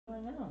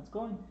it's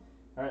going.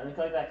 All right, let me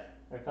call you back.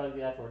 Or call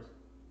you afterwards.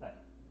 Bye.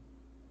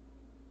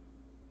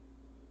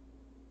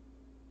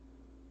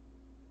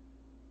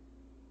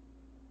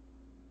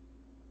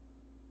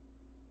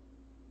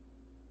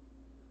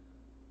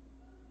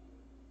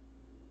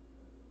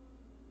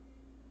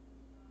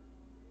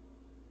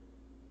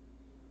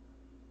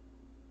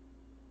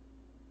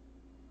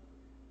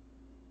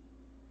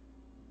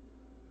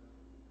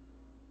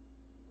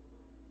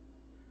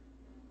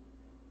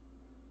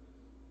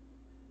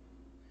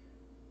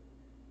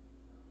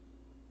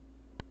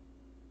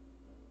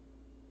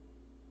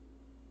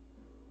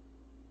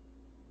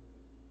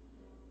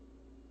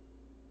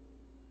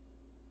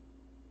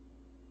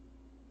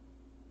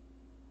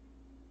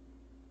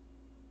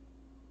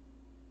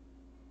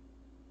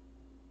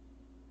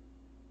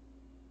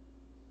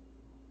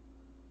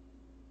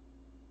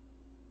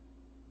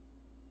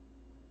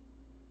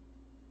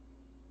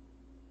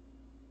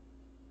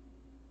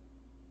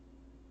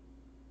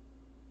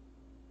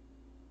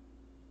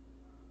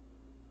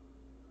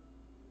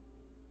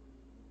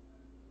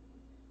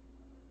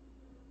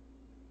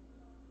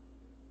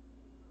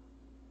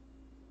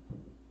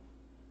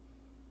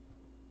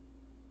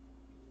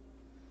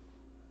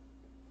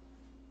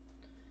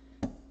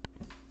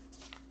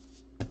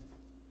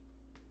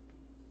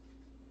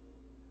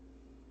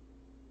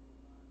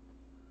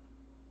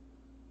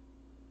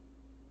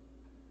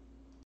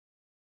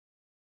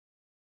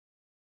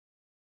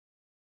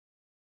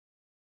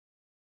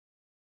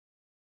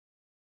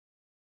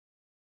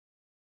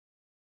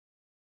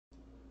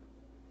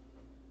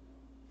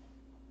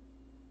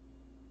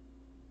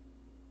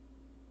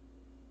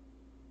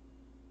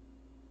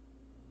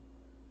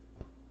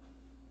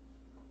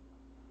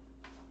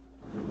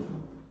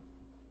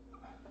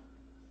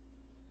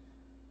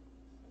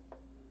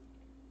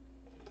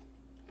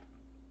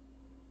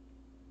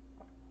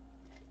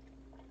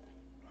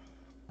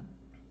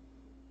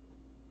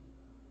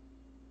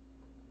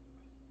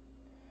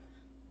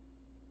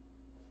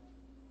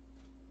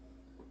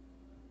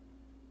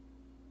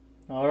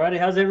 Alrighty,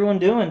 how's everyone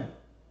doing?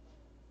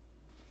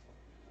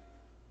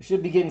 We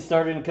should be getting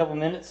started in a couple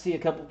minutes. See, a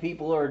couple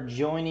people are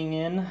joining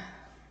in.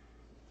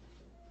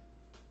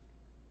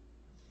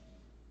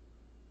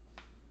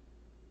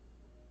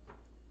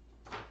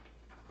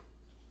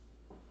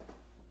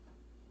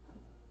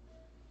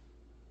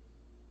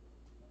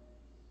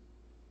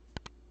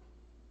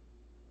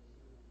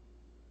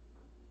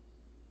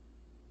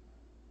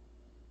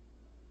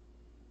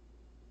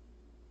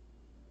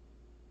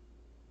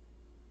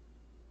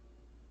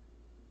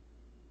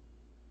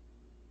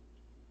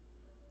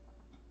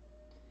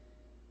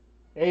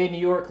 Hey, New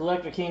York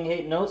Collector King.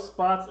 Hey, no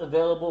spots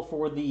available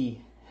for the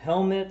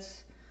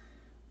helmets.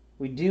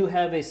 We do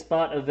have a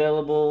spot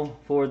available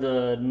for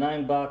the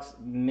 9-box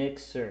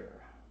mixer.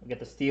 We got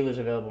the Steelers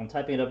available. I'm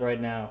typing it up right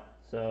now,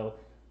 so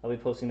I'll be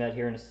posting that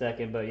here in a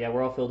second. But yeah,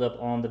 we're all filled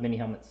up on the mini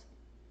helmets.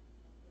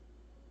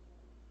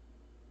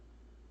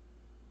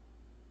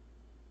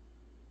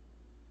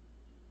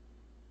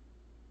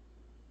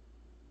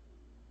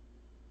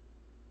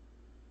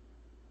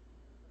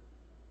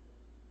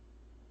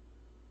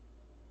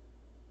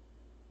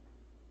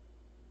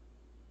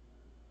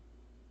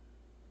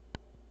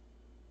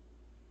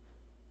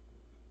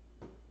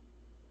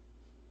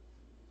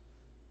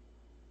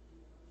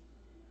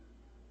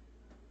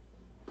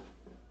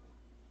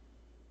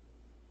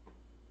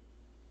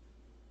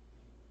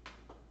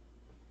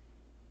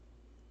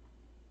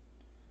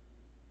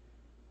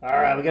 All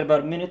right, we got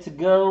about a minute to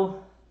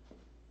go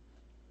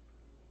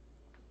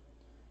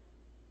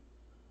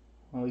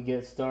when we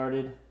get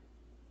started.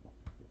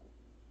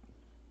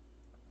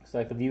 Looks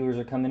like the viewers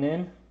are coming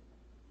in.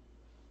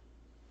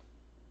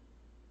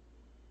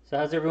 So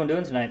how's everyone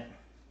doing tonight?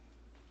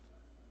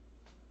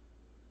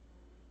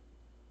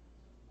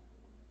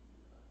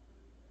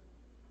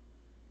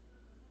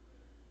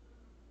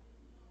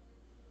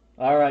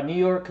 All right, New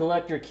York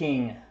Collector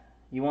King.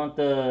 You want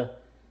the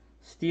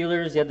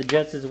Steelers? You have the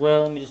Jets as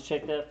well. Let me just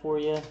check that for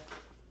you.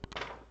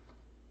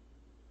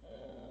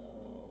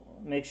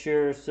 Make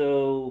sure.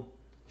 So,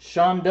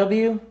 Sean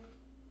W.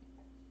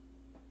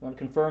 I want to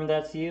confirm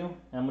that's you.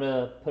 I'm going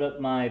to put up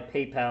my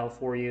PayPal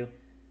for you.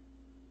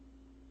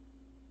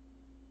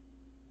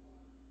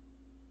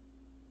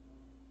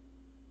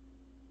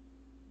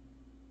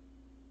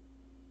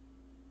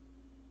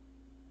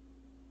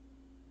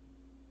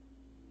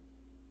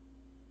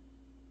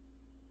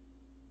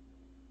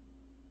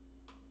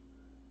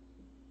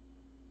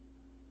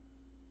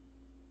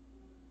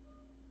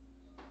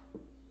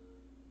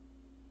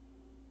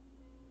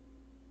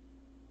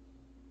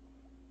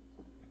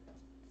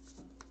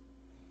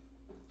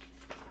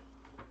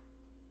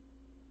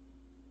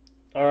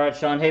 All right,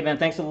 Sean. Hey, man,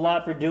 thanks a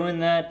lot for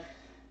doing that.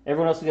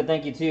 Everyone else is going to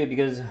thank you, too,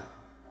 because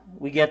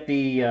we get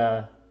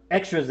the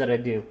extras that I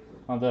do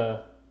on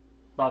the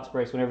box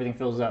breaks when everything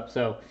fills up.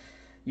 So,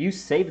 you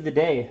saved the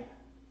day.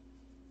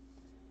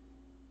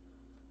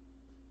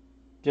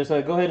 Just go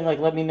ahead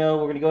and let me know.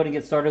 We're going to go ahead and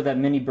get started with that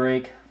mini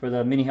break for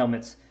the mini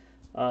helmets.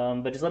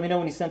 But just let me know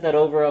when you sent that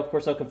over. Of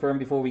course, I'll confirm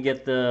before we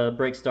get the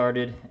break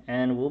started,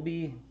 and we'll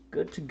be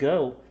good to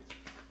go.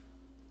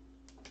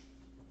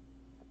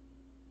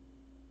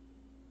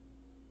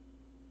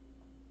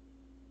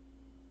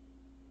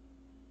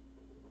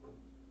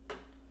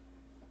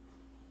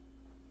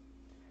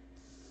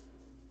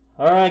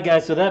 Alright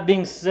guys, so that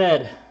being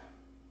said,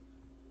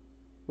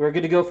 we're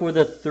good to go for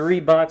the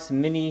 3-box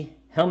mini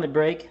helmet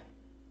break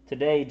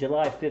today,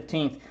 July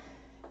 15th.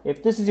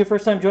 If this is your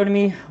first time joining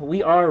me,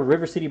 we are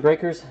River City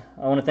Breakers.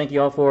 I want to thank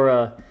you all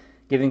for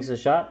giving us a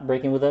shot,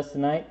 breaking with us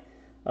tonight.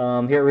 Here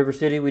at River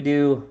City, we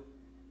do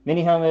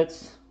mini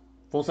helmets,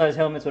 full-size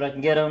helmets when I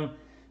can get them,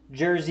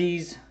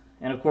 jerseys,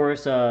 and of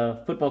course,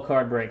 football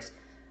card breaks.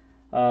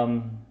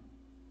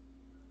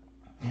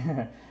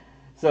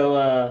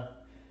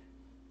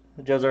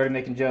 Joe's already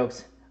making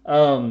jokes.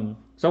 So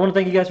I want to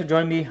thank you guys for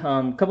joining me.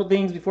 A couple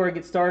things before I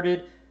get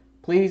started.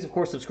 Please, of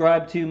course,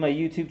 subscribe to my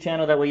YouTube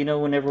channel. That way you know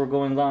whenever we're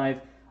going live.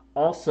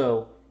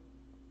 Also,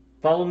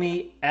 follow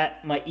me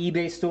at my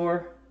eBay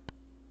store.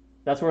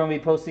 That's where I'm going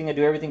to be posting. I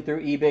do everything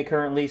through eBay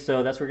currently,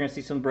 so that's where we're going to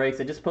see some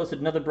breaks. I just posted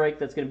another break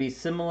that's going to be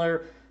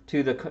similar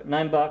to the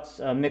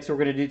 9-box mix we're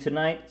going to do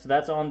tonight. So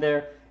that's on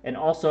there. And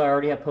also, I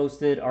already have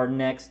posted our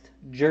next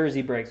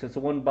jersey break. So it's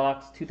a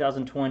 1-box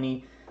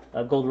 2020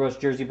 Gold Rush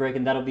jersey break,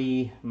 and that'll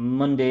be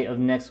Monday of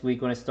next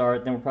week when I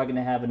start. Then we're probably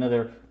going to have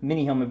another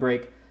mini helmet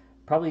break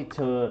probably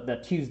to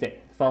that Tuesday,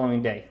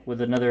 following day,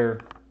 with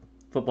another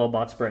football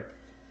box break.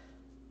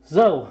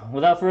 So,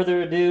 without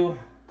further ado,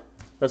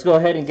 let's go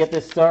ahead and get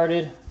this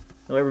started.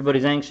 So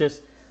everybody's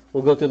anxious.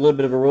 We'll go through a little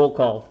bit of a roll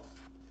call.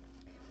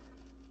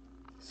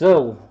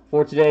 So,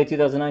 for today,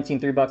 2019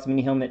 3-box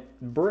mini helmet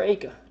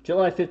break,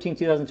 July 15,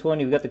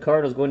 2020, we got the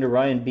Cardinals going to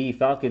Ryan B,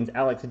 Falcons,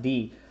 Alex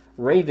D,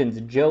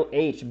 Ravens, Joe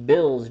H,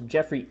 Bills,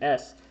 Jeffrey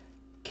S,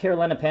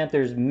 Carolina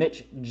Panthers,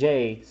 Mitch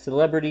J,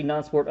 Celebrity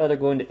Non-Sport Other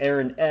going to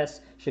Aaron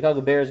S,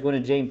 Chicago Bears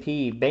going to James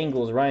P,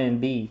 Bengals, Ryan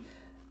B,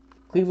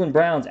 Cleveland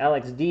Browns,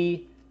 Alex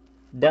D,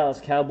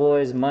 Dallas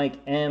Cowboys, Mike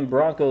M,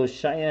 Broncos,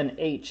 Cheyenne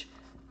H.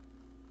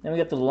 Then we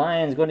got the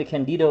Lions going to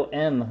Candido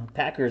M,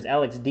 Packers,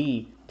 Alex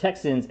D,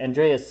 Texans,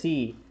 Andrea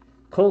C,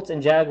 Colts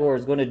and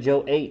Jaguars going to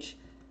Joe H,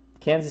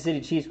 Kansas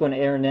City Chiefs going to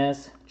Aaron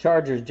S,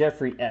 Chargers,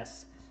 Jeffrey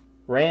S,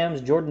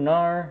 Rams, Jordan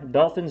R,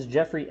 Dolphins,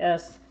 Jeffrey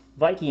S,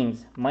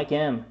 Vikings, Mike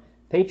M,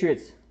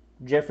 Patriots,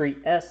 Jeffrey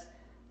S,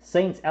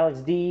 Saints, Alex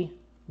D,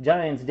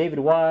 Giants, David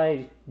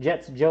Y,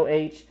 Jets, Joe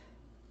H,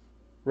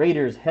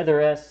 Raiders,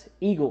 Heather S,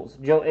 Eagles,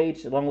 Joe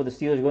H, along with the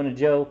Steelers going to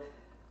Joe.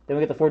 Then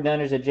we got the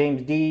 49ers at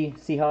James D,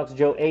 Seahawks,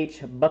 Joe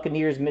H,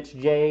 Buccaneers, Mitch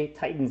J,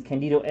 Titans,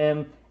 Candido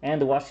M, and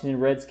the Washington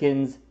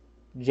Redskins,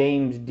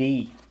 James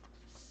D.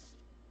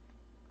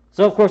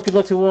 So, of course, good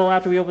luck to you all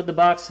after we open the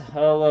box.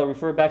 I'll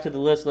refer back to the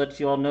list, let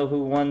you all know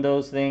who won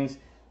those things.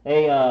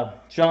 Hey,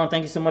 Sean,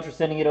 thank you so much for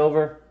sending it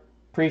over.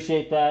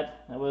 Appreciate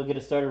that. We'll get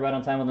it started right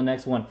on time on the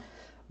next one.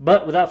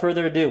 But without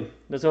further ado,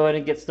 let's go ahead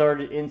and get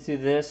started into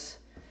this.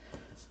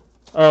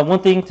 One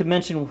thing to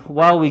mention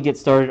while we get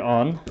started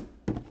on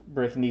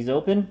breaking these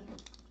open.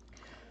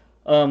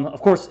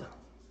 Of course,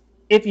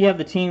 if you have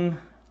the team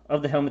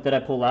of the helmet that I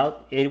pull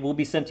out, it will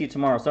be sent to you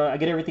tomorrow. So I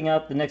get everything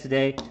out the next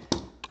day,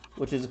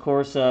 which is, of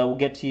course, we'll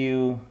get to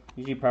you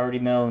usually priority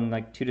mail in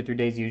like 2 to 3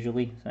 days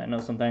usually. So I know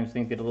sometimes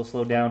things get a little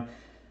slowed down.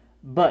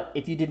 But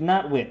if you did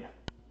not win,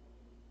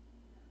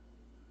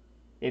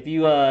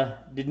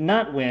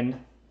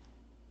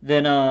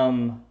 then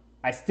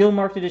I still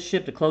marked it as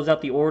shipped to close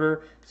out the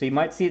order. So you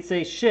might see it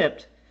say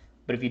shipped,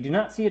 but if you do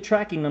not see a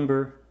tracking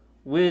number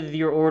with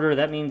your order,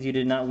 that means you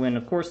did not win.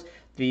 Of course,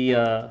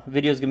 the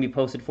video is going to be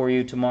posted for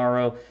you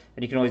tomorrow,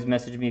 and you can always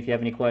message me if you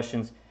have any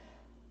questions.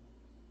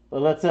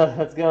 But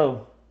let's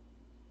go.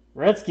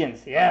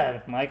 Redskins,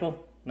 yeah,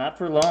 Michael, not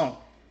for long.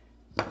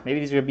 Maybe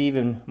these are going to be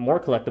even more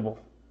collectible.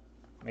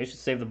 Maybe I should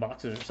save the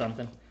boxes or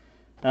something.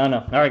 I don't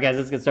know. All right, guys,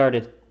 let's get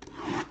started.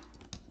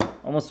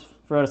 Almost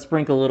forgot to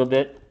sprinkle a little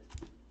bit.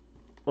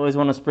 Always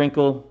want to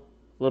sprinkle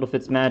Little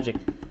Fitzmagic.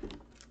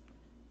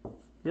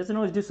 He doesn't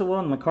always do so well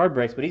in my card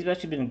breaks, but he's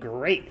actually been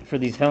great for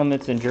these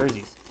helmets and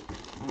jerseys.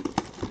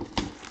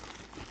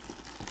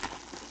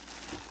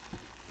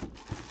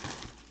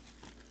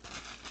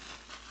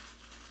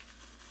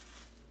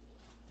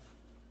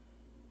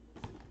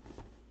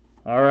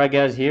 Alright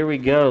guys, here we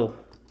go.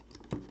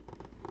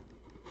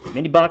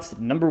 Mini box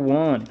number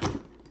 1.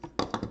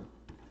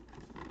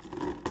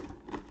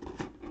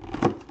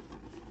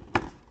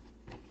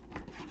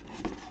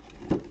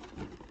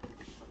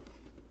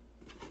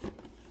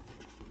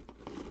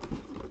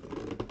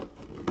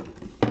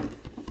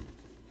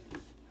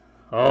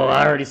 Oh,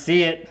 I already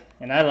see it,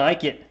 and I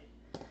like it.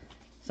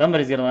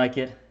 Somebody's gonna like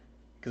it,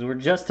 because we're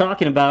just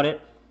talking about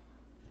it.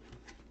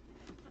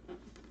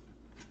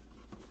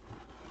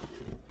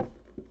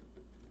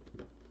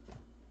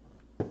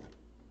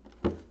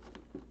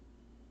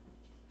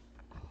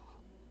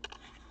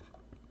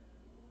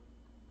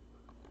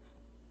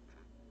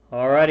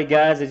 Alrighty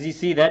guys, as you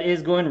see, that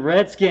is going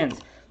Redskins.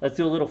 Let's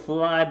do a little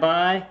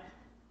flyby,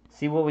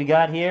 see what we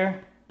got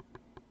here.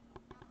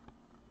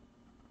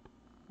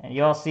 And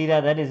you all see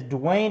that? That is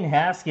Dwayne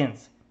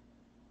Haskins.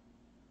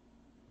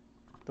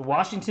 The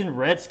Washington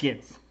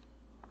Redskins.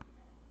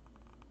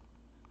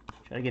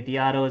 Try to get the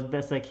auto as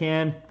best I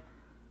can.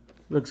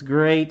 Looks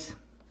great.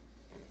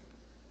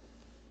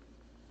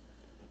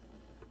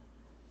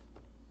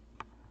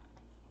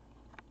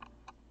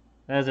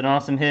 That is an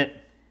awesome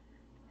hit.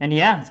 And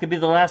yeah, it's going to be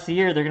the last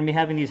year they're going to be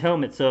having these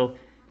helmets. So,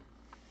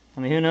 I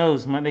mean, who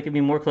knows? Might make it be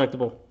more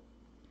collectible.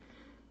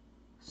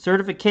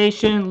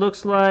 Certification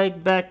looks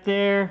like back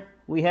there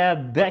we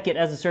have Beckett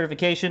as a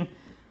certification.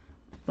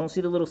 Don't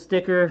see the little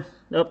sticker.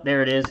 Oh,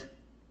 there it is.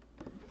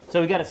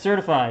 So we got it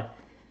certified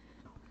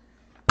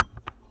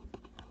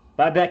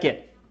by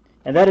Beckett.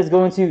 And that is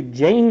going to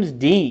James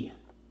D.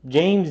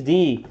 James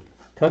D.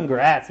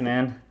 Congrats,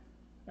 man.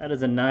 That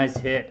is a nice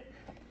hit.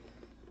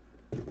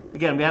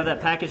 Again, we have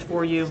that package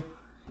for you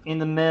in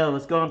the mail.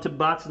 Let's go on to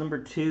box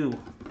number 2.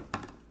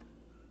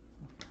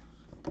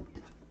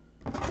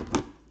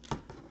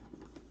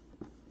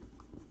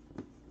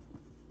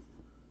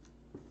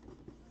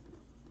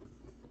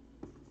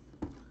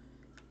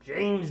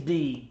 James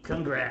D.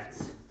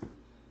 Congrats.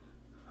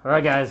 All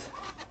right, guys.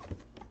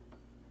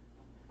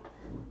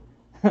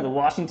 The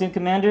Washington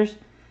Commanders.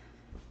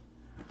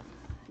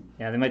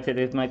 Yeah, they might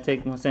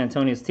take San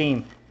Antonio's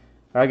team.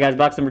 All right, guys.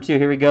 Box number 2.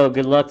 Here we go.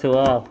 Good luck to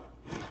all.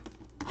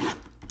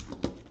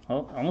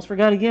 Oh, almost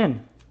forgot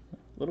again.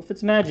 Little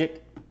Fitzmagic.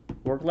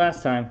 Worked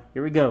last time.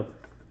 Here we go.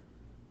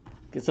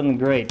 Get something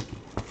great.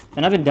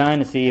 And I've been dying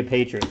to see a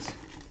Patriots.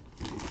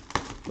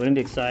 Wouldn't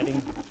it be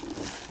exciting?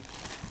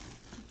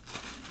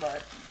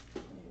 But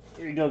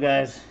here you go,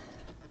 guys.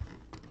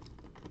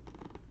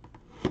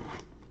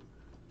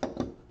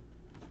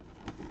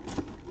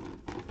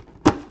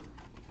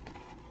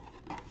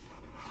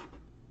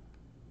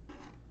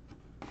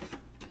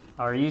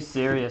 Are you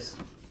serious?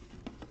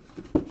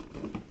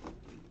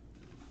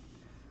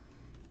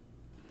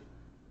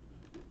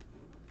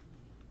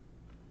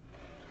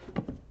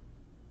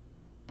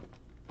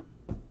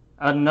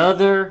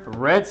 Another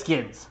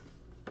Redskins.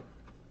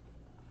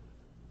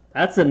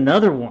 That's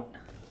another one.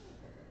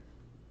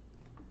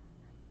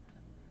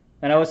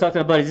 And I always talk to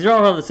my buddies. These are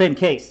all out of the same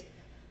case.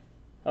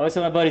 I always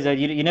tell my buddies that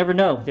you never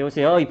know. They always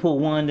say, oh, you pull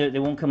one,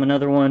 there won't come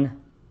another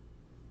one.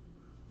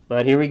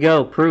 But here we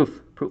go.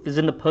 Proof. Proof is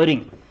in the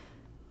pudding.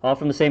 All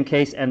from the same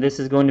case. And this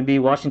is going to be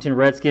Washington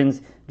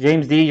Redskins.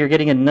 James D., you're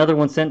getting another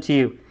one sent to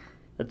you.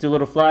 Let's do a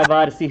little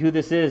flyby to see who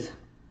this is.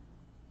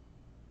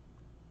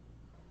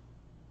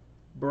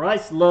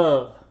 Bryce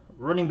Love,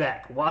 running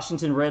back,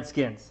 Washington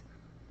Redskins.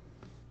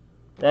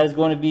 That is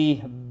going to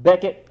be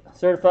Beckett,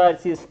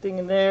 certified. See this thing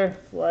in there?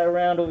 Fly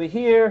around over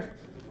here.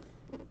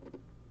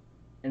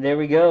 And there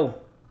we go.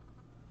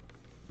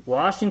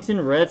 Washington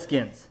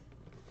Redskins.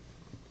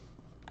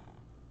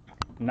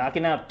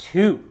 Knocking out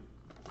 2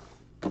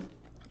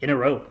 in a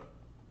row.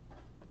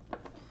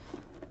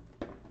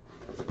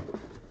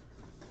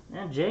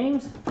 And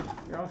James,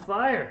 you're on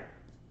fire.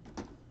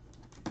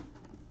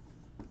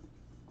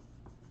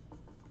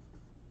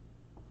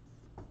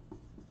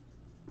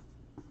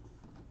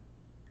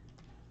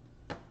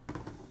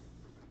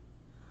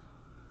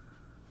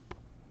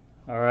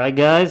 All right,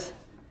 guys.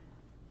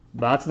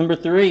 Box number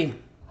 3.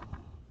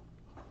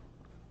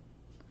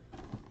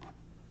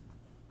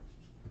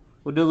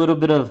 We'll do a little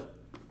bit of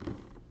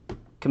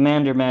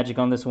Commander magic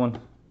on this one.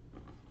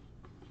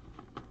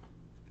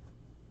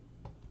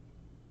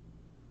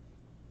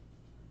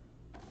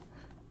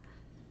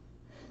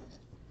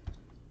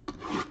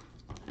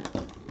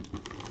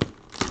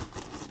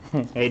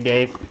 Hey,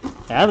 Dave.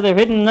 Out there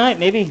hitting tonight,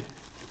 maybe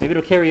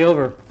it'll carry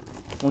over.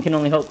 One can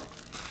only hope.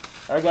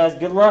 All right, guys.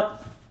 Good luck.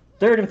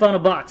 3rd and final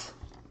box.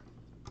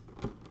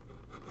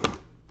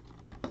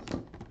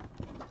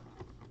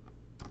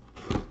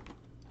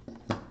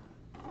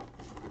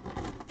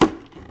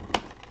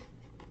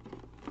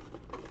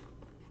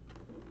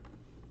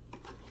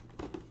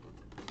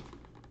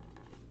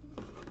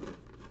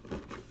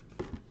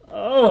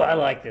 Oh, I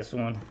like this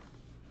one.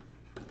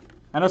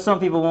 I know some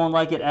people won't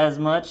like it as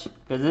much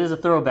because it is a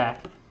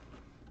throwback.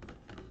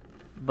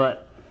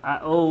 But I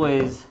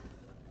always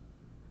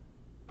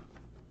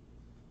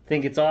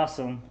think it's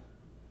awesome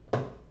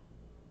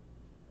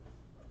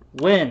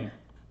when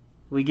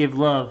we give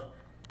love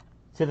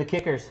to the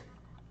kickers.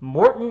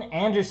 Morton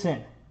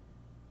Anderson.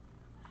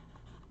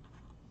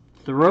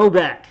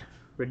 Throwback.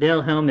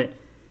 Riddell helmet.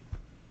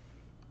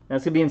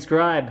 That's going to be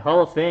inscribed.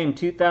 Hall of Fame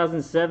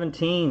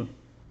 2017.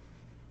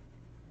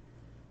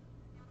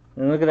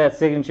 And look at that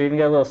signature. Even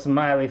got a little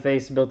smiley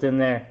face built in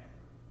there.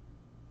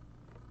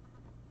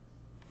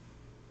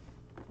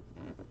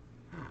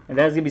 And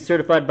that's going to be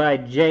certified by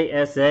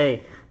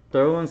JSA.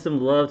 Throwing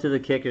some love to the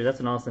kickers. That's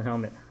an awesome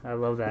helmet. I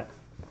love that.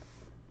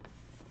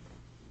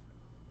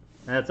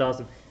 That's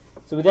awesome.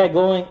 So with that,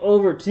 going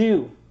over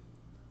to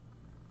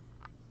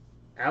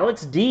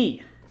Alex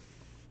D.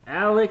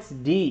 Alex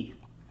D.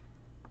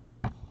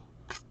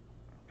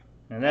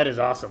 And that is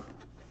awesome.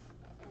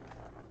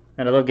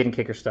 And I love getting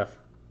kicker stuff.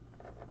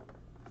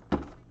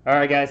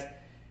 Alright, guys.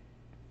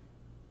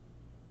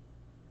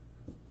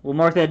 We'll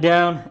mark that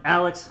down.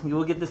 Alex, we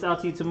will get this out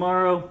to you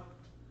tomorrow.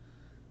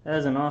 That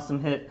is an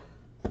awesome hit.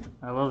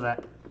 I love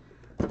that.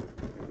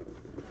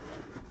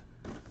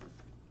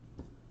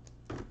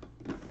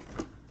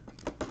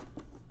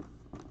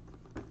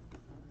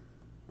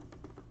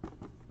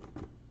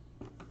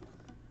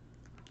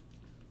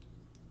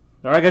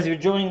 All right, guys, if you're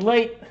joining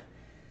late,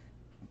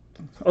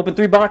 open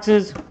 3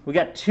 boxes. We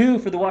got 2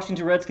 for the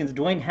Washington Redskins,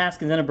 Dwayne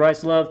Haskins and a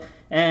Bryce Love,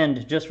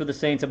 and just for the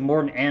Saints, a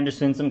Morton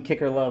Anderson, some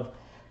kicker love.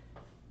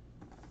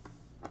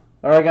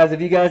 All right, guys, if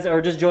you guys are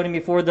just joining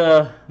me for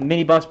the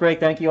mini box break,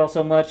 thank you all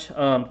so much.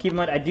 Keep in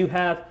mind, I do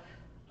have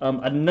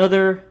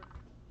another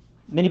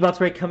mini box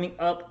break coming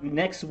up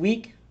next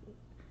week.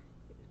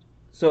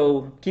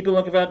 So keep a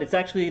lookout for that. It's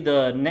actually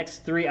the next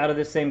 3 out of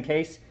this same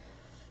case.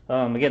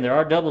 Again, there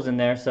are doubles in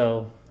there,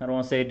 so I don't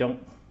want to say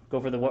don't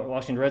go for the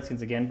Washington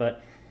Redskins again,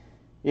 but,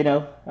 you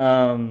know,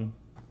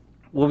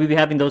 we'll be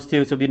having those 2,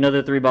 so it'll be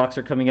another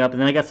 3-boxer coming up.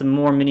 And then I got some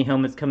more mini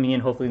helmets coming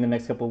in, hopefully in the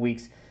next couple of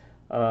weeks.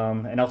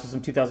 And also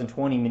some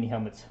 2020 mini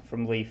helmets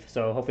from Leaf,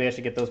 so hopefully I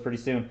should get those pretty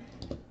soon.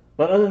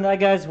 But other than that,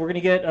 guys, we're going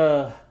to get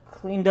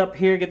cleaned up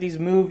here, get these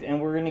moved,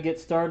 and we're going to get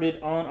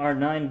started on our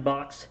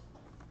 9-box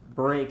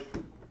break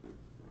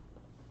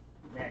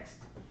next.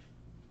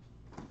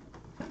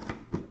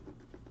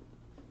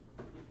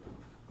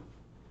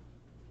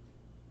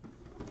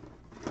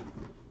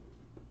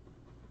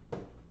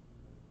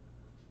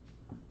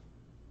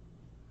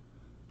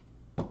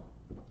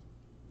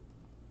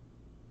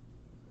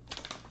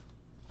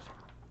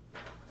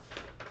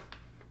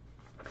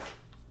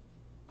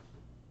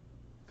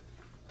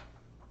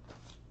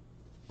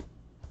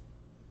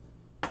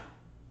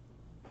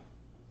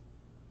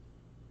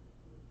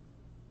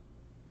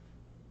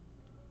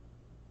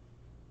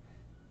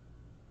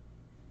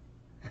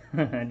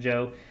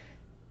 Joe,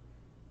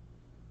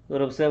 a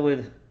little upset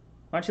with,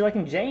 why aren't you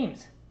liking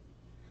James?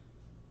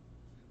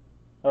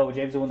 Oh,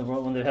 James is the one that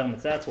won one of the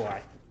helmets, that's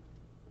why.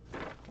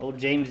 Old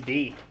James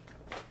D.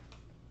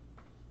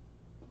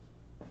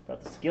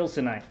 Got the skills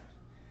tonight.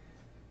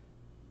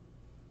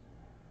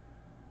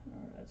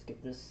 All right, let's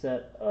get this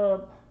set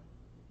up.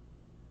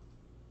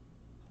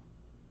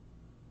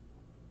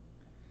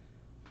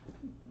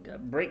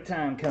 Got break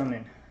time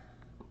coming.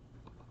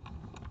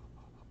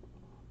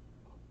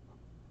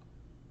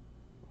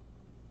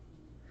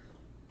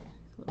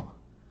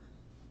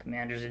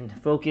 Commanders in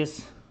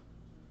focus.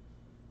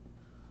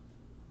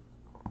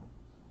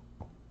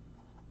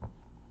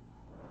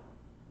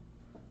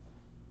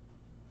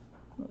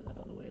 Move that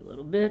out of the way a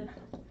little bit.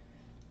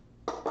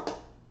 All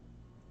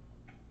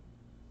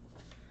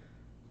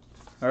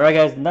right,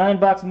 guys,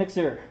 9-box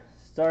mixer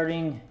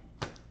starting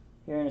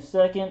here in a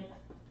second.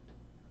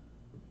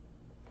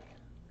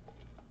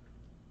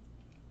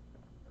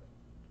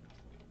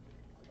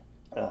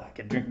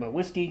 Get a drink my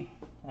whiskey,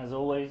 as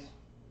always.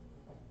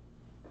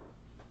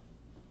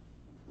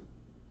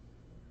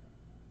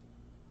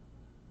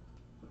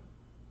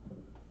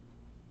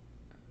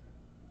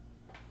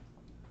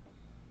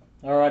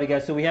 Alrighty,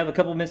 guys, so we have a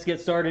couple minutes to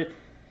get started.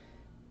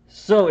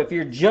 So if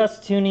you're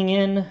just tuning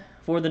in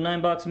for the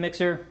 9-box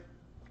mixer,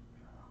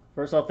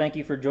 first off, thank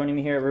you for joining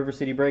me here at River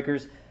City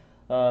Breakers.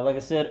 Like I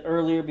said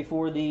earlier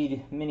before the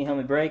mini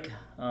helmet break,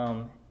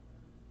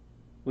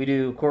 we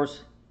do, of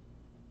course,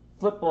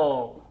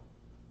 football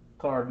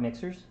card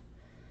mixers.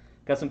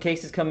 Got some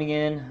cases coming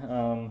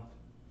in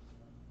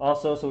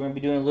also, so we're going to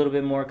be doing a little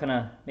bit more kind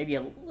of, maybe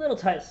a little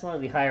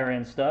slightly higher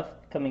end stuff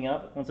coming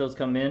up once those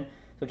come in.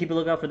 So keep a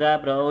lookout for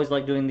that, but I always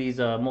like doing these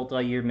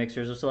multi-year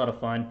mixers. It's a lot of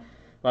fun,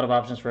 a lot of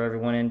options for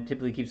everyone, and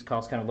typically keeps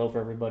costs kind of low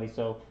for everybody,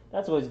 so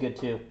that's always good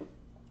too.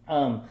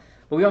 But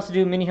we also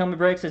do mini helmet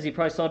breaks, as you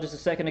probably saw just a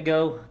second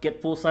ago.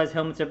 Get full-size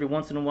helmets every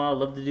once in a while.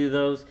 Love to do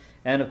those.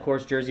 And, of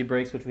course, jersey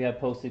breaks, which we have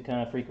posted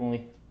kind of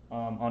frequently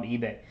on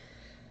eBay.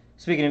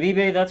 Speaking of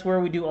eBay, that's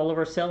where we do all of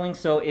our selling,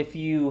 so if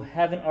you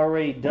haven't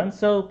already done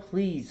so,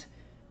 please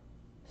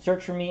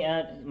search for me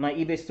at my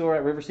eBay store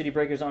at River City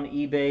Breakers on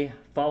eBay.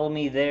 Follow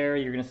me there.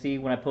 You're going to see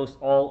when I post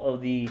all of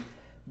the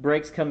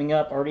breaks coming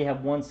up. I already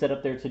have one set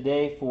up there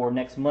today for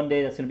next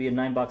Monday. That's going to be a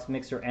 9-box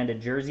mixer and a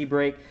jersey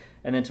break.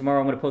 And then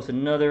tomorrow I'm going to post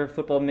another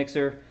football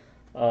mixer,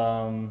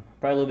 probably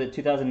a little bit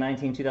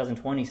 2019,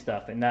 2020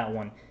 stuff in that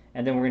one.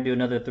 And then we're going to do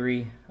another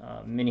 3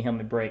 mini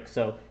helmet breaks.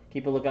 So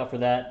keep a lookout for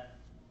that.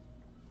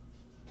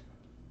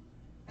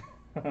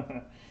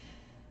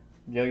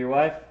 Joe, your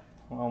wife?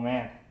 Oh,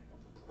 man.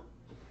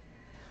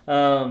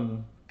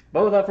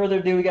 But without further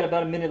ado, we got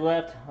about a minute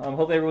left.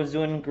 Hope everyone's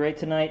doing great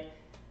tonight.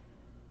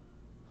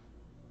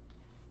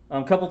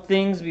 Couple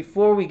things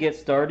before we get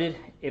started.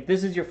 If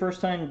this is your first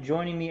time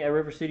joining me at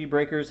River City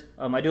Breakers,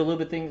 I do a little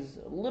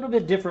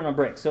bit different on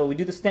breaks. So we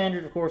do the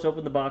standard, of course,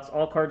 open the box,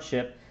 all cards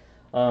ship.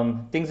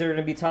 Things that are going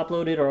to be top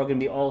loaded are all going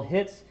to be all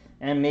hits,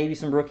 and maybe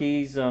some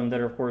rookies that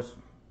are, of course,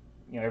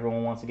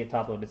 everyone wants to get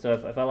top loaded. So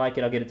if I like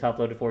it, I'll get it top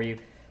loaded for you.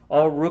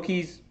 All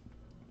rookies,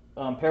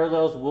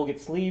 parallels will get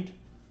sleeved.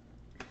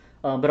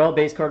 But all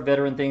base card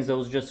veteran things,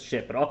 those just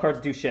ship. But all cards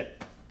do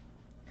ship.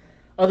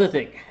 Other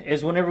thing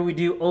is whenever we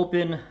do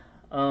open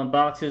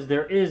boxes,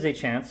 there is a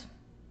chance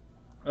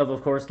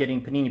of course,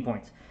 getting Panini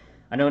points.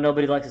 I know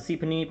nobody likes to see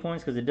Panini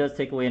points because it does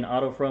take away an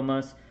auto from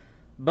us.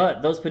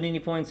 But those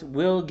Panini points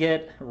will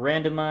get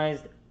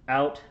randomized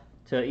out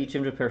to each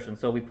individual person.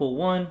 So we pull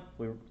 1,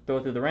 we throw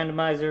it through the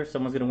randomizer,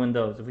 someone's going to win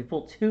those. If we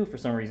pull 2 for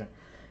some reason,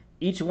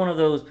 each one of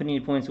those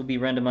Panini points will be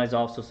randomized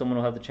off, so someone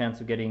will have the chance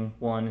of getting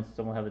one, and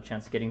someone will have the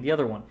chance of getting the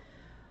other one.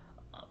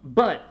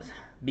 But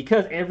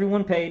because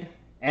everyone paid,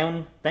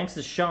 and thanks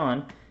to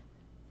Sean,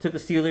 took the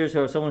Steelers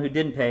or someone who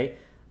didn't pay,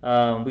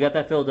 we got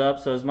that filled up.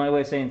 So it's my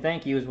way of saying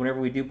thank you is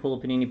whenever we do pull a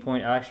Panini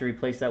point, I actually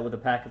replace that with a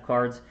pack of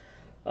cards.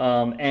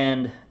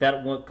 And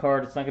that one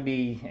card, it's not going to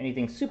be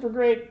anything super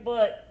great,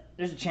 but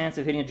there's a chance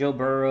of hitting a Joe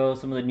Burrow,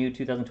 some of the new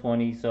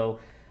 2020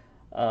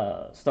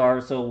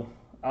 stars. So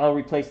I'll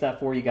replace that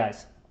for you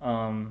guys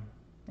and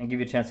give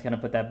you a chance to kind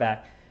of put that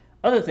back.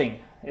 Other thing,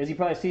 as you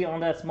probably see on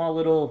that small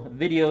little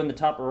video in the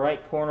top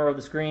right corner of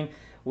the screen,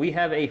 we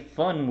have a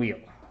fun wheel.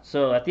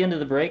 So at the end of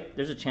the break,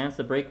 there's a chance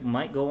the break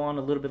might go on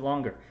a little bit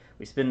longer.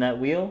 We spin that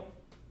wheel.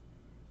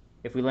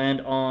 If we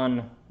land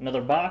on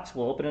another box,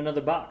 we'll open another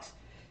box.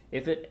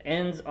 If it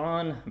ends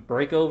on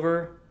break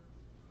over,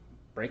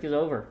 break is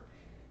over.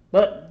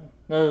 But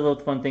another little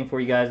fun thing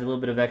for you guys, a little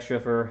bit of extra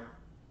for,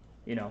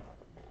 you know,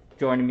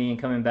 joining me and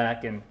coming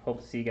back, and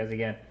hope to see you guys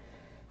again.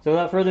 So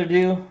without further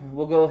ado,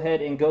 we'll go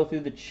ahead and go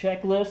through the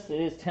checklist.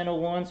 It is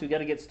 10:01, so we got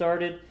to get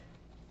started.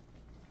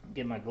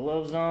 Get my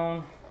gloves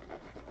on.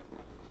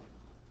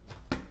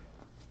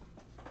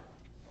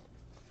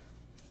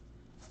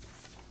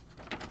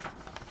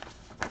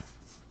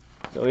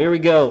 So here we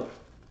go.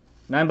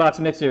 9-box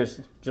mixers,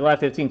 July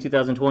 15,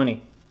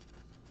 2020.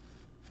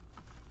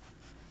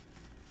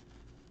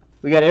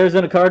 We got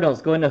Arizona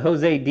Cardinals going to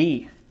Jose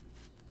D.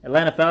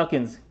 Atlanta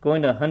Falcons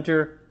going to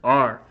Hunter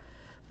R.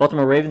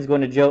 Baltimore Ravens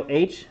going to Joe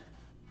H.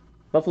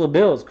 Buffalo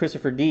Bills,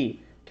 Christopher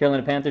D.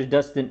 Carolina Panthers,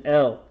 Dustin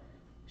L.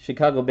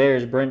 Chicago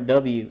Bears, Brent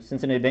W.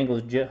 Cincinnati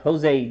Bengals,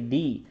 Jose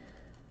D.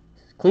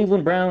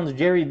 Cleveland Browns,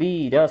 Jerry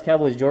B. Dallas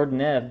Cowboys,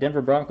 Jordan F.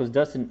 Denver Broncos,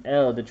 Dustin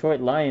L.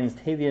 Detroit Lions,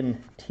 Tavian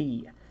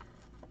T.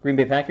 Green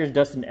Bay Packers,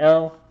 Dustin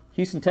L.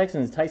 Houston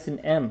Texans, Tyson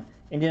M.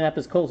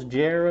 Indianapolis Colts,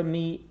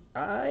 Jeremy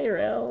I or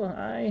L.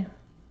 I.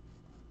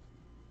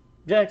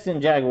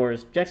 Jacksonville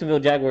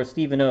Jaguars,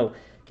 Stephen O.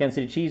 Kansas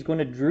City Chiefs going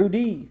to Drew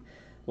D.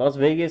 Las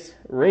Vegas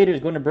Raiders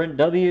going to Brent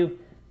W.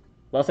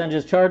 Los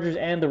Angeles Chargers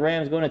and the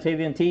Rams going to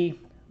Tavian T.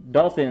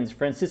 Dolphins,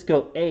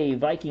 Francisco A.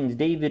 Vikings,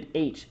 David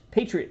H.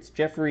 Patriots,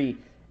 Jeffrey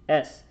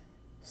S.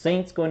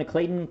 Saints going to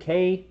Clayton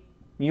K.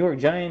 New York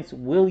Giants,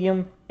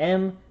 William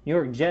M. New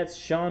York Jets,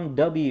 Sean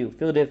W.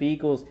 Philadelphia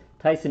Eagles,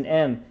 Tyson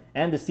M.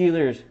 And the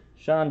Steelers,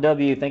 Sean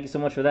W. Thank you so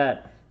much for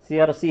that.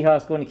 Seattle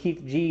Seahawks going to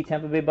Keith G.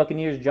 Tampa Bay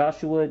Buccaneers,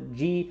 Joshua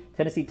G.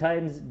 Tennessee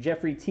Titans,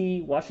 Jeffrey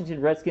T.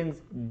 Washington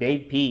Redskins,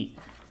 Dave P.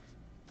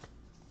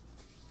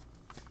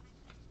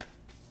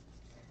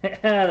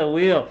 The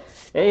wheel.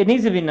 It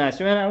needs to be nice,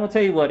 man. I'm gonna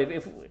tell you what.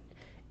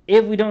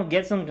 If we don't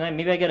get something,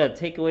 maybe I gotta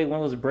take away one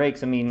of those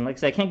breaks. I mean, like I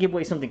said, I can't give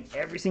away something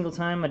every single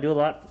time. I do a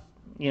lot,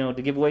 to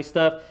give away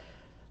stuff.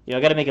 I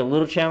gotta make it a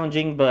little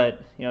challenging.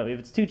 But if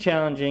it's too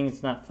challenging,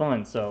 it's not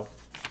fun. So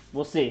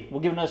we'll see.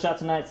 We'll give it another shot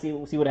tonight.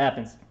 We'll see what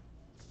happens.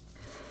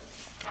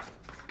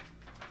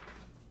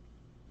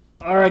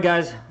 All right,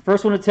 guys.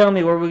 First one to tell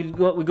me where we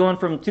going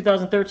from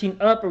 2013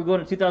 up, or we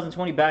going to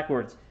 2020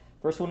 backwards.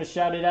 First one to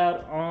shout it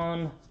out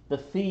on the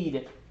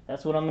feed.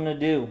 That's what I'm going to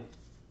do.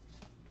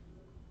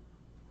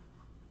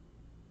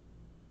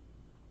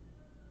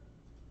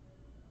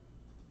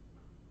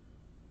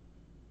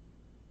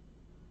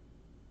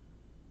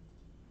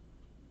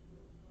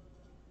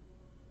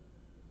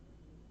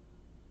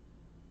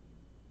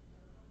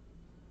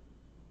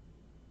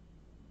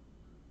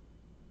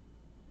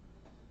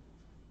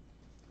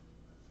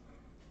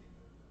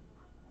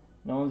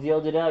 No one's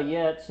yelled it out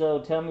yet, so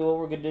tell me what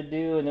we're going to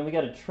do. And then we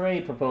got a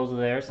trade proposal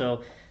there,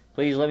 so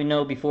please let me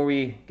know before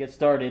we get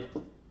started.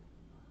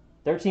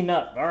 13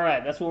 up. All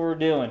right, that's what we're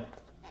doing.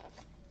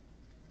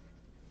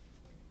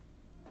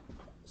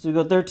 So we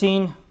go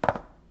 13.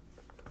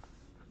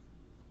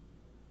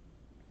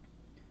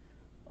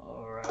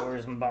 All right,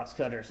 where's my box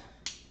cutters?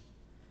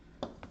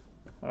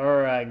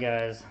 All right,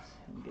 guys.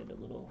 Get a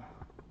little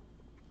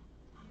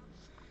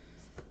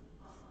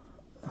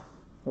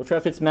We'll try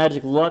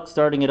Fitzmagic Luck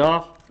starting it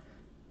off.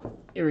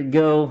 Here we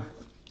go.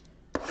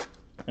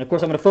 And of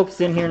course I'm going to focus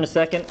in here in a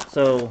second,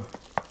 so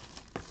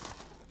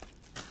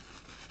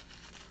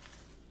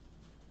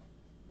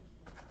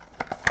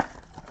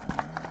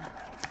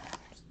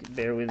just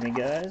bear with me,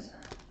 guys.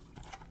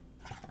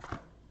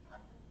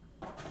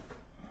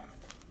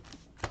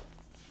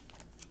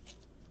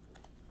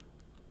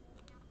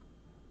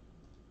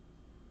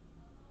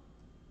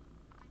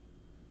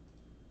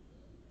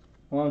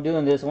 While I'm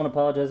doing this, I want to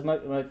apologize.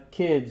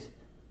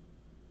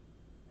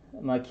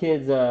 My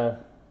kids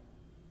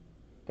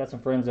got some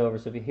friends over,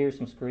 so if you hear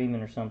some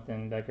screaming or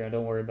something back there,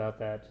 don't worry about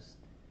that. Just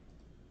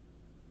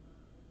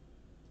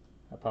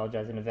I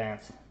apologize in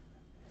advance.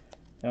 I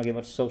don't get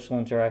much social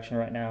interaction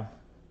right now.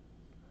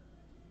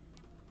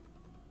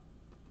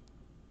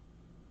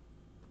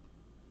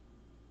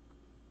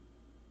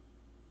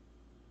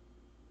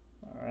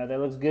 All right, that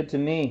looks good to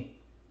me.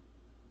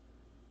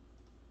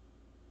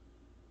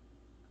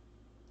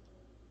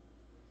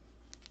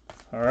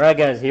 All right,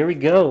 guys, here we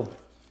go.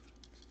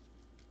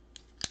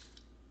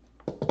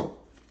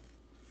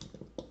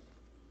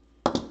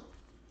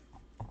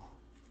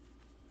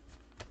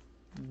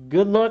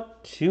 good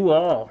luck to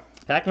all.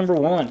 Pack number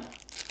 1. All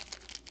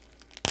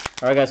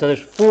right, guys, so there's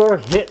 4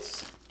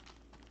 hits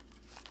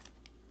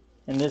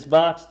in this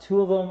box.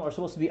 2 of them are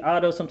supposed to be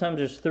auto. Sometimes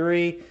there's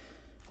 3.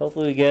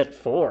 Hopefully we get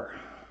 4.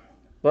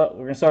 But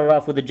we're going to start it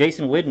off with the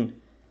Jason Witten.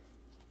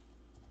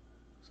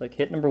 Looks like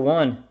hit number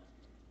 1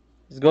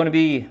 is going to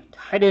be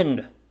tight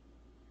end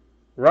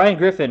Ryan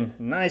Griffin.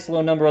 Nice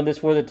low number on this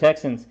for the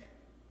Texans.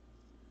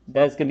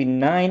 That's going to be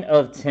 9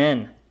 of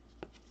 10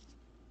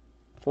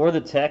 for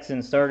the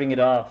Texans, starting it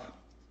off.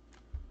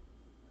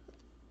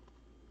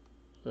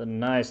 A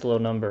nice low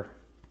number.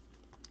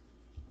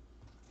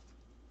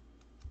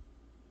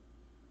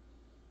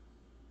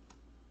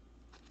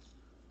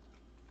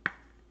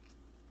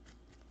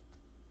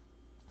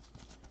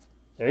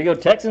 There you go,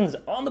 Texans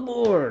on the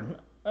board.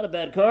 Not a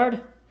bad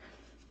card.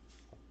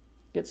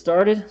 Get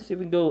started. See if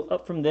we can go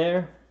up from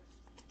there.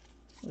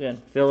 Again,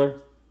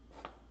 filler.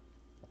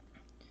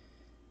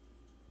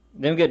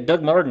 Then we get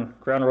Doug Martin,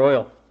 Crown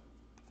Royal.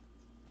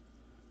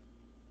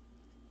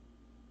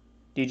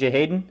 DJ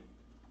Hayden.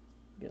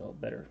 Get a little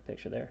better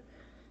picture there.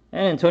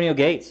 And Antonio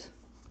Gates.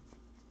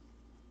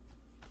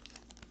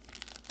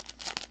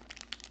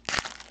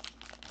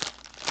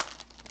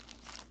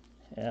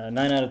 Yeah,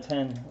 9 out of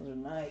 10. Those are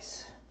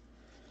nice.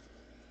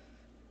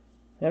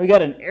 Then we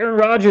got an Aaron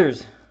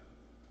Rodgers.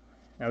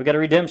 Now we got a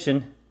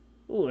redemption.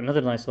 Ooh,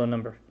 another nice low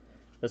number.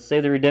 Let's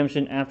save the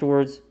redemption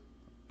afterwards.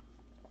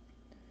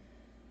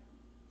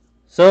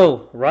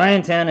 So,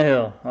 Ryan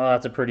Tannehill. Oh,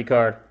 that's a pretty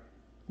card.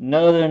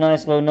 Another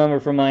nice low number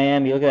from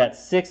Miami. Look at that.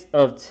 6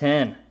 of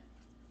 10.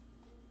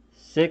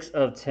 6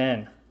 of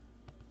 10.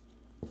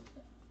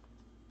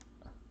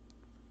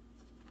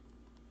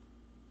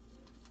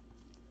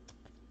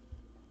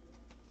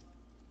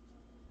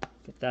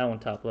 Get that one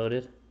top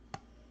loaded.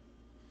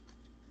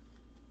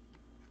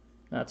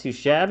 Not too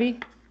shabby.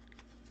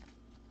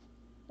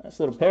 Nice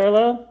little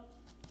parallel.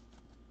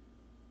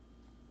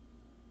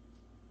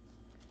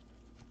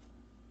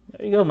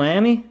 There you go,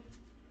 Miami.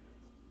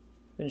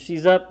 Finish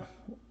these up.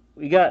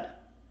 We got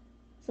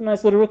some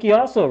nice little rookie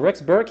also,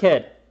 Rex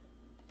Burkhead.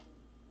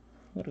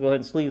 I'm going to go ahead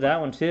and sleeve that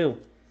one too.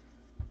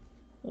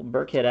 A little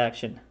Burkhead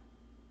action.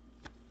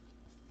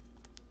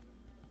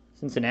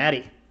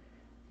 Cincinnati.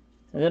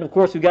 And then, of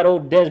course, we got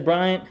old Dez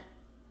Bryant.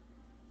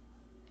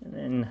 And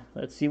then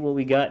let's see what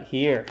we got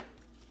here.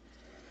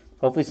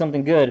 Hopefully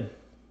something good.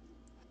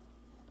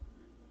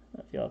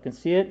 If y'all can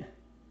see it.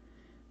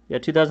 We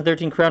got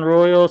 2013 Crown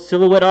Royal,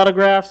 Silhouette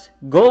Autographs,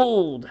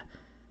 Gold.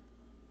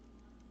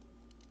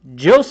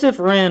 Joseph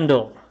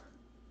Randle.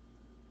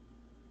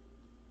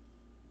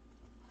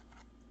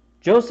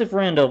 Joseph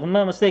Randle, if I'm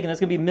not mistaken, that's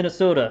going to be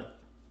Minnesota.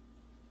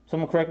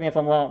 Someone correct me if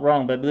I'm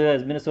wrong, but I believe that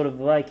is Minnesota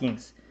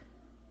Vikings.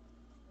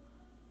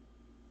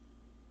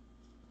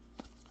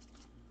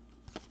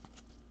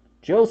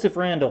 Joseph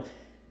Randle.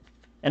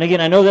 And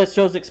again, I know that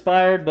show's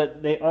expired,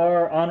 but they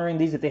are honoring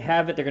these. If they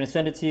have it, they're going to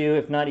send it to you.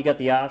 If not, you got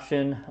the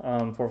option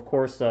for, of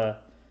course,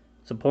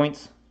 some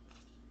points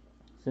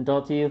sent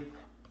out to you.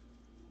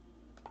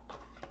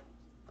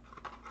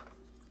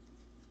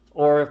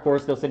 Or, of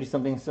course, they'll send you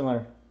something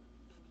similar.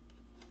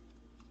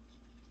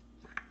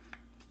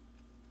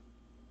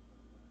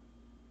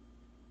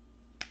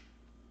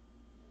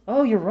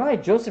 Oh, you're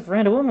right. Joseph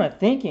Randle. What am I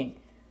thinking?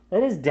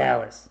 That is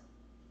Dallas.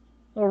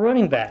 Oh,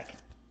 running back. I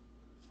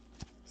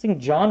was thinking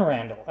John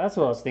Randall. That's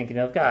what I was thinking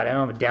of. God, I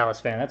know I'm a Dallas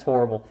fan. That's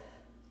horrible.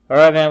 All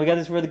right, man. We got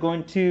this where they're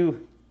going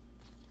to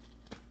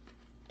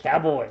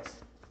Cowboys.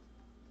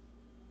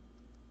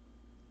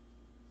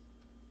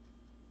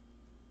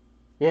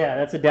 Yeah,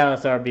 that's a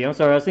Dallas RB. I'm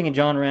sorry. I was thinking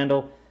John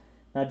Randall,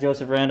 not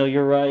Joseph Randle.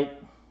 You're right.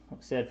 Like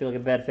I said, I feel like a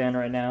bad fan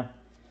right now.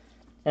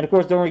 And, of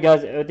course, don't worry,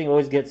 guys. Everything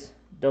always gets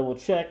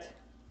double-checked.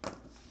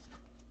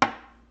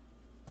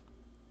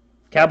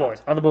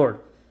 Cowboys on the board.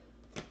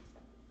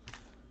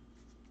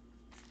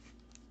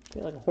 I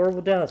feel like a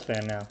horrible Dallas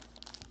fan now.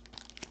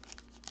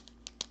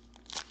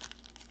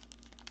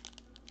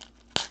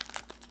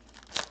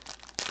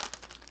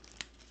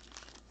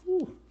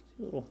 Ooh,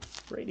 a little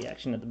Brady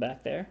action at the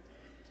back there.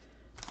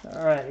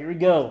 All right, here we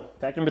go.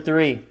 Pack number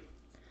 3. Then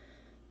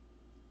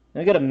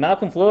we got a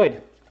Malcolm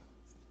Floyd.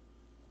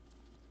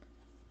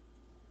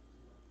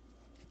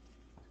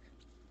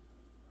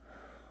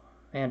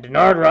 And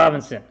Denard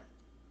Robinson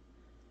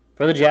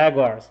for the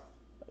Jaguars.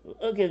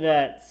 Look at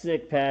that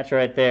sick patch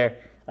right there.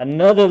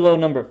 Another low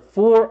number,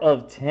 4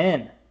 of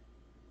 10.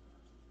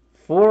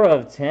 4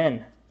 of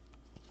 10.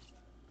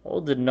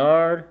 Old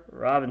Denard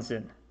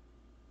Robinson.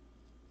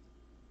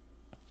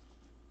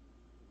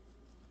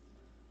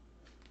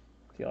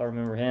 If y'all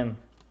remember him.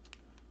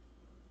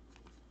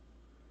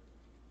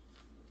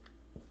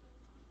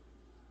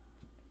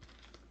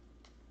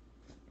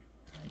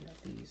 I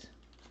got these.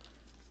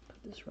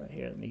 Put this right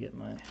here. Let me get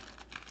my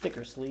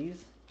thicker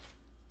sleeves.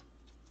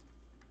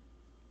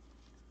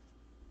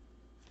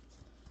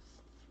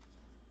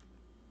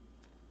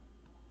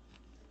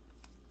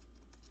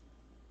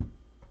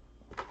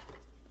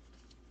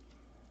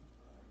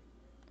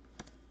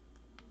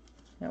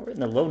 Now we're in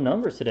the low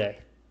numbers today.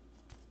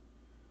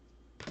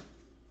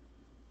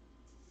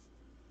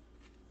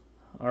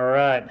 All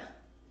right.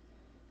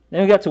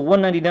 Then we got to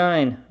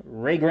 199,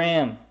 Ray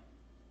Graham.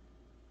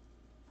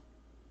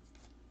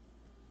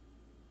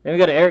 Then we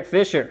got to Eric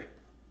Fisher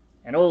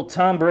and old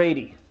Tom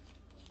Brady.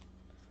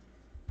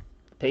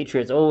 The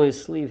Patriots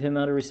always leave him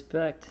out of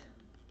respect.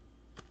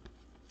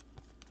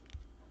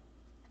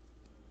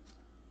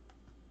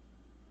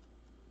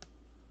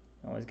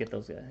 Always get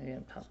those guys. Yeah,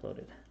 top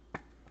loaded.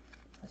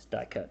 Nice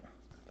die cut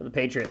for the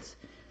Patriots.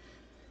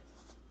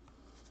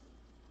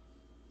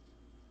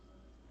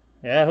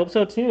 Yeah, I hope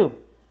so too.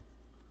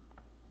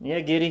 Yeah,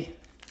 Giddy.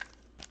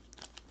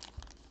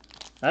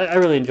 I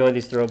really enjoy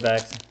these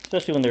throwbacks,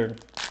 especially when they're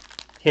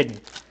hidden.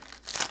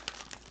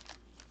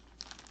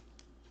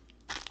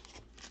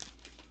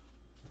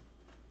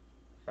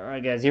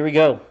 Alright guys, here we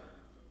go.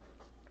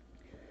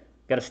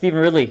 Got a Stephen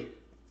Ridley.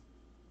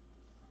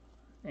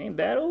 Ain't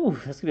bad. Ooh,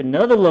 that's going to be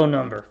another low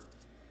number.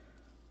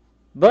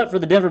 But for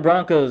the Denver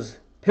Broncos,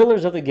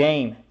 Pillars of the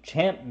Game,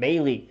 Champ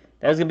Bailey.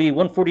 That's going to be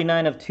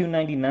 149 of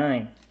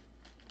 299.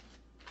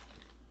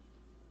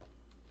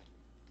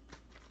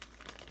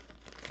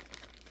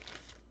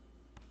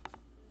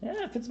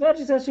 Yeah,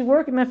 Fitzmagic's actually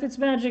working, man.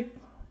 Fitzmagic,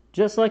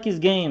 just like his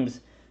games,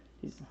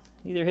 he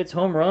either hits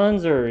home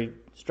runs or he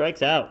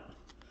strikes out.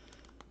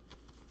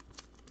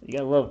 You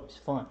gotta love it. It's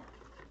fun.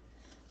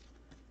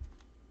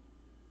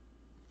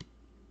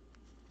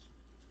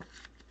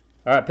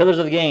 All right, Pillars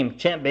of the Game,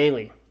 Champ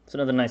Bailey. It's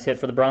another nice hit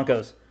for the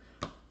Broncos.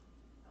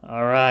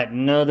 All right,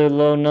 another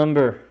low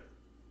number.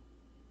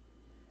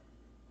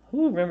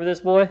 Ooh, remember this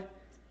boy?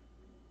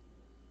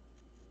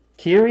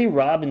 Khiry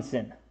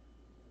Robinson.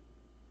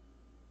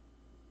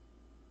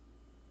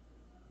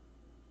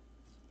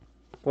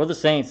 For the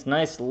Saints,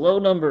 nice low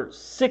number,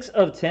 6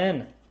 of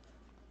 10.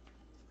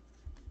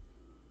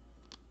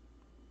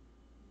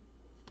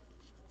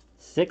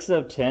 6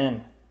 of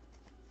 10.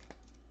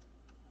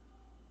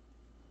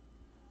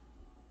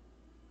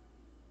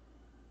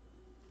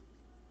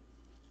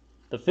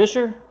 The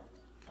Fisher,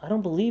 I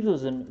don't believe it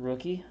was a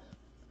rookie.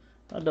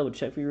 I'll double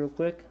check for you real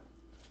quick.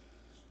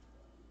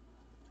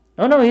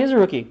 Oh no, he is a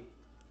rookie.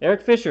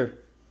 Eric Fisher.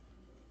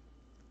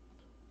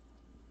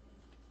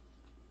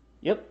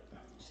 Yep,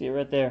 see it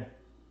right there.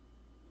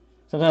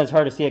 Sometimes it's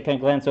hard to see, I kind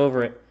of glance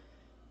over it.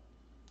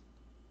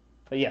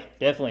 But yeah,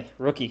 definitely,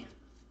 rookie.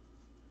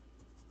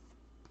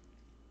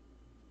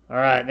 All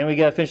right, then we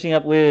got finishing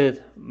up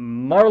with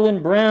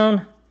Marlon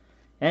Brown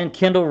and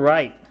Kendall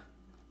Wright,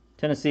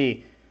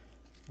 Tennessee.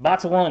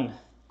 Box of 1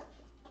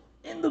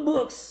 in the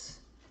books.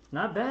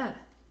 Not bad.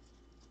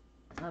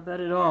 Not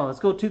bad at all. Let's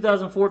go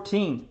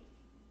 2014.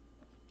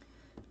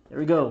 There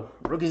we go.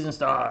 Rookies and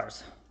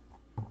Stars.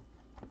 All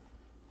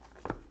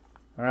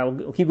right,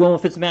 we'll keep going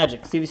with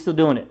Fitzmagic. See if he's still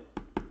doing it.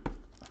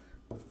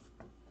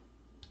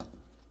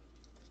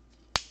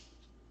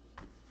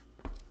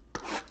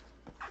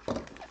 All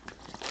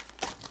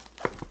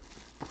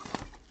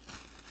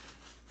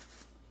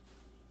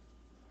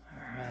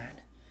right.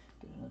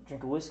 Get another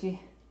drink of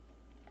whiskey.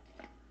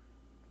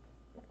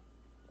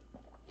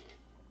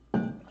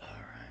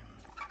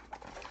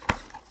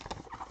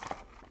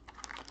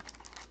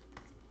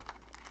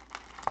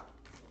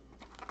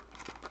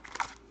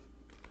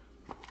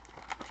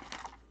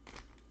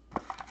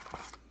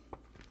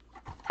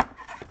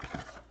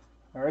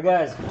 All right,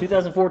 guys,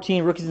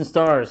 2014 Rookies and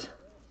Stars.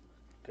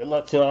 Good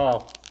luck to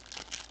all.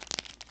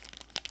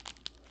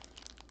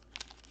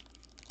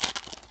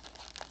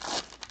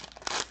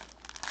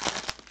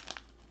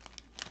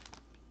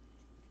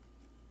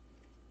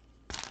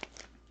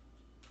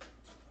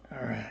 All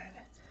right.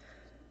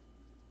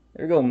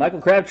 There we go,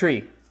 Michael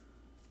Crabtree.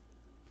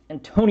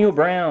 Antonio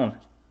Brown.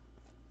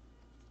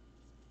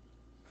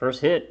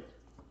 First hit.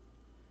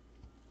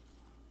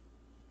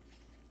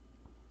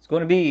 It's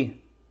going to be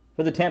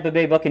for the Tampa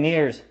Bay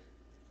Buccaneers.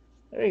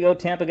 There you go,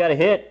 Tampa got a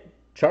hit.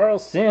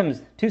 Charles Sims,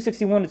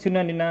 261 to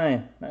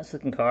 299. Nice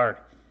looking card.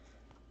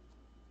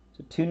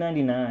 So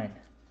 299.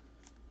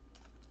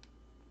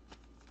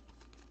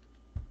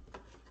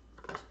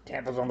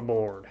 Tampa's on the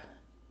board.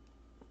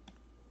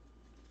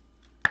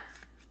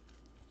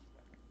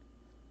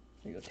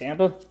 There you go,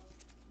 Tampa.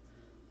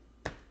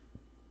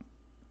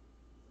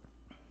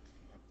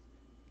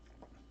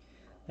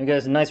 There you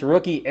guys, a nice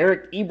rookie,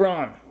 Eric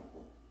Ebron.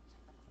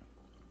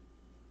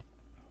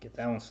 Get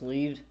that one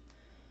sleeved.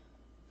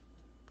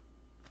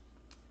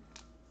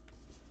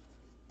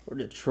 For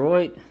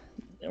Detroit.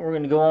 Then we're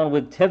going to go on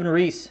with Tevin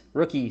Reese,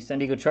 rookie, San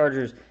Diego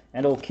Chargers,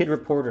 and old Kid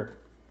Reporter.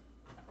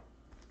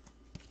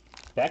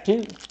 Back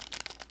to.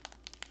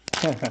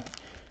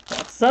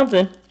 That's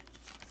something.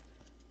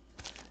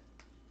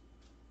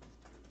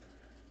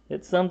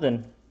 It's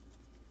something.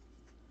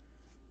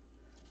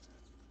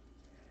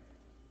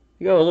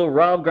 You go a little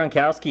Rob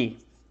Gronkowski,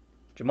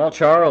 Jamal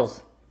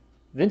Charles,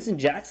 Vincent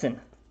Jackson,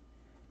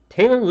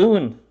 Taylor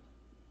Lewin,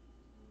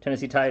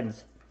 Tennessee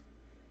Titans,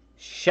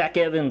 Shaq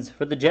Evans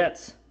for the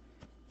Jets,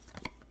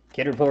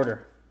 Kid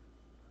Reporter.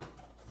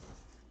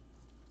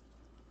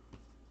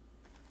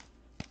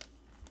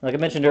 Like I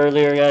mentioned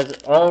earlier, guys,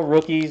 all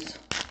rookies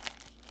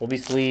will be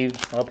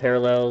sleeved, all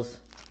parallels,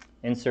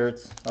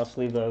 inserts, I'll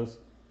sleeve those.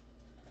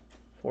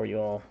 for you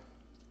all.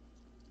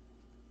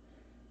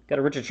 Got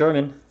a Richard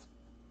Sherman.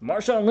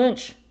 Marshawn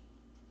Lynch.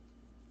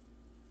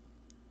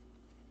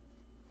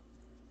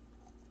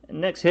 And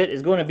next hit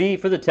is going to be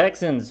for the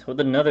Texans with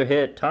another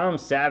hit. Tom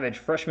Savage,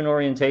 freshman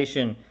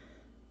orientation.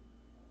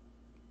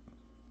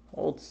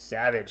 Old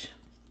Savage.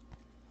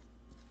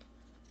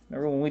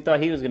 Remember when we thought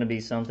he was going to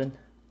be something?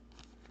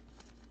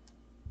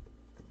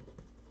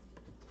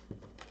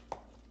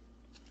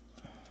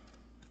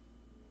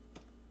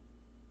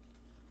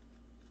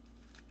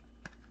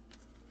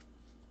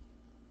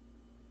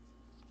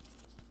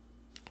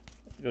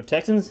 Go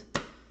Texans.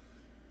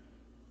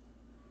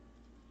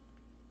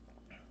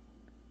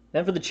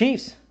 Then for the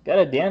Chiefs, got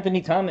a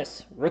D'Anthony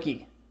Thomas,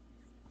 rookie.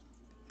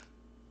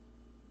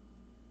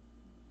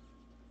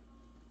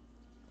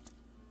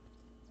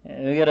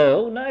 And we got a,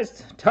 oh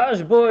nice,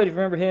 Taj Boyd, if you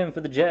remember him,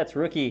 for the Jets,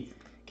 rookie.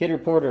 Kid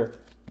Reporter.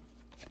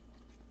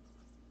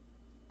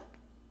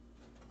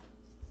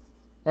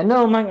 And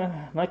no,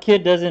 my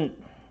kid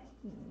doesn't,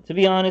 to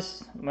be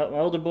honest, my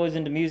older boy's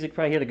into music,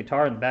 probably hear the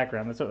guitar in the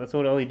background. That's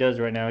what all he does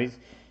right now. He's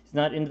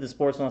not into the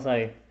sports unless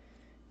I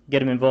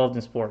get him involved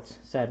in sports.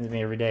 Saddens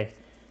me every day.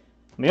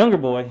 My younger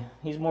boy,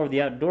 he's more of the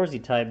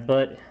outdoorsy type,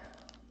 but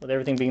with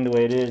everything being the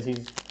way it is,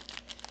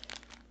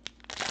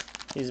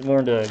 he's more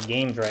into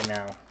games right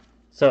now.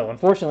 So,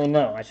 unfortunately,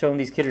 no. I show him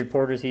these Kid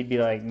Reporters, he'd be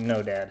like,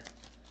 no, Dad.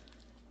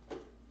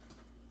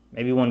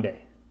 Maybe one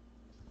day.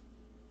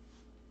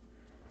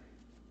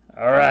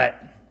 All right.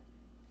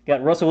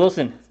 Got Russell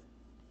Wilson,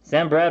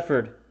 Sam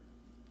Bradford.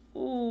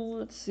 Ooh,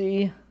 let's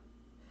see.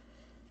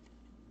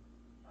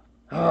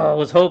 Oh, I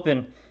was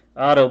hoping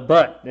auto,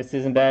 but this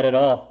isn't bad at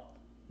all.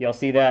 Y'all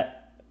see that?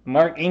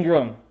 Mark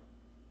Ingram.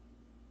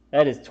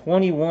 That is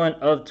 21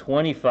 of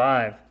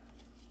 25.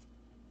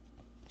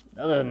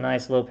 Another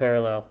nice low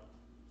parallel.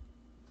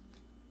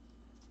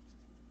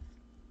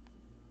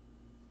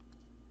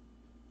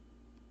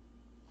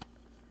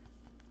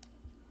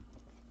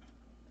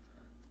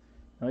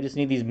 I just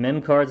need these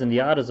mem cards and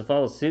the autos to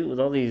follow suit with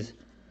all these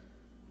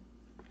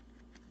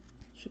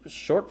super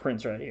short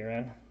prints right here,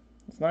 man.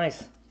 It's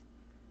nice.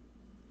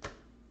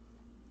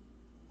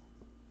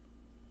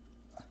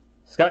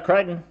 Scott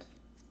Crichton.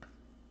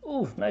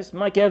 Ooh, nice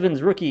Mike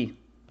Evans, rookie.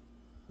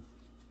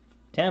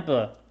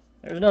 Tampa.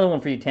 There's another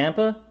one for you,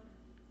 Tampa.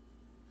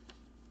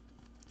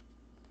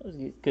 It was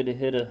good to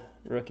hit a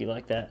rookie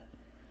like that.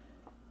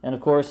 And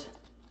of course,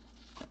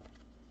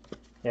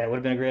 yeah, it would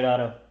have been a great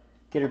auto.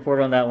 Get a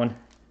report on that one.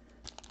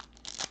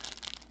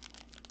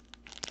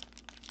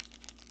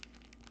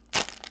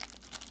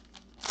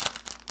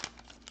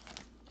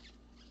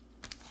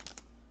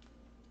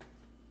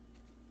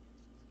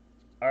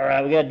 All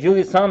right, we got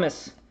Julius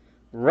Thomas,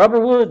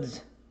 Rubber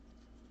Woods,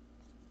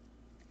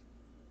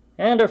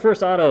 and our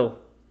first auto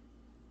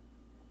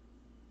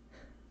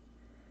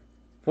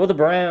for the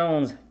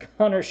Browns,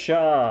 Connor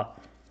Shaw,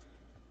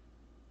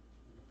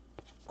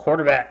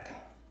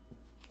 quarterback,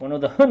 one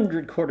of the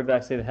 100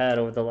 quarterbacks they've had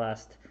over the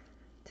last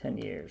 10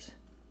 years.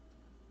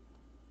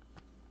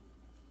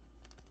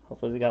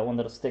 Hopefully we got one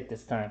that'll stick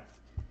this time.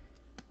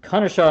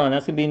 Connor Shaw, and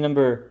that's going to be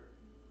number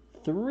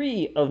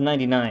 3 of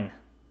 99.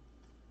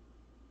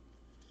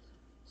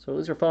 So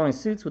these are following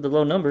suits with the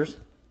low numbers.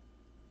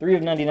 3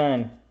 of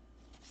 99.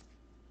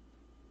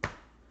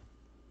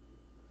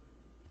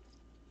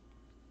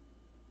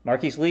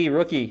 Marquise Lee,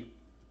 rookie.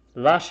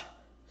 Lash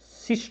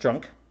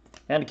Seastrunk,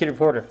 and a Kid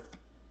Reporter.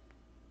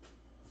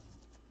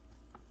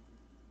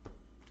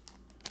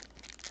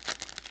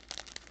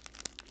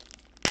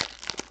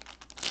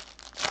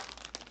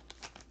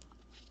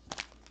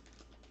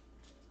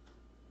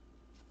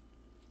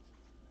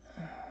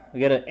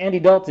 We got an Andy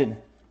Dalton.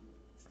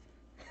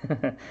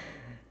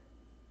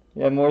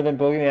 Yeah, more than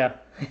Bogey. Yeah,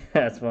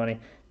 that's funny.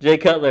 Jay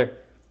Cutler.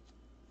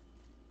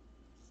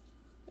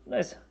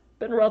 Nice.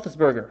 Ben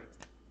Roethlisberger.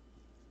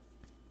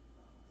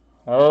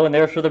 Oh, and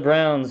there's for the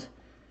Browns.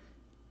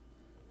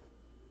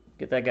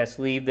 Get that guy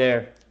sleeve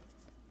there.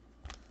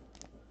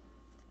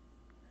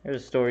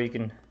 Here's a story you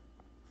can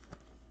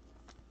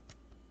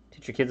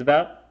teach your kids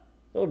about.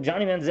 Oh,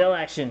 Johnny Manziel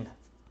action.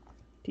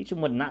 Teach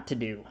them what not to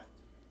do.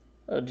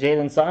 Oh,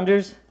 Jalen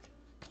Saunders.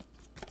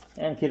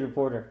 And Kid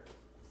Reporter.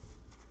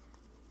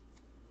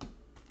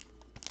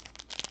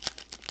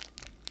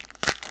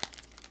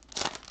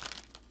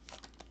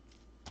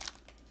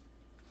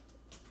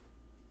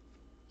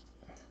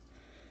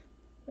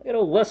 Look at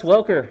old Wes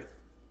Welker,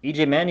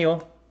 EJ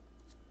Manuel.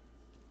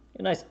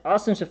 A nice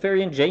Austin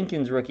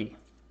Seferian-Jenkins rookie.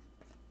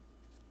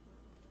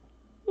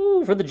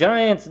 Ooh, for the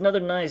Giants, another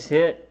nice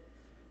hit.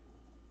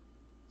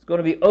 It's going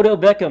to be Odell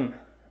Beckham,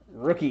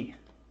 rookie,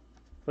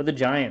 for the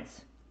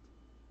Giants.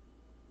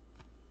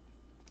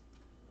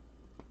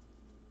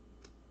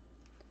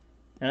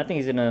 And I think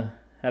he's going to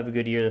have a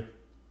good year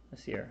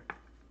this year.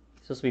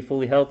 He's supposed to be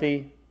fully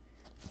healthy,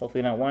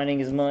 hopefully not whining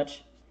as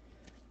much,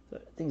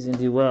 but I think he's going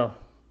to do well.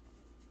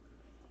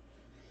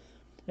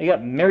 You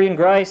got Marion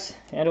Grice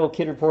and old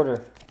Kid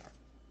Reporter.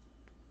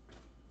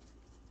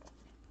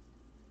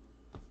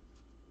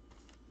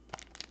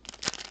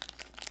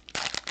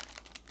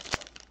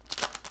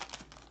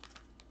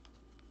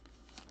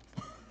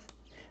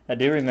 I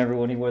do remember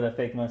when he wore that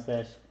fake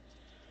mustache.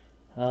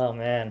 Oh,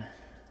 man.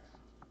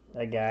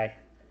 That guy.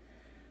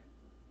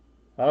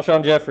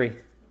 Alshon Jeffrey.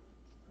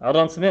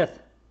 Aldon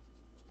Smith.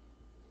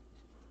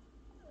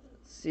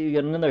 Let's see, we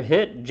got another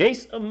hit.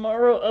 Jace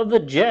Amaro of the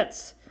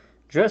Jets.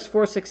 Dress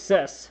for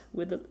success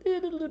with a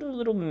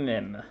little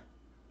mem.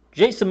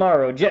 Jace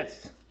Amaro,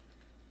 Jets.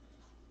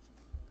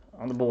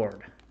 On the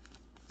board.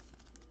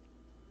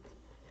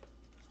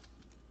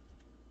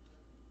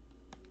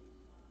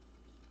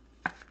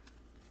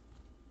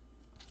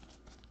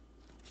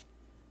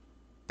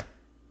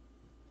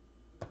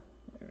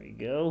 There we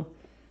go.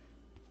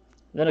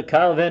 Then a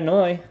Kyle Van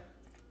Noy.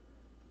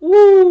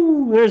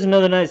 Woo! There's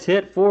another nice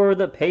hit for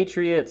the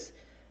Patriots.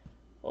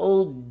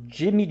 Old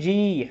Jimmy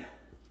G.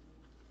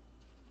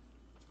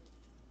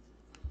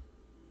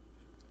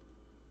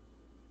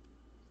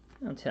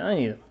 I'm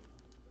telling you,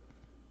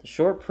 the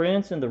short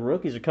prints and the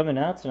rookies are coming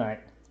out tonight.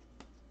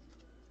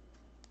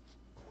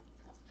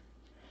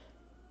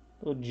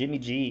 Old Jimmy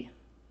G.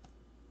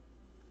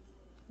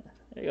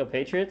 There you go,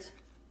 Patriots.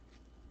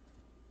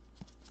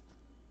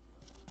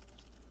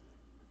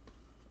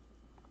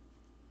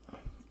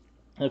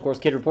 And of course,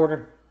 Kid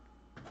Reporter.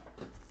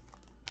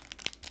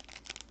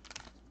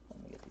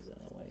 Let me get these out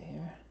of the way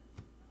here.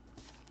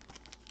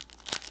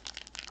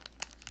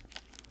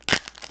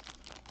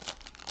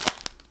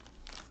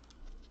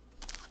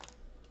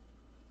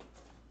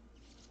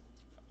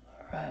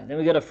 Alright, then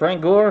we got a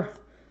Frank Gore.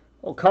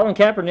 Old Colin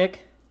Kaepernick.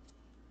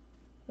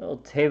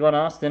 Old Tavon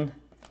Austin.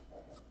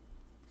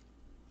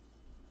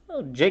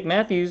 Oh, Jake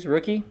Matthews,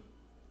 rookie.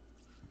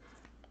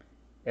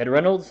 Ed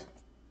Reynolds.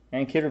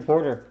 And Kid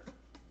Reporter.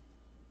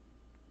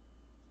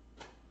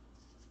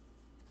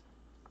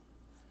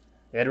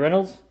 Ed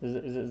Reynolds?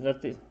 Is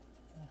that the...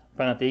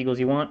 Probably not the Eagles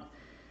you want.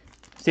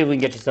 See if we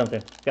can get you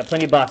something. Got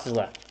plenty of boxes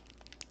left.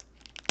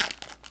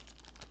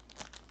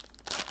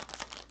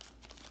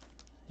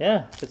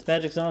 Yeah,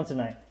 Fitzmagic's on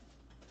tonight.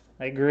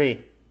 I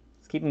agree.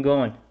 Let's keep him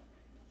going.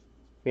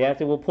 If we have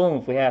to, we'll pull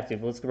him if we have to.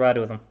 But let's ride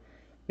with him.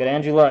 We got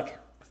Andrew Luck.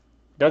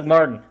 Doug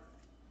Martin.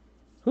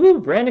 Whoo,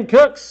 Brandon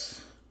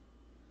Cooks.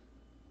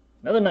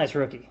 Another nice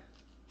rookie.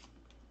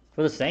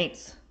 For the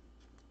Saints.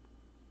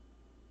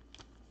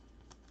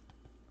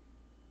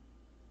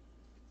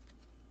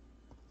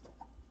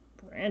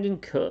 Brandon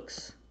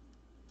Cooks.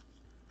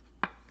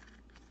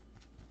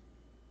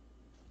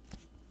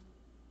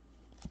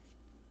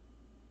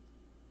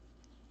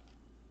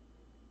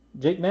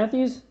 Jake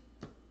Matthews?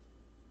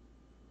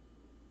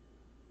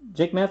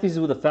 Jake Matthews is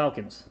with the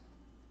Falcons.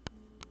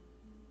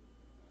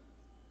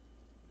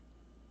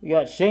 We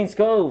got Shane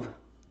Scove.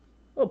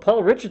 Oh,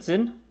 Paul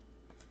Richardson.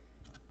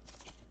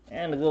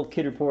 And a little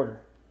Kid Reporter.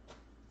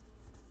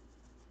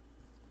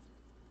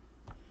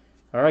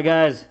 Alright,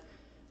 guys.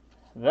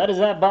 That is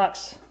that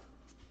box.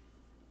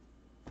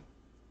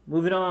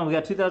 Moving on, we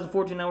got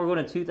 2014, now we're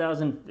going to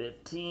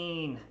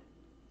 2015.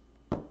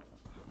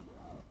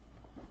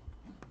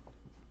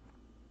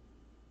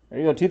 There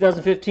you go,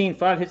 2015,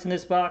 5 hits in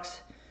this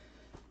box.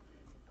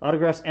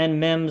 Autographs and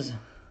mems.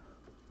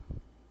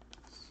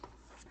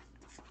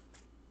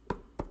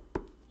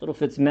 Little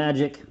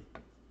Fitzmagic.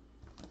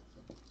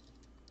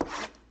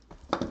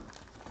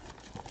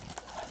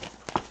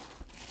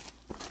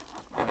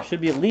 There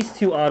should be at least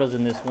 2 autos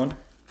in this one.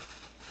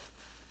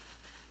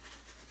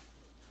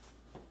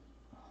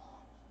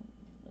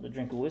 Another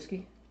drink of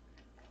whiskey.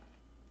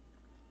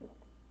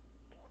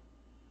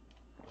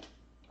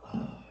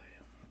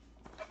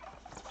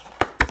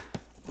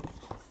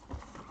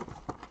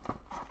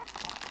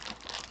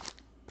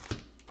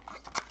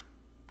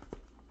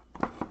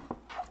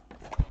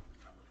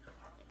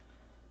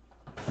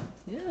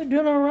 Yeah, they're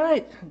doing all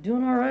right.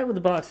 Doing all right with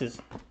the boxes.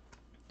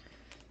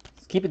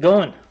 Let's keep it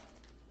going.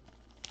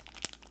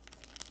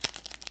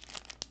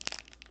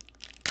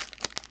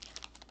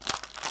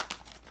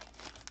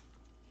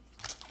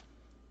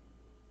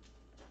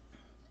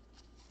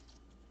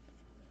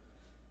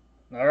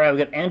 All right, we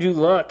got Andrew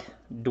Luck,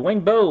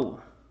 Dwayne Bowe,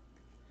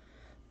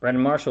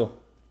 Brandon Marshall,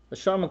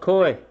 LaShawn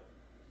McCoy.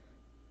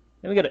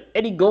 Then we got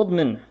Eddie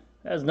Goldman.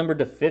 That's numbered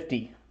to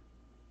 50.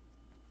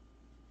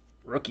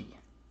 Rookie.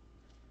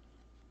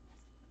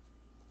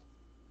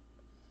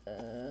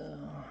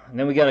 And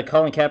then we got a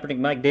Colin Kaepernick,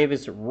 Mike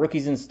Davis,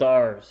 Rookies and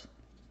Stars.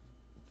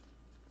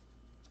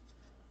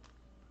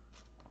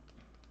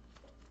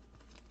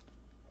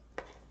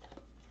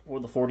 Or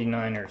the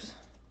 49ers.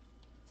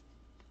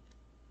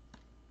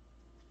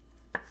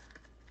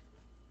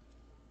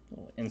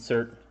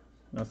 Insert.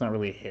 No, it's not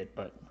really a hit,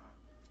 but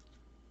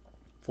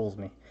fools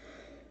me.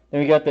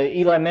 Then we got the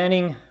Eli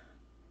Manning.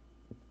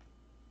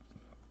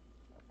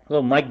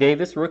 Little Mike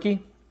Davis,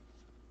 rookie.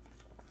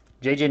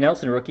 J.J.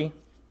 Nelson, rookie.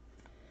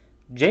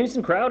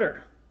 Jameson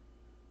Crowder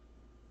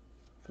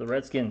for the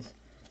Redskins.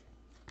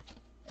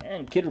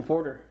 And Kid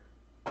Reporter.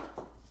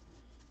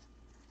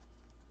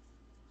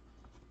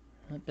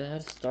 Not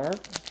bad start.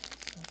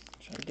 Let's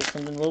try to get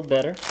something a little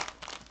better.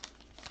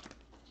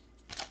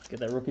 Get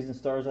that Rookies and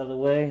Stars out of the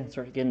way and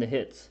start getting the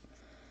hits.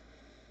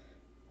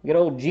 We got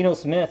old Geno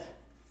Smith.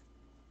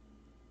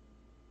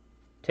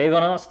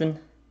 Tavon Austin.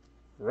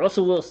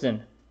 Russell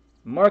Wilson,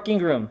 Mark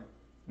Ingram,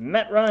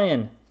 Matt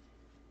Ryan.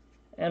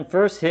 And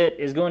first hit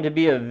is going to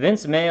be a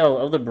Vince Mayle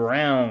of the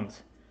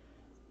Browns.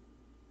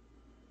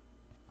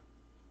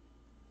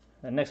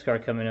 That next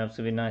card coming up is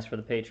going to be nice for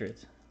the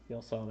Patriots.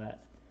 Y'all saw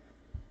that.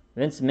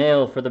 Vince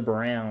Mayle for the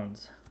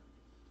Browns.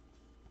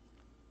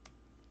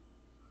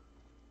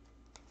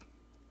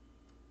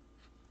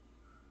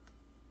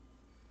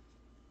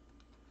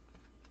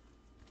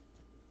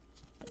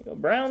 There you go,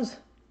 Browns.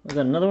 We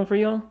got another one for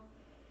y'all.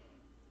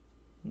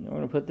 We're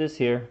going to put this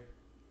here.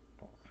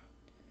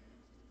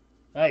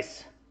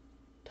 Nice.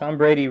 Tom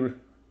Brady.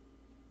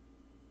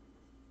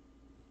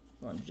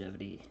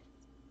 Longevity.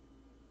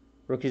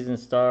 Rookies and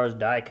Stars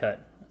die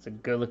cut. That's a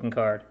good looking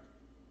card.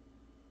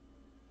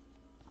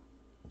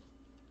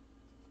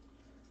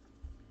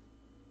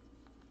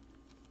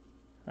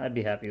 I'd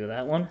be happy with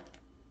that one.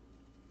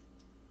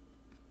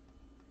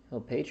 Go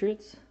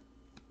Patriots.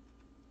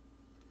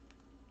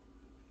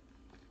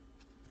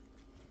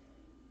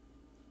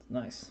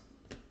 Nice.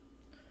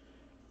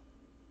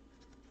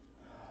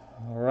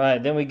 All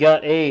right, then we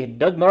got a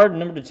Doug Martin,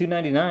 number to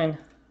 299.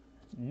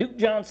 Duke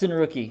Johnson,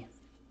 rookie.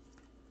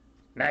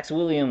 Max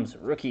Williams,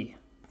 rookie.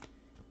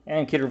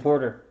 And Kid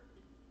Reporter.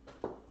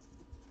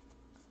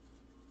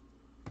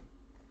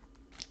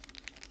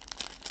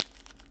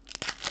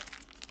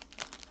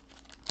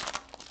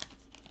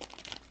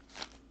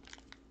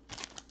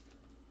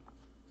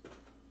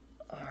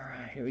 All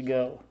right, here we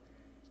go.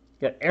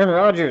 Got Aaron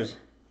Rodgers,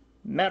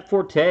 Matt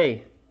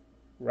Forte,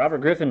 Robert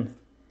Griffin,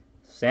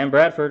 Sam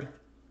Bradford,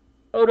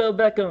 Odell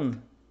Beckham.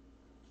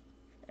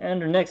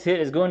 And our next hit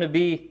is going to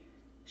be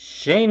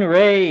Shane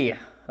Ray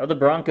of the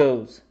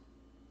Broncos.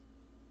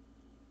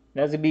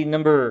 That's going to be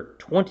number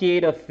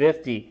 28 of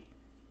 50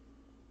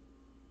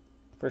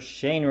 for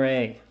Shane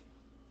Ray.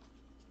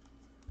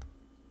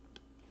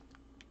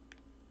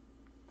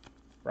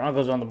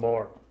 Broncos on the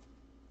board.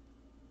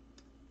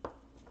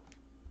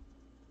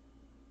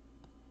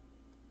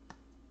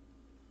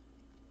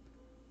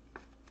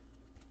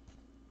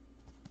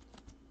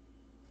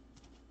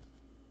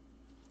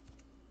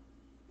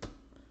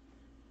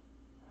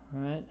 All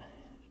right,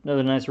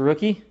 another nice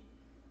rookie.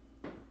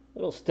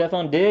 Little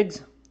Stephon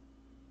Diggs,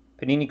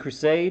 Panini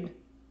Crusade.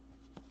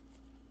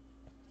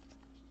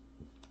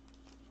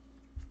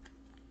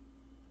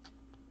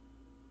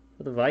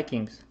 For the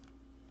Vikings.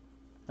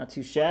 Not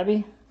too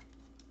shabby.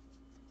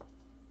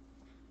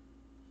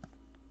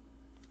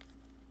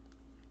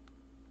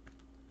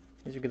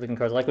 These are good looking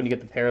cards. I like when you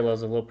get the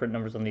parallels of little print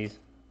numbers on these.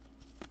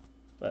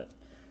 But,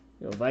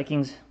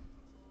 Vikings.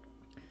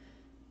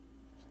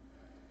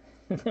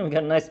 Then we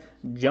got a nice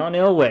John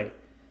Elway.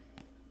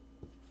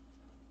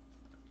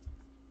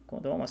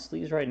 Going through all my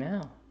sleeves right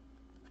now.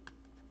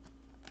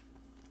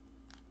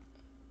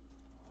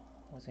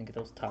 I was going to get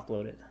those top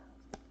loaded.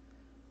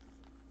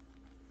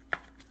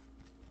 There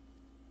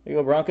you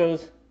go,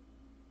 Broncos.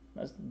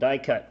 That's die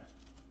cut.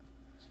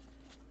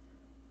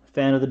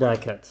 Fan of the die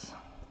cuts.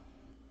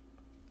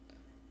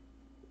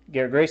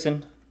 Garrett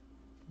Grayson,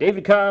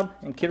 David Cobb,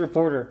 and Kid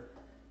Reporter.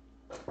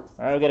 All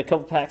right, we got a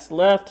couple packs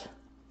left.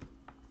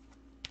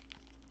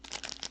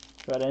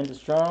 Try to end it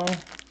strong.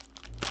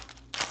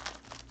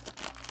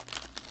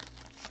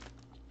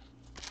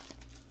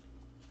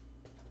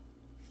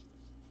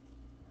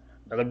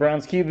 Another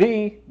Browns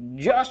QB,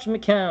 Josh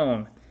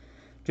McCown,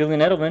 Julian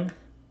Edelman,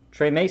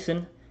 Trey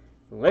Mason,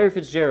 Larry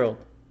Fitzgerald.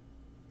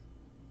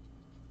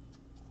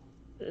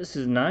 This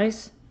is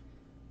nice.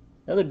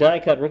 Another die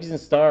cut, Rookies and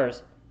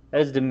Stars.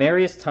 That is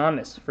Demaryius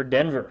Thomas for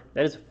Denver.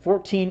 That is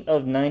 14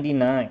 of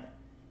 99.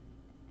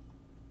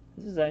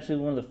 This is actually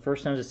one of the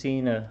first times I've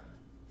seen a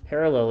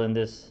parallel in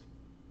this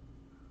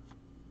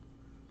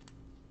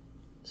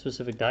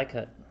specific die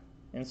cut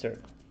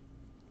insert.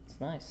 It's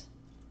nice.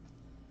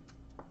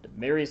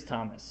 Demaryius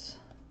Thomas.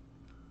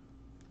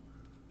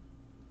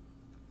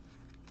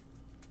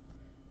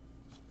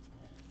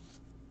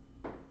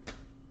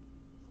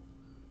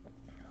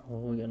 Oh,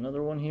 we got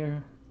another one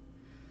here.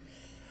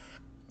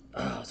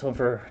 Oh, it's one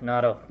for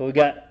Nato. But we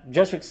got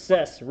Just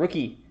Success,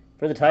 rookie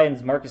for the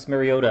Titans, Marcus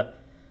Mariota.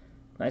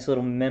 Nice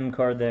little mem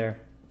card there.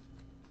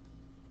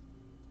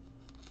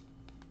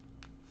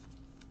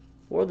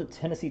 For the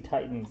Tennessee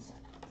Titans.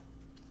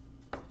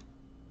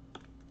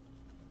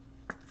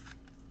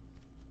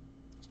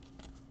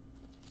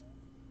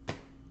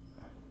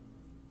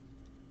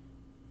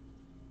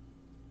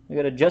 We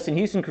got a Justin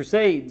Houston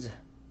Crusades.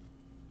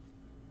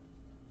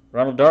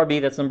 Ronald Darby,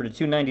 that's number to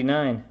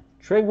 299.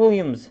 Trey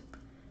Williams.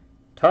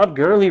 Todd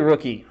Gurley,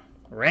 rookie.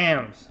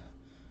 Rams.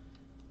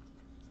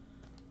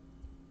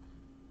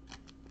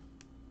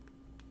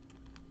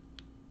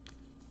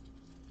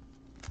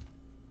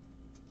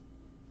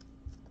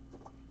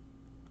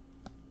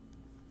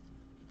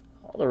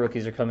 All the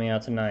rookies are coming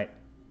out tonight.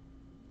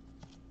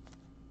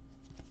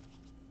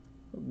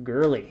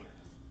 Gurley.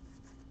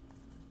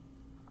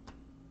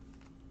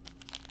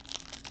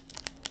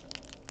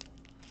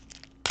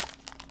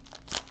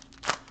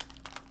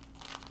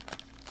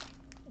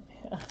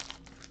 Yeah,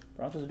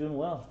 Broncos are doing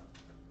well.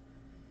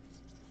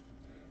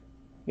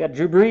 You got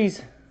Drew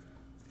Brees,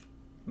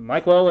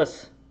 Mike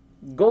Wallace,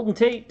 Golden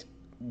Tate,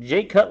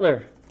 Jake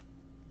Cutler,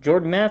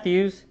 Jordan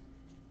Matthews.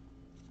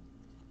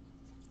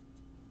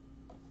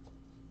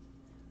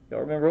 Y'all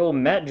remember old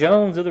Matt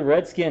Jones of the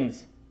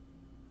Redskins.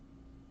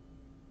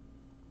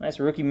 Nice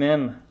rookie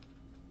mem.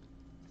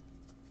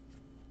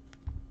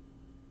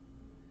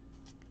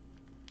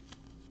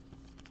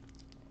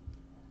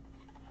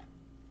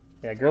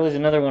 Yeah, Gurley's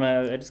another one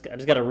I just got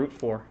to root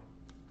for.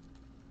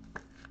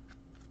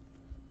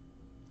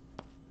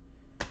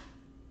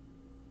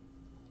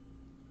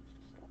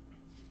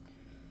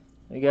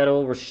 We got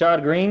old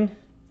Rashad Green.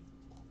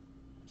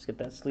 Let's get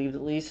that sleeved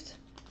at least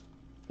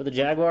for the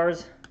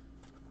Jaguars.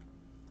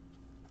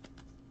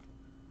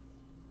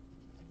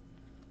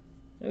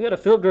 We got a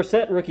Phil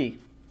Dorsett rookie.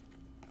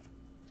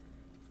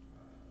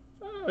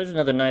 Oh, there's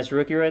another nice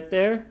rookie right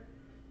there.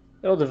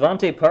 Old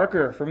Devontae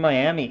Parker from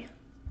Miami.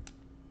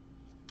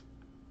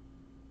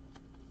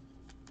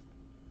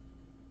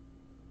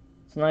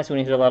 It's nice when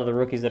you hit a lot of the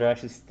rookies that are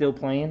actually still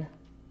playing.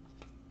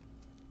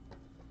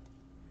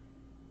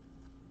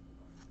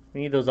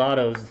 We need those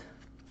autos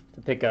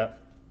to pick up.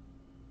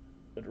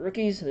 But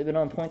rookies, they've been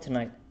on point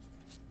tonight.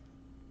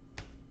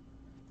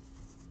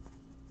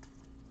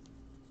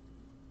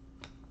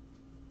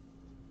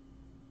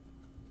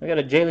 We got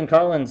a Jalen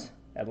Collins,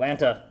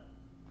 Atlanta.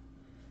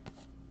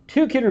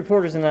 2 kid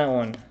reporters in that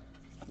one.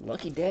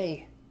 Lucky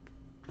day.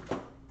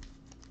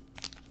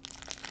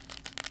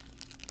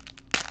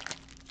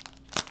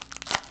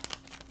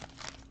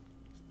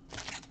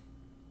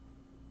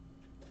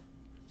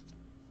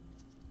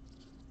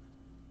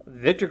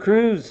 Victor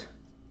Cruz,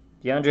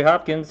 DeAndre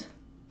Hopkins,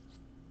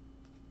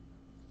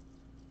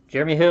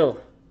 Jeremy Hill,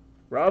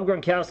 Rob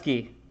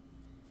Gronkowski.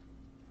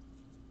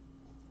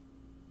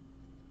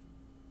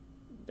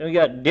 Then we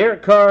got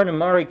Derek Carr and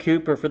Amari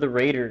Cooper for the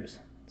Raiders.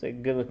 It's a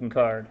good looking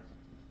card.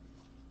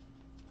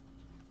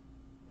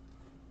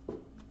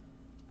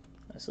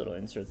 Nice little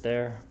insert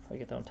there. I'll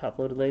get that one top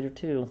loaded later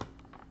too.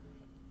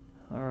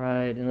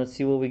 Alright, and let's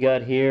see what we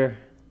got here.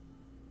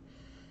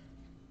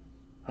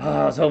 Oh,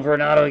 I was hoping for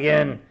an auto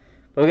again.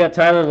 But we got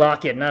Tyler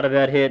Lockett, not a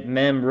bad hit.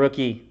 Mem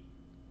rookie.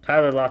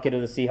 Tyler Lockett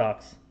of the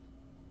Seahawks.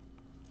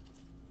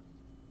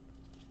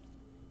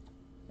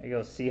 There you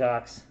go,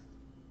 Seahawks.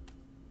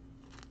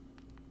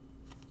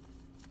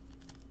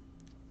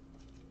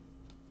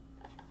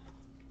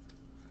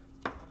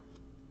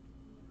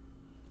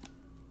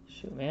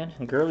 Shoot, man.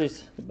 And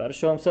Gurley's about to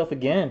show himself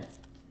again.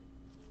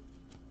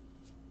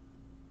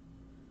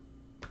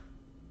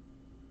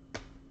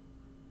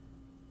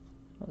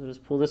 I'll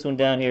just pull this one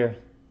down here.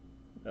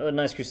 Another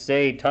nice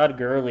crusade. Todd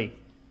Gurley.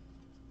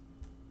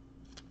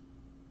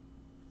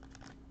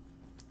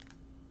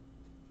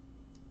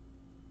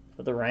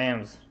 For the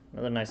Rams.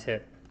 Another nice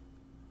hit.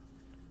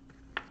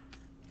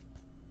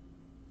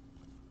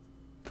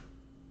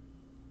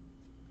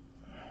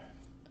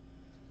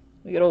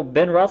 We got old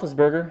Ben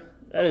Roethlisberger.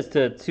 That is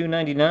to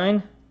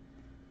 299.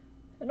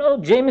 And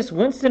old Jameis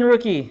Winston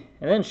rookie.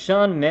 And then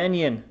Sean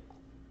Mannion.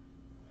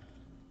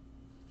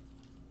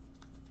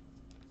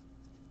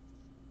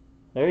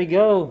 There you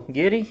go,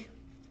 Giddy.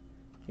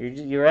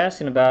 You're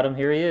asking about him.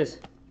 Here he is.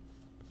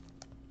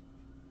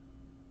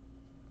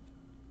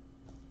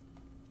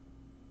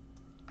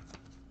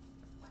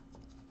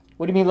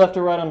 What do you mean left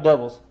or right on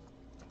doubles?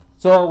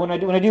 So when I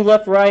do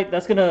left right,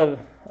 that's gonna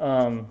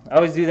I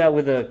always do that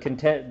with the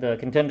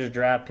contenders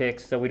draft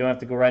picks, so we don't have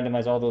to go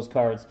randomize all those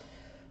cards.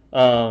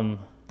 On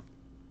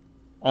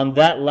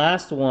that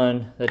last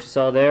one that you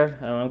saw there,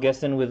 I'm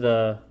guessing with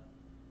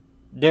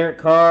Derek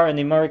Carr and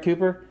the Amari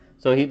Cooper.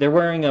 So they're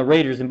wearing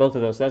Raiders in both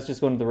of those. So that's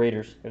just going to the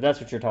Raiders, if that's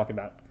what you're talking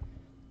about.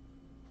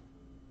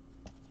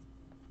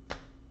 And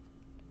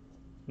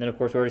then, of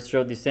course, we already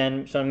showed the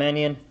Sean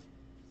Mannion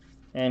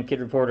and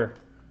Kid Reporter.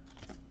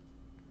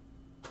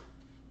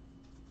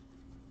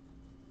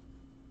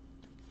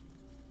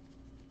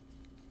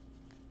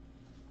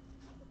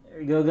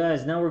 There you go,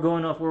 guys. Now we're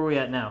going off where we're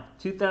at now.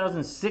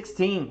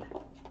 2016.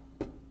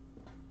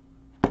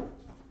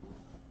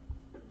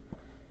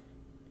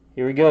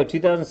 Here we go.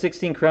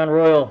 2016 Crown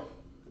Royal.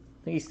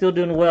 I think he's still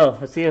doing well.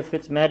 Let's see if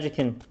Fitzmagic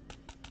can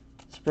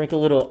sprinkle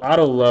a little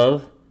auto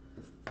love.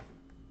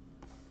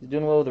 He's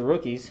doing well with the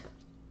rookies.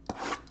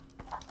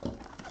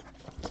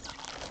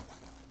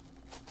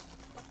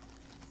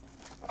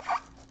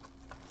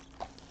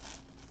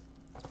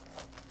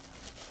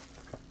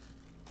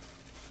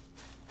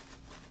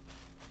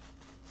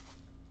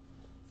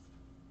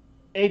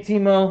 Hey,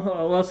 Timo. What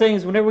I was saying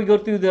is whenever we go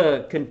through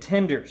the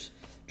contenders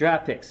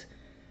draft picks,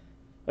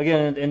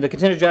 again, in the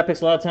contender draft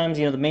picks, a lot of times,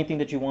 the main thing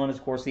that you want is,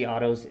 of course, the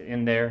autos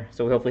in there.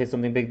 So we hopefully hit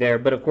something big there.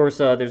 But, of course,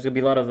 there's going to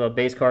be a lot of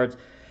base cards.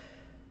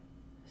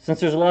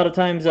 Since there's a lot of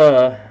times,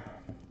 of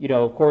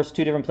course,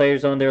 2 different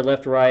players on there,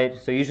 left, right.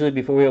 So usually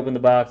before we open the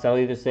box, I'll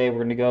either say we're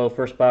going to go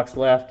first box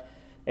left.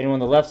 Anyone on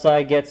the left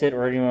side gets it,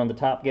 or anyone on the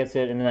top gets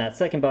it. And then that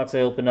second box I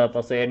open up,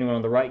 I'll say anyone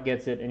on the right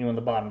gets it, anyone on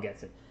the bottom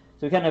gets it.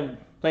 So we kind of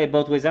play it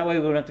both ways. That way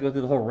we don't have to go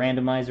through the whole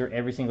randomizer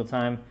every single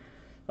time.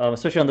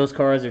 Especially on those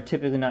cards, they're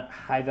typically not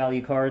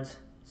high-value cards.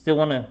 Still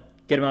want to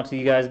get them out to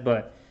you guys,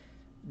 but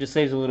Just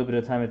saves a little bit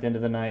of time at the end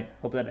of the night.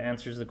 Hope that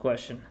answers the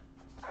question.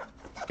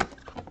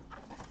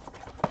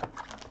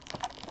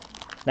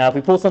 Now, if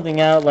we pull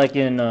something out like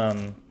in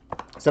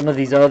some of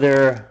these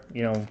other,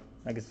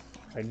 I guess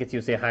you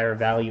would say higher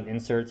value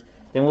inserts,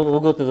 then we'll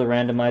go through the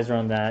randomizer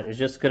on that. It's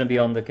just going to be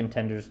on the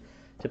contenders.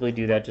 Typically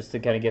do that just to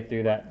kind of get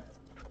through that.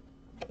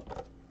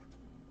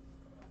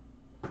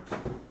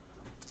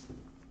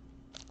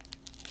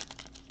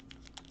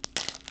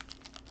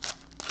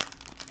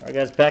 All right,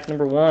 guys, pack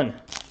number 1. We're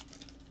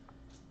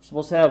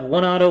supposed to have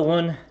 1 auto,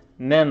 1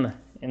 mem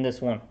in this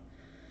one.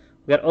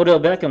 We got Odell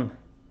Beckham,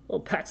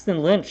 Paxton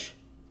Lynch.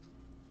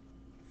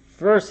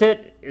 First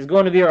hit is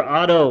going to be our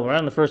auto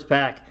around the first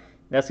pack.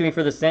 That's going to be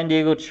for the San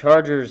Diego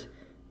Chargers,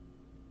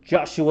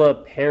 Joshua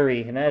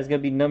Perry, and that is going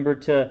to be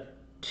numbered to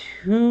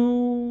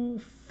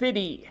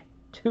 250.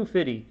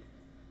 250.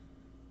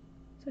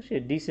 It's actually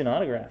a decent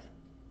autograph.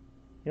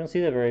 You don't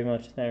see that very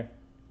much there.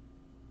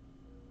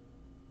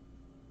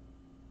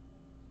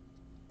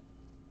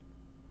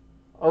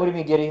 Oh, what do you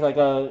mean, Giddy?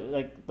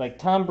 Like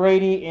Tom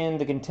Brady in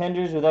the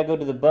contenders, would that go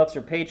to the Bucks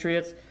or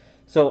Patriots?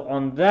 So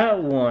on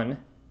that one,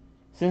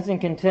 since in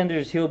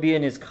contenders he'll be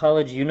in his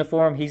college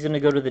uniform, he's going to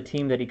go to the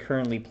team that he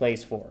currently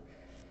plays for.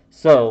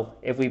 So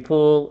if we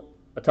pull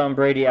a Tom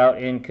Brady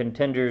out in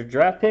contenders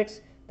draft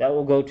picks, that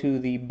will go to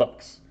the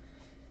Bucks.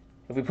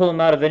 If we pull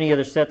him out of any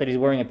other set that he's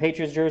wearing a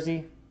Patriots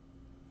jersey,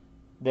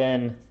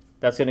 then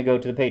that's going to go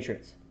to the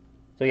Patriots.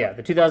 So yeah,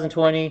 the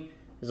 2020,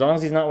 as long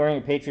as he's not wearing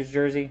a Patriots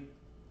jersey,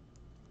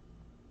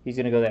 he's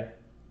going to go there.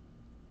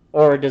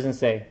 Or it doesn't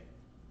say.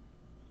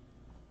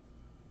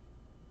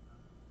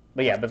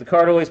 But yeah, but the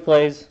card always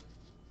plays.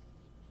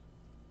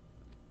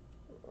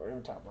 Or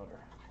in top loader.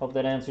 Hope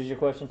that answers your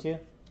question too.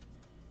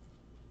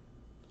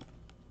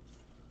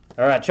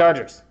 All right,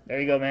 Chargers. There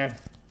you go, man.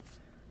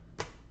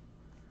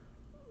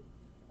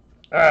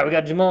 All right, we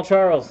got Jamal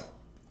Charles,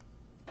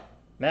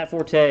 Matt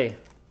Forte.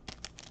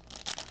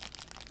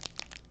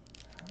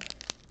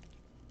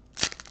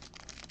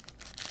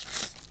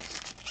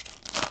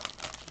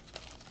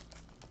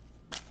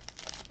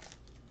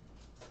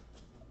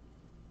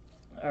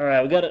 All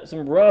right, we got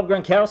some Rob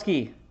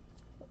Gronkowski,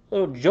 a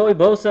little Joey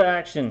Bosa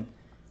action.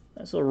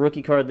 Nice little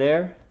rookie card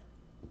there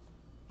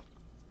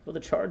for the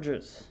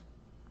Chargers.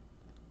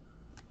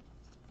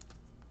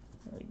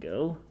 There we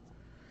go.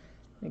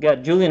 We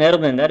got Julian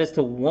Edelman. That is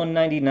to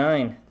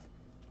 199.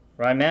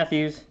 Ryan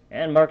Matthews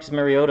and Marcus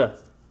Mariota.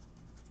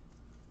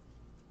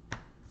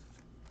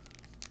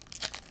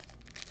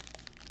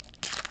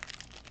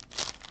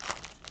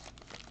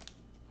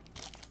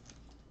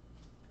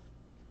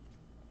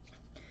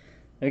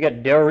 We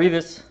got Darrelle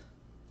Revis.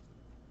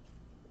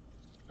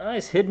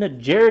 Nice, hitting a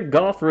Jared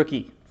Goff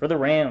rookie for the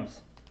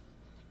Rams.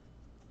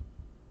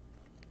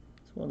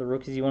 It's one of the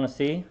rookies you want to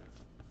see.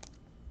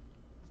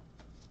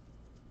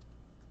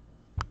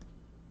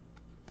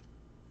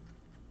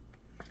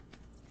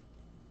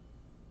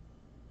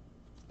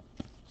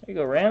 There you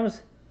go,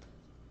 Rams.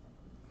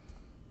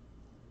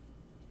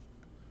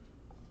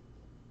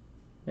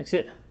 Next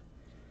hit.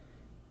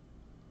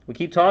 We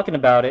keep talking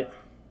about it.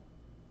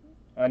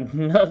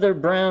 Another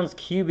Browns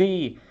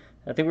QB.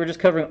 I think we're just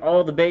covering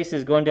all the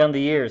bases going down the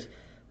years.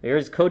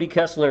 There's Cody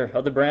Kessler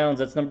of the Browns.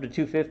 That's number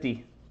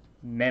 250.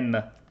 Mem.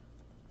 I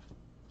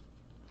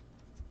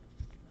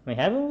mean,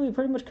 haven't we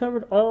pretty much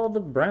covered all the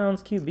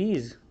Browns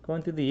QBs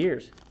going through the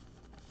years?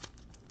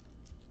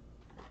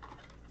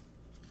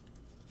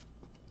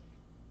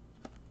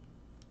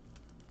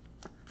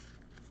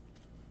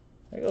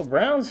 There you go,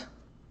 Browns.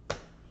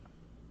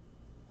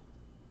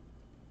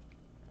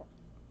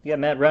 You got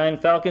Matt Ryan,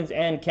 Falcons,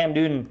 and Cam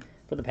Newton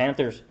for the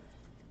Panthers.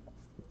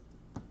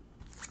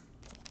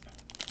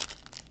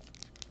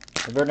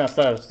 Bird not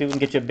stop. See if we can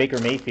get you a Baker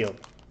Mayfield.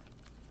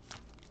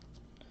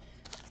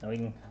 Now we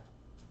can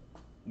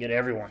get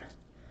everyone.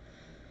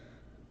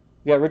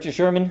 You got Richard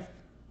Sherman.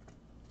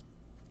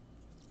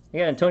 You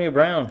got Antonio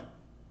Brown.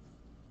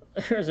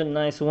 There's a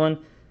nice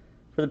one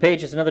for the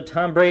Patriots. Another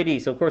Tom Brady.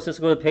 So of course this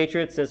will go to the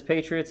Patriots. It says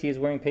Patriots. He is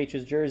wearing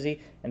Patriots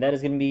jersey, and that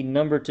is going to be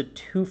numbered to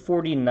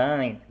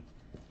 249.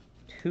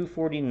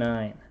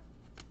 249.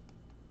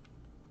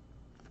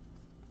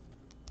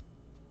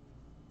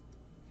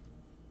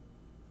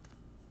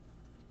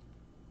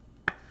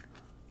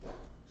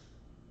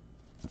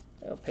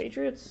 Oh,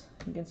 Patriots,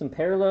 getting some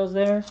parallels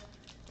there.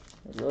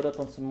 Load up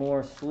on some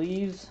more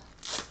sleeves.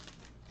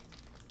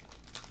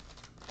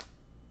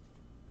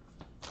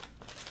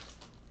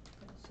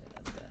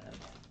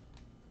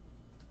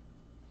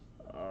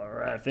 All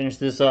right, finish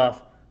this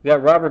off. We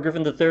got Robert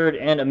Griffin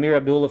III and Amir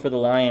Abdullah for the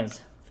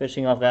Lions.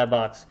 Fishing off that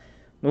box.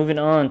 Moving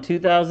on,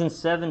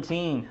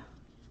 2017.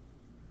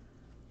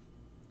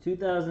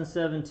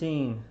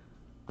 2017.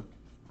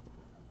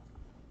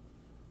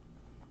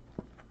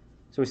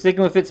 So we're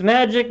sticking with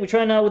Fitzmagic. We're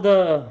trying out with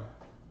the...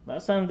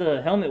 Last time the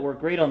helmet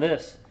worked great on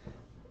this.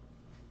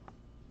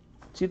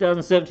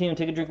 2017,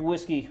 take a drink of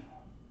whiskey.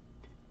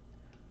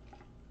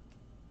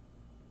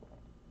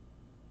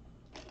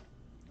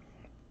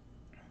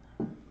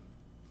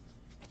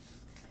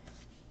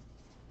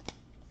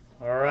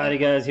 Alrighty,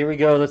 guys, here we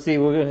go. Let's see.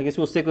 I guess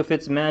we'll stick with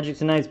Fitzmagic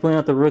tonight. He's pulling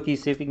out the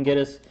rookies. See if we can get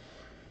us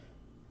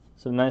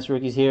some nice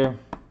rookies here.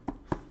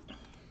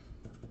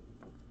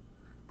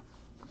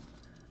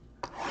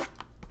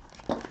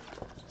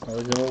 Well,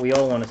 this is what we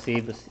all want to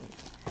see. But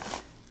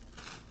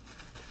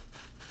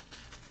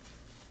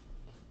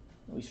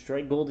we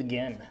strike gold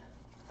again.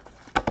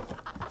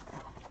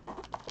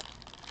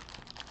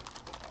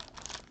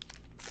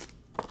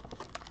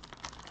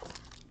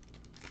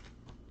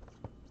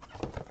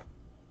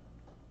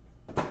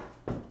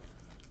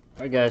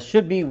 Alright, guys,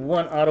 should be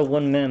one auto,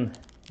 one mem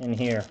in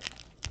here.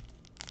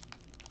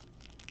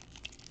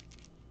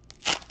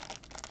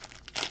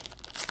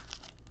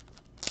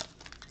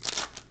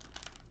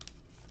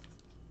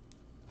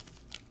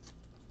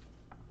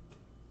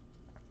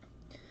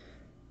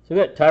 So we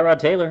got Tyrod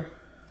Taylor,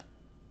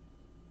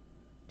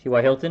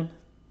 T.Y. Hilton,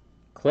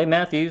 Clay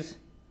Matthews,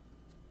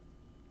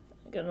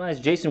 got a nice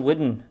Jason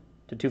Witten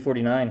to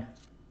 249,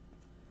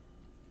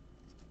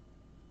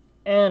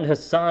 and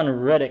Hassan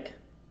Reddick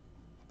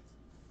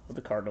for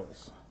the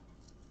Cardinals.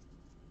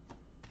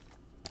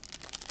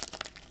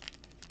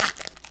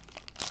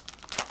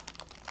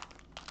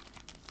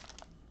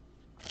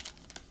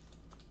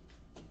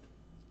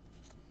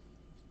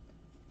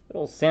 Good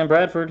old Sam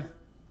Bradford,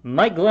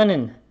 Mike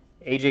Glennon,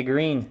 AJ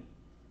Green.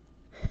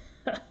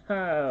 We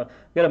got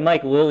a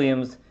Mike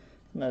Williams,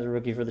 nice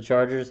rookie for the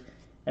Chargers,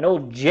 and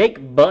old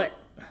Jake Butt,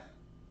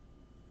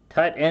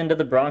 tight end of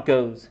the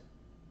Broncos.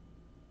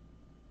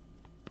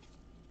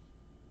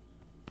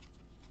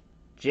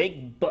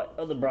 Jake Butt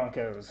of the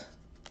Broncos.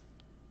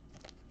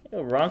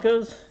 Yo,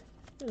 Broncos,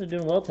 you guys are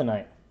doing well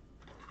tonight.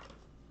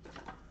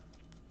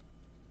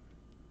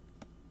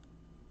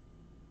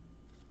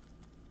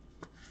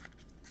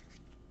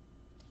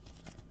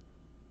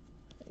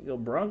 There you go,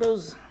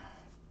 Broncos.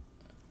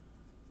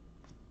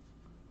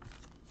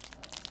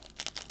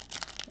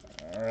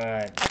 All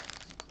right.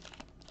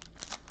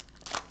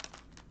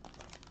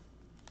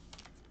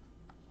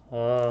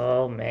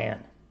 Oh,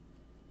 man.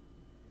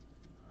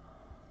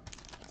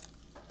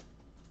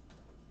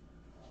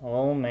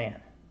 Oh,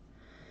 man.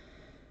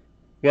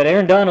 We got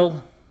Aaron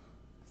Donald,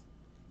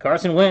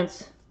 Carson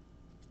Wentz,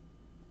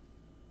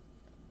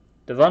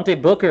 Devontae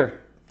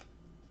Booker.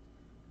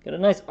 Got a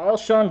nice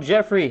Alshon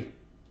Jeffrey,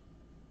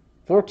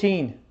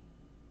 14,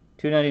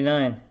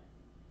 $2.99,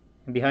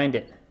 and behind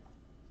it.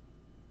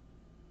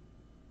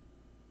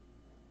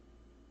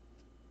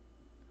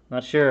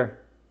 Not sure.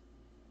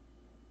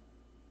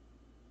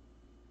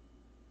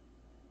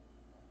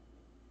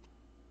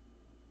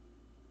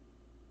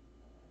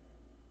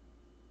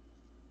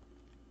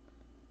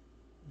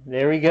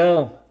 There we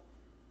go.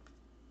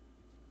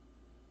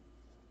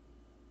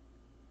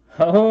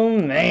 Oh,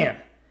 man.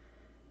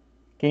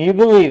 Can you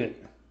believe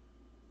it?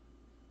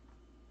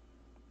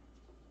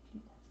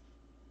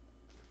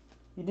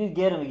 You did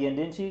get him again,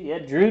 didn't you? Yeah,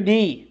 Drew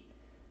D.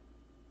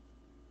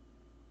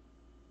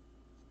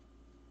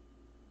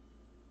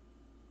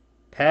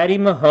 Patty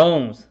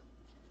Mahomes.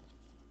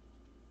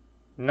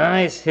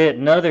 Nice hit.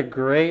 Another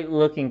great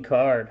looking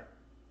card.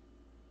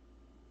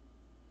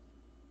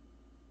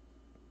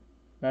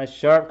 Nice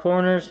sharp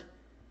corners.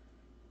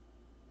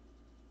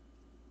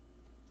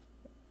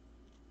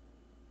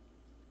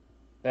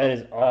 That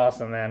is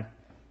awesome, man.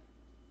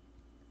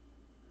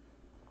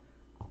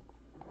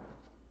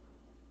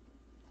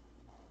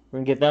 We're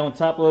going to get that one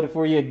top loaded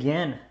for you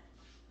again.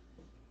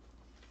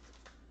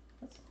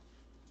 That's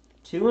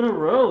 2 in a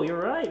row.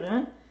 You're right,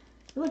 man.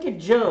 Look at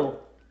Joe.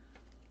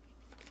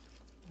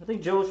 I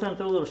think Joe was trying to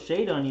throw a little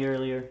shade on you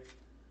earlier.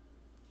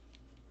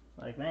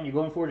 Like, man, you're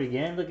going for it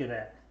again? Look at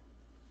that.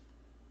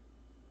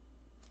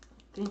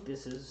 I think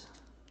this is...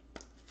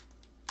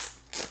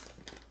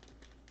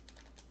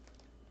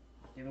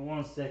 Give me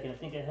 1 second. I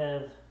think I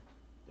have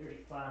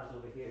 35s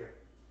over here.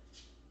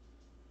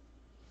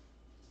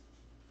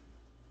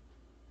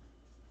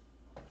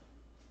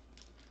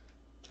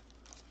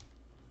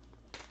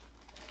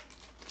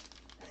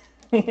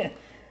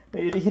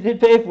 You did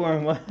pay for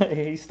him.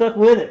 He stuck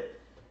with it.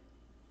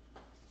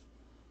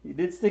 You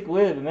did stick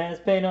with it, but man,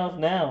 it's paying off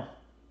now.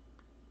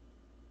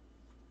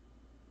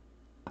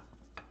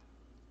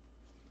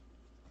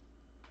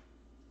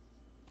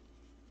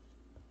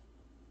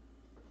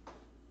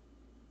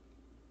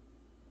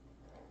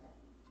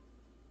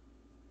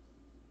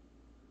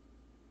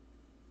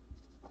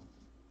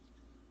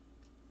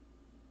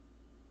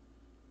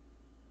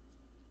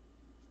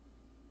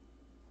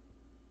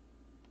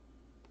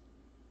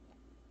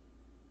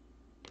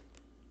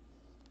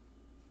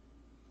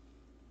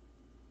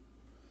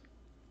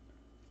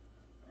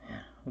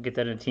 We'll get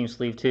that in a team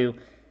sleeve too.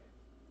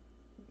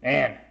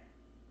 Man.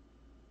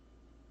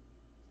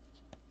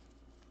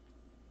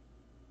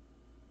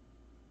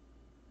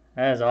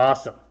 That is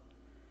awesome.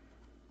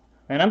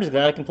 Man, I'm just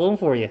glad I can pull them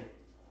for you.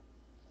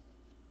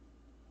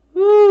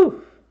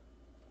 Woo!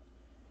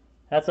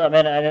 That's all,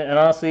 man. And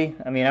honestly,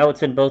 I mean, I would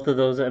send both of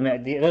those. I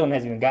mean, the other one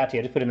hasn't even got to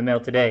you. I just put it in the mail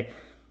today.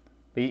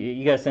 But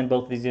you got to send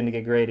both of these in to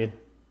get graded.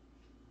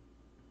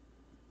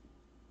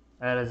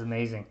 That is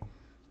amazing.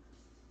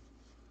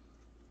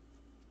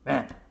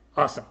 Man,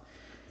 awesome.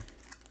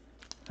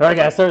 Alright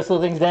guys, start to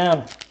slow things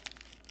down.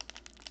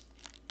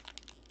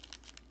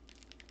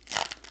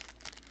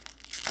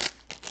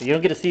 You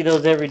don't get to see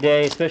those every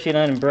day, especially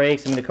not in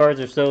breaks. I mean, the cards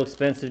are so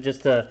expensive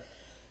just to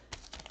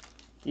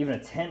even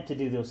attempt to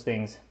do those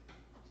things.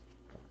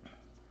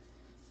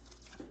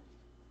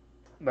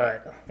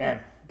 But, man,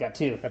 got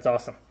two. That's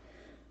awesome.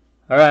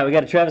 Alright, we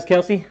got a Travis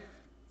Kelce.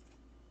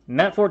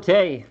 Matt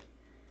Forte.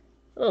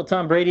 A little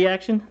Tom Brady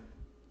action.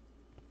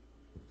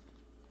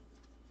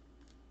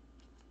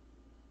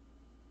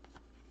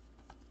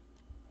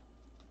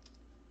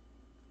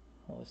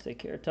 Always take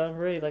care of Tom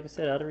Brady, like I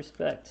said, out of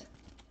respect.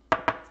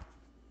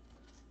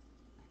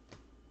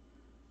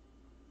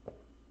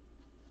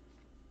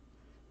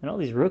 And all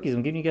these rookies,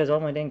 I'm giving you guys all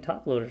my dang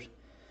top loaders.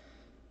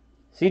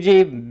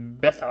 C.J.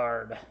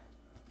 Beathard,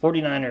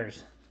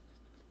 49ers.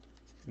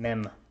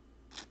 Mem.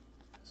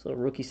 So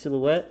rookie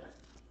silhouette.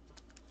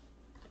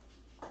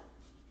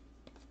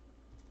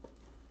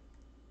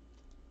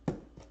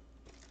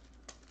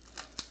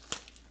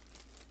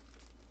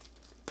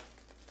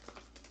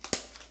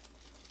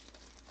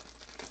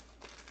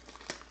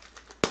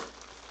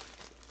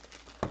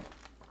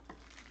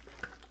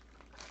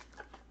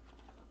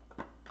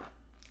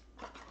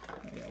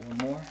 I got one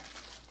more.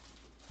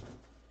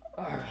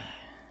 All right.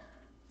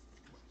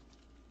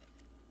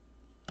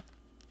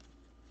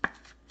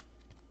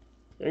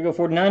 There you go,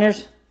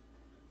 49ers.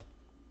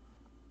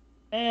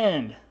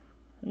 And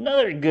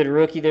another good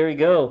rookie. There we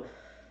go.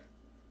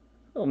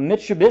 Oh,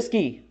 Mitch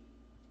Trubisky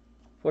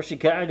for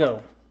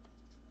Chicago.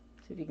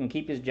 See if he can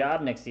keep his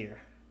job next year.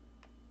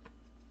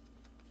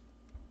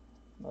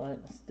 But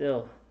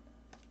still,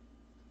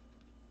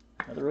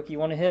 another rookie you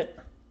want to hit.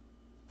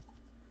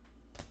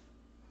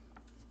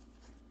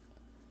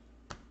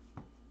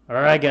 All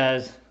right,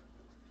 guys.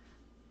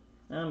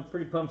 I'm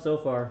pretty pumped so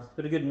far. It's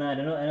been a good night.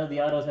 I know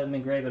the autos haven't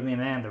been great, but I mean,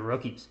 man, the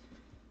rookies.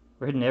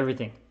 We're hitting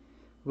everything.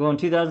 We're going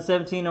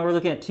 2017, and we're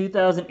looking at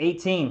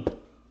 2018.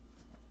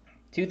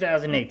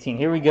 2018.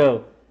 Here we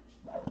go.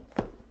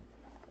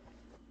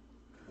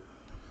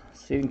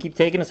 See if we can keep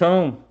taking us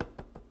home.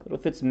 Little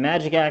Fitz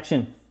magic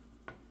action.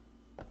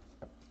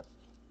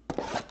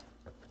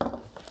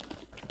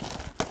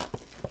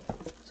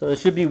 So there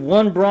should be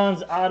one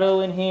bronze auto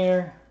in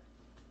here.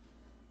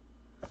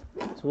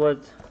 That's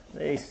what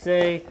they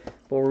say.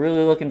 But we're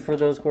really looking for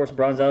those. Of course,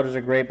 bronze autos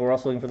are great, but we're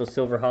also looking for those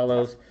silver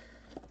hollows.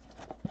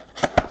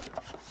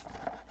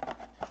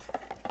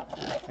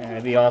 And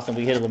that'd be awesome if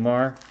we hit a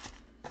Lamar.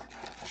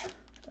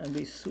 That'd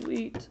be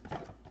sweet.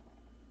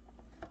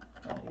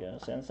 Oh, you got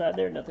us inside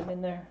there, nothing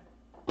in there.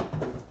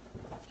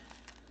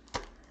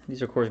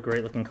 These are, of course,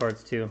 great looking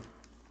cards too.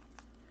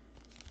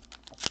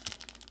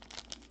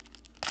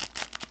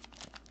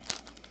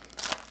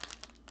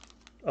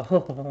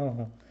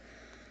 Oh,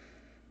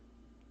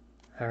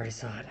 I already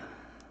saw it.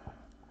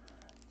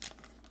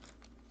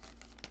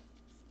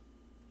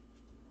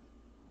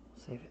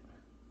 Save it.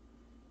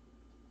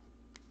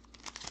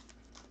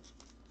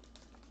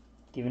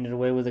 Giving it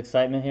away with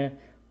excitement here.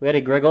 We had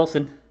a Greg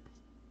Olsen.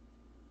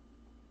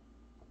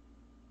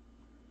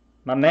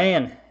 My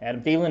man,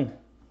 Adam Thielen.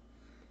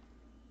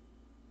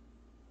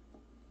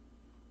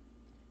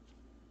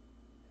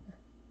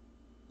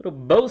 Little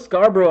Bo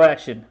Scarborough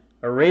action.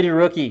 A rated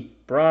rookie.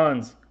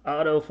 Bronze.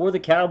 Auto for the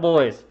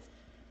Cowboys.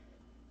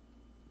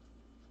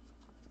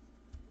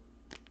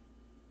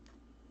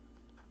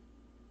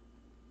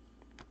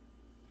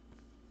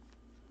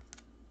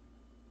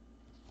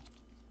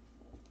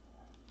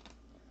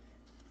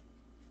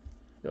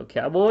 Go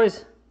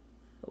Cowboys.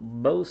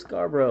 Bo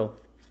Scarborough.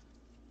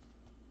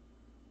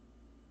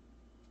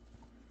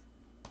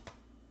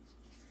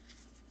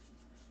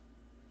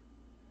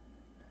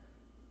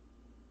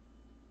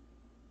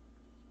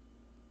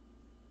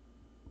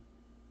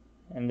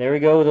 And there we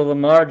go with a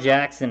Lamar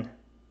Jackson.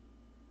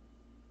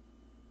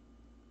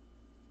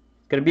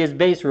 Gonna be his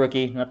base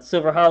rookie, not the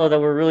silver hollow that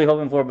we're really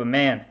hoping for, but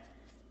man,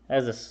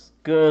 that's a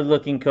good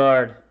looking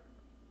card.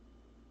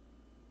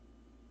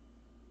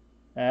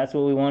 That's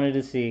what we wanted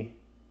to see.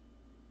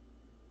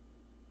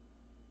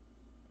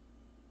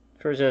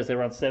 First, I said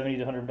around $70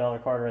 to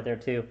 $100 card right there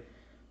too.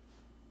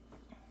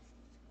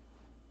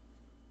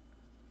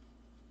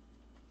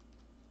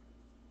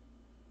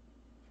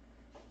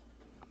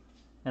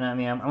 And I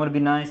mean, I'm going to be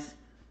nice.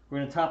 We're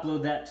going to top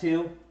load that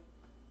too.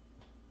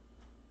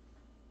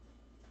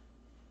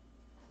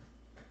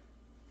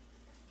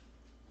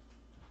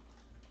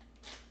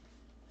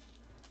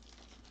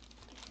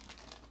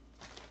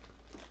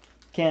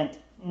 Can't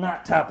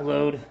not top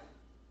load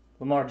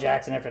Lamar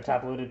Jackson after I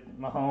top loaded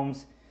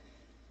Mahomes.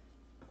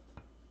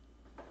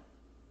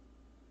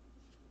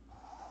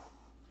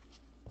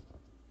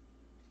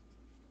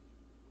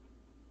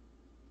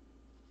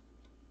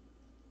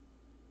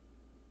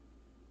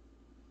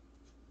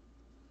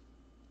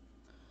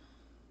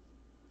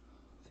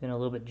 Feeling a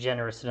little bit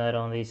generous tonight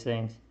on these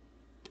things.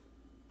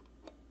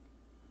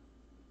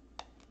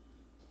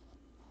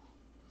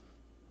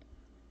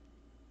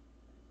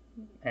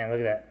 Man, look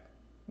at that.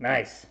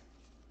 Nice.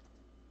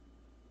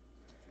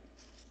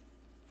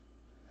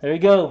 There you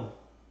go.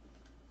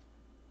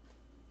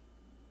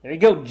 There you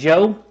go,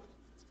 Joe.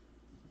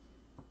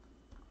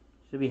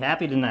 Should be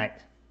happy tonight.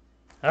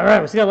 All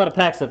right, we still got a lot of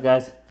packs up,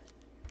 guys.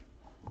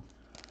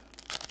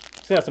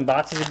 Still got some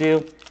boxes to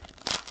do.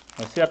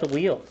 Let's see out the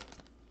wheel.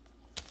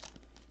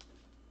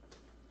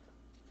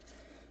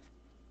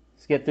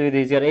 Let's get through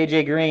these. Got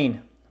AJ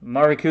Green,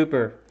 Amari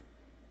Cooper,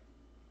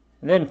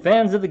 and then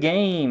fans of the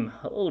game.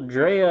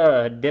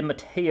 Drea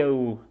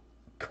DeMatteo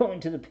going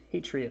to the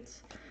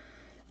Patriots.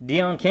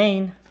 Deion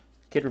Kane,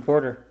 Kid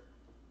Reporter.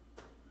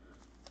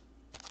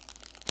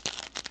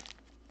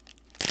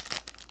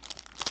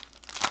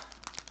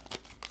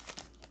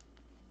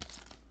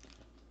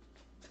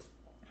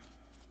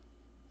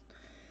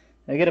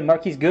 I get a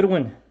Marquise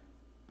Goodwin.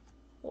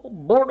 Oh,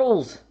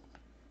 Bortles.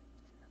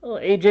 Oh,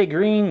 AJ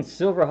Green,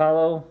 Silver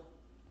Hollow.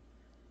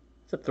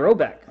 It's a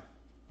throwback.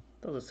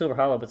 That was a Silver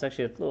Hollow, but it's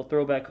actually a little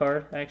throwback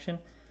card action.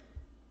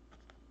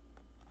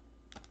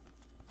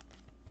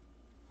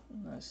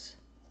 Nice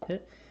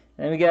hit.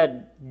 And then we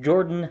got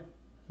Jordan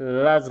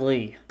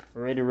Lasley,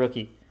 rated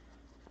rookie.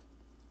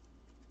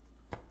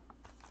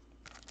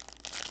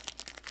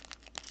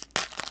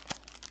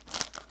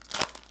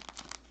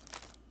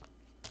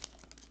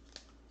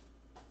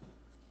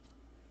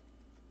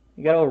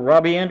 You got old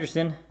Robbie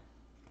Anderson,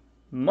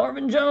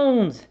 Marvin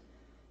Jones,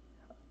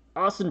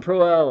 Austin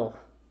Proel,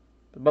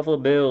 the Buffalo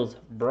Bills,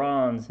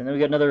 bronze. And then we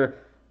got another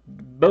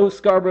Bo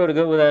Scarborough to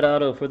go with that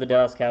auto for the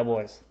Dallas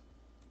Cowboys.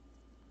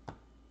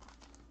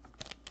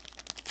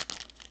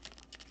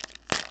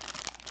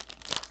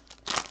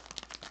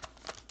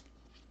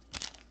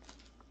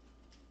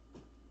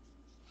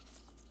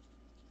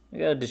 We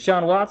got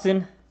Deshaun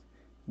Watson,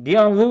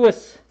 Dion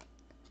Lewis.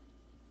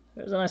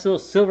 There's a nice little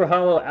Silver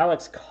Hollow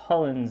Alex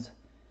Collins.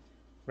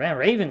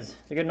 Ravens,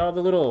 they're getting all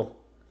the little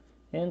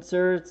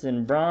inserts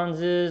and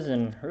bronzes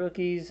and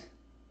rookies.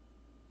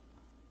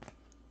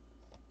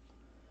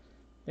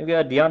 We've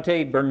got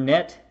Deontay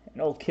Burnett,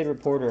 an old Kid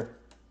Reporter.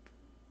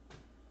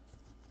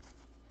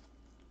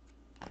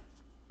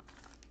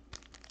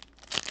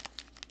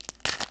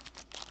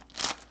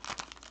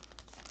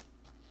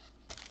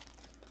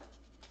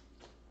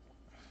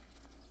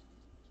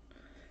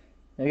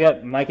 We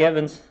got Mike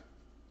Evans,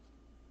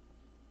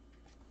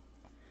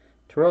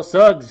 Terrell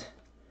Suggs.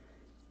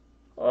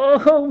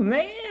 Oh,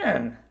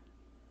 man.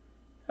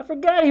 I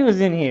forgot he was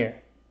in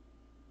here.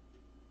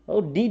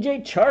 Oh,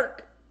 DJ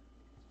Chark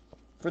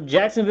for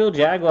Jacksonville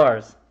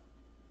Jaguars.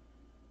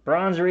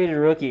 Bronze rated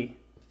rookie.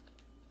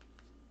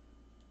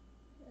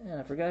 Man,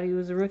 I forgot he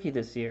was a rookie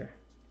this year.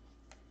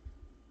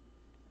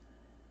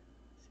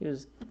 He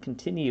was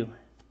continue.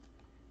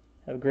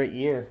 Have a great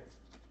year.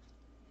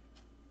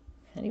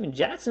 And even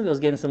Jacksonville's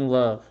getting some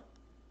love.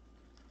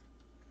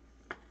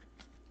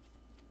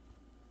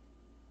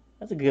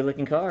 That's a good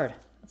looking card.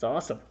 That's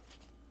awesome.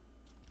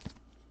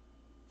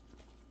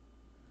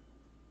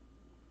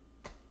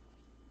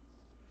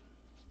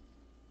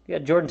 You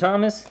got Jordan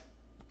Thomas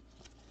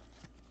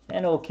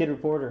and old Kid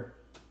Reporter.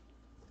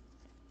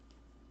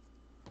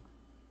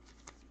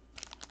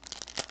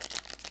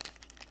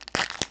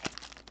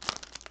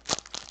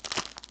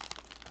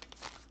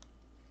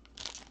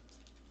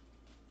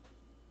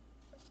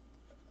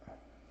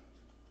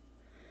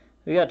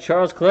 We got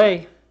Charles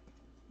Clay,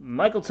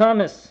 Michael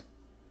Thomas.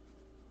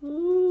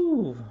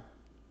 Ooh.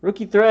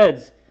 Rookie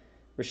Threads,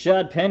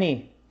 Rashad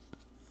Penny,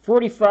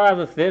 45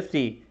 of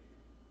 50.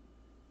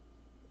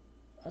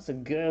 That's a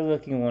good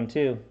looking one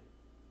too.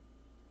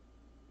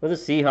 For the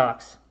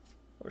Seahawks,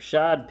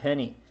 Rashad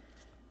Penny.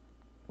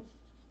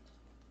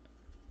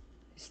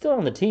 He's still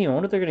on the team. I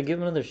wonder if they're going to give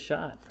him another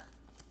shot.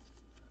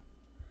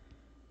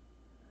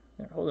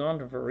 They're holding on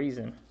to him for a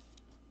reason.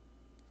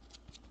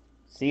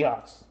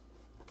 Seahawks.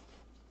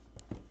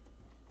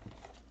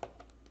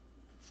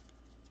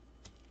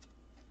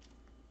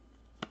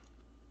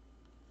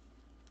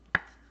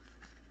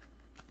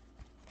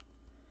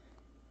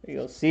 There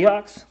you go,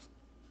 Seahawks.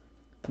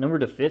 Number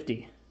to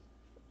 50.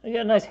 I got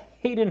a nice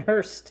Hayden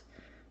Hurst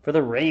for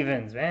the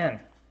Ravens,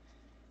 man.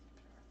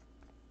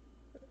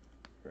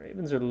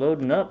 Ravens are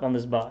loading up on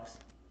this box.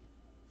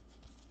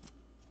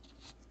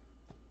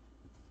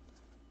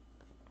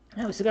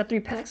 Now we still got 3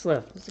 packs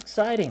left. It's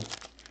exciting.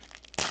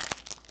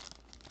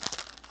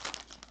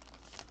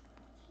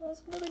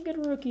 That's another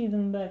good rookie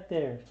even back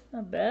there.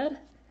 Not bad.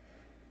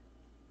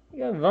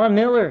 You got Von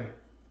Miller.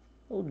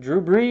 Old Drew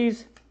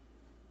Brees.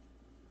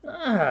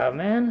 Ah,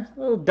 man.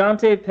 Little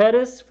Dante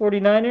Pettis,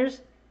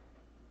 49ers.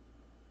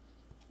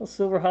 Little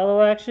Silver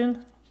Hollow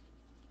action.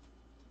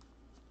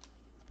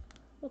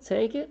 We'll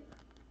take it.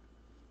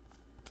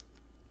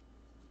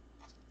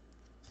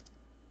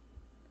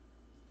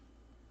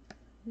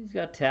 He's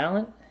got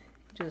talent.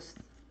 Just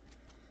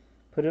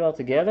put it all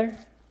together.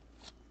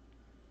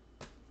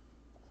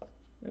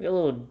 We got a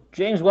little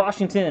James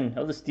Washington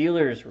of the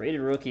Steelers,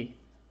 rated rookie.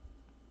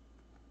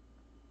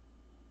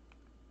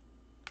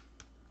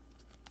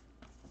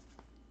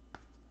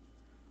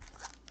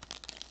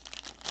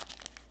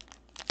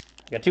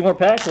 Got 2 more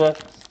packs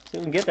left. See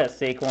if we can get that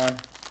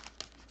Saquon.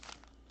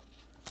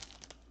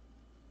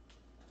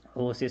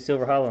 Oh, we'll see a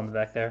Silver Hollow in the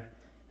back there.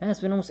 Man,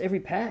 it's been almost every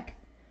pack.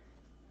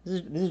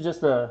 This is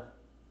just a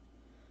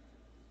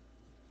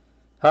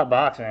hot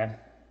box, man.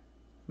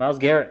 Myles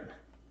Garrett,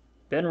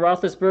 Ben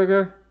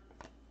Roethlisberger,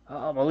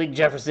 Malik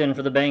Jefferson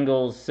for the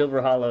Bengals,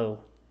 Silver Hollow.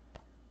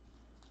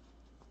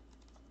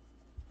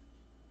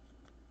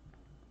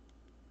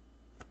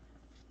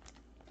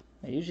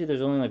 Usually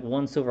there's only like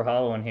one Silver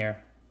Hollow in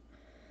here.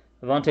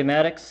 Avonte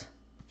Maddox,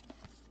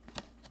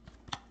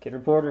 Kid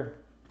Reporter.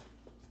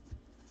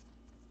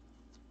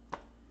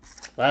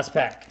 Last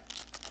pack.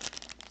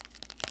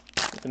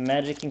 The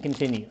magic can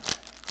continue.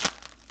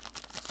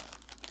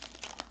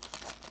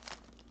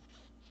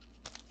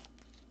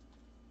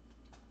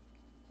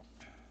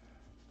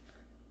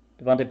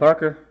 Devontae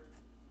Parker,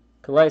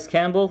 Calais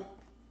Campbell,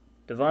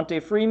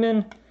 Devontae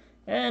Freeman,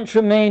 and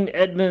Tremaine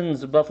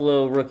Edmonds,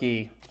 Buffalo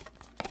rookie.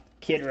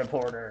 Kid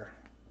Reporter.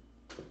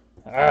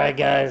 Alright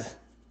guys,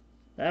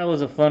 that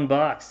was a fun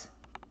box.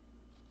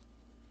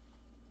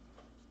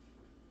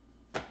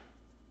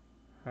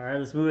 Alright,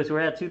 let's move it. We're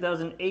at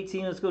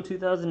 2018, let's go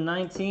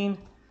 2019.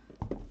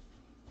 Here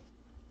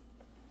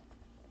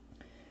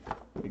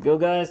we go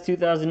guys,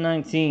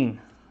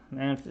 2019.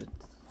 Man,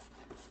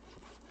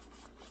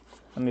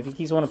 if he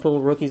keeps wanting to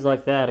pull rookies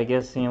like that, I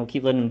guess, we'll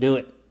keep letting him do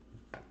it.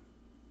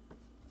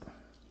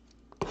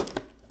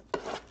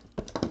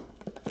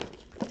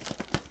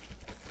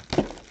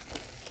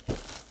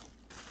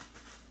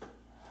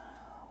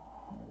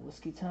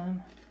 Whiskey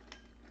time.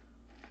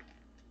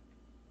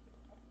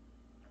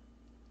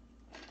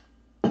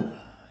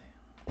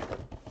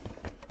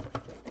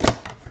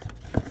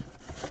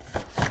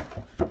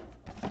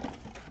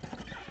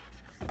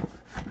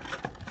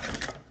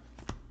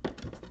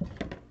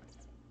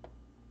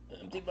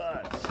 Empty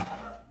box.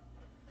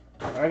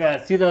 Alright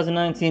guys,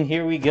 2019,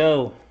 here we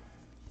go.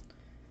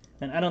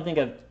 And I don't think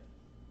I've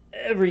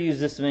ever used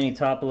this many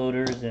top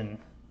loaders and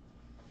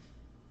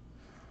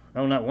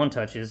no, not one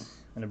touches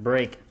and a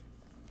break.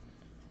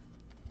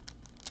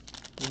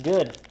 It's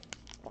good.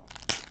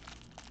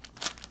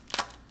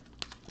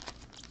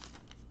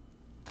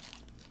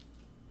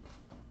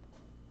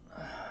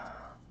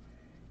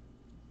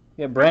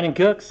 We got Brandon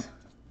Cooks,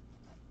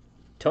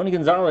 Tony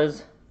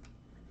Gonzalez,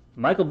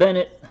 Michael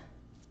Bennett,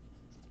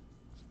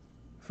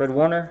 Fred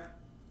Warner,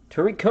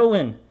 Tariq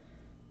Cohen,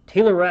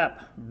 Taylor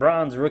Rapp,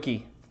 bronze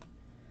rookie.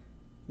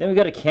 Then we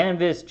got a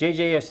canvas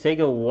JJ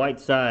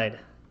Arcega-Whiteside.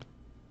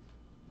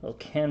 Little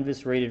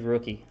canvas rated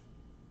rookie.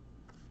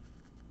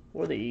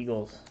 For the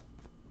Eagles.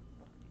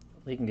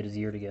 He can get his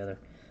ear together.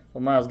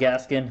 Well, Myles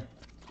Gaskin,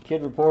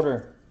 Kid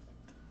Reporter.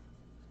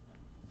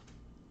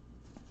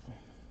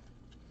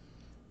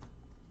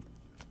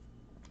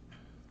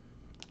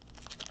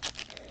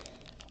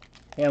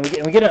 Yeah,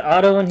 we get an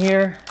auto in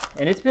here,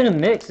 and it's been a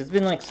mix. It's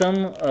been like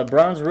some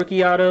bronze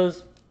rookie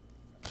autos,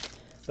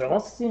 but I've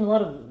also seen a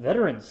lot of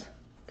veterans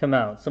come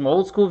out. Some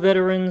old school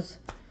veterans,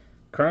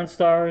 current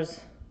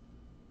stars.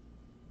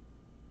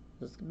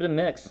 It's a bit of a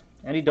mix.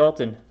 Andy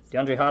Dalton,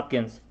 DeAndre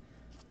Hopkins,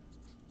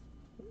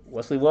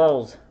 Wesley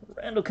Walls,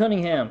 Randall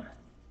Cunningham,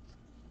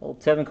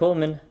 old Tevin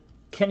Coleman,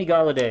 Kenny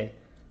Golladay,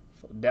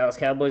 Dallas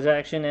Cowboys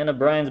action, and a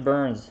Brian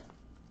Burns.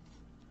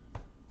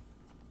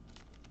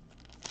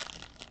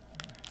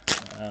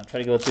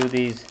 Try to go through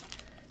these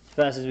as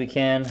fast as we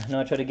can. I know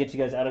I try to get you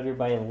guys out of here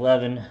by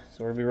 11,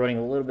 so we'll be running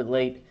a little bit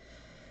late.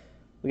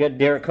 We got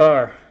Derek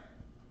Carr,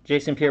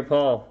 Jason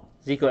Pierre-Paul,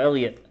 Zeke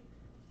Elliott,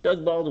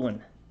 Doug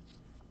Baldwin,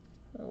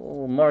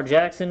 Lamar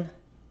Jackson,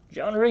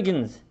 John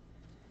Riggins,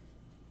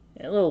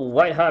 and a little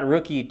white-hot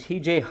rookie,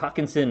 T.J.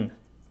 Hawkinson,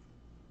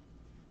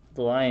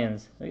 the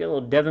Lions. We got a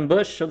little Devin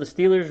Bush of the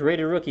Steelers,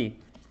 rated rookie.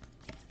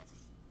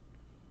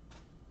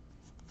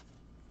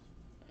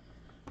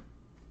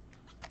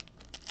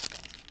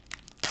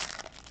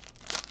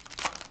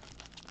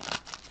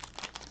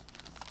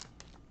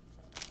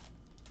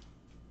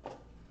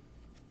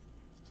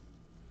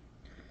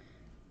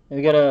 And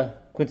we got a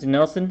Quentin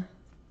Nelson,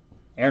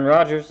 Aaron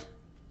Rodgers,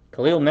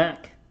 Khalil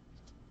Mack,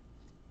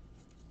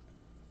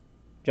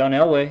 John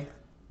Elway,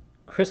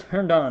 Chris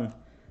Herndon,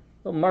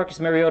 little Marcus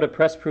Mariota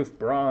press proof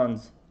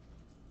bronze,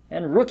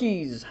 and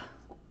rookies.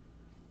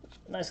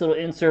 Nice little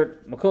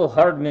insert, McCole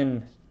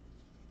Hardman,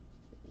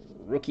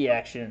 rookie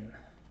action,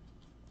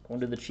 going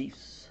to the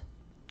Chiefs.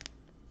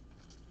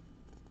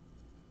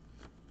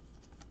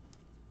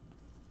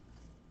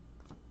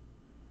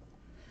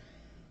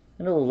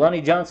 And a little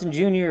Lonnie Johnson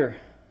Jr.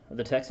 of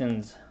the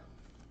Texans.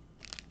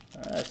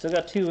 Still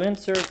got two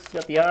inserts,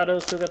 got the auto,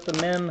 still got the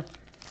mem.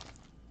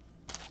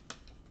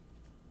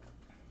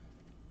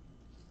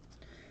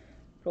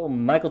 Oh,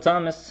 Michael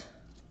Thomas,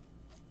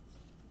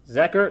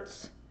 Zach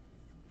Ertz,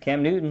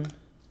 Cam Newton,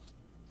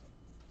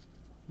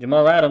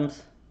 Jamal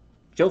Adams,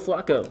 Joe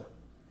Flacco,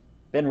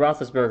 Ben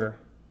Roethlisberger.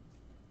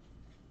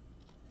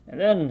 And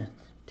then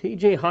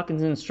T.J.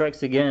 Hawkinson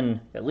strikes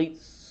again, Elite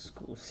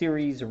School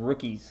Series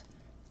rookies.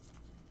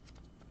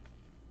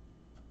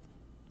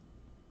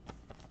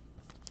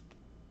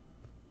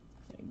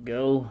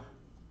 Go.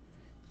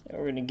 And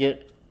we're going to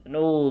get an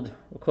old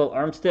Raquel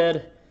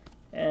Armstead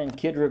and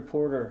Kid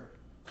Reporter.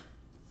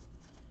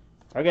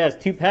 Alright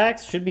guys, 2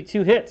 packs, should be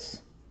 2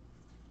 hits.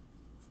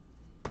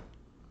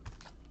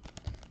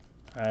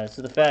 Alright,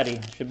 so the fatty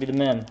should be the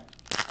mem.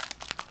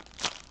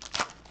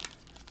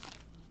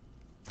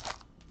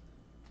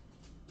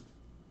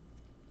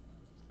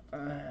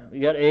 We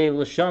got a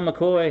LaShawn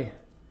McCoy,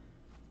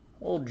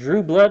 old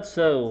Drew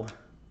Bledsoe,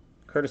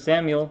 Curtis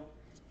Samuel,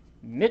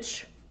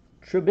 Mitch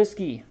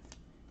Trubisky,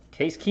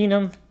 Case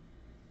Keenum,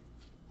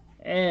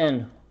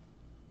 and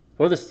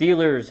for the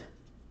Steelers,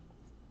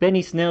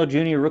 Benny Snell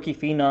Jr., rookie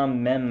phenom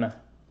mem.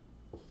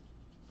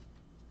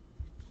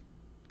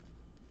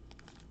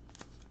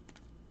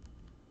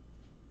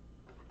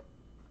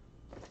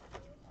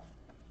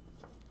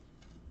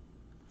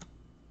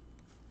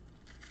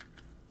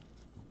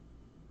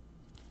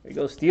 There you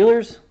go,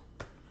 Steelers.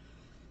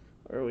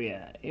 Where are we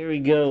at? Here we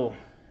go.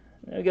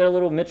 We got a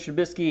little Mitch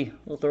Trubisky,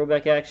 little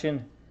throwback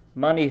action.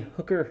 Monty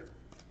Hooker.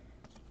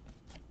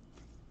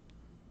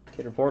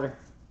 Kid Reporter.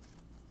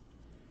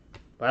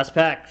 Last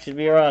pack should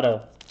be our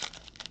auto.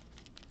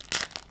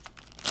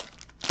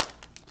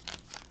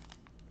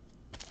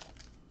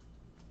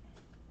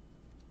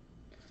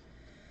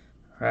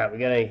 Alright, we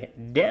got a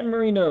Dan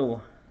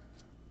Marino.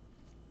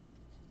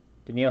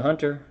 Danielle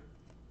Hunter.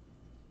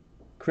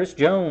 Chris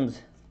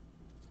Jones.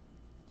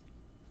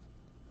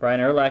 Brian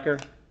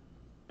Urlacher.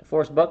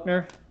 DeForest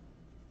Buckner.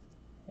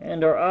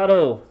 And our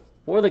auto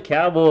for the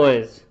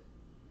Cowboys.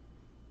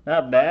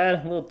 Not bad.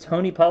 A little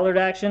Tony Pollard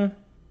action.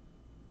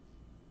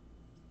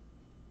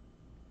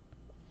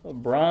 A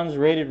bronze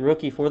rated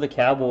rookie for the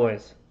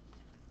Cowboys.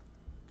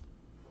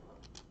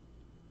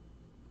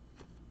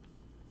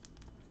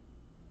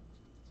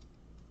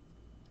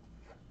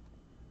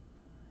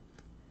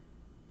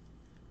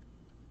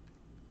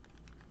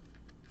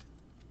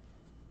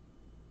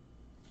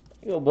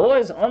 Yo,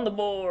 boys, on the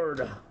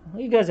board.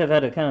 You guys have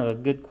had a kind of a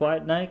good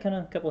quiet night, kind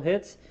of a couple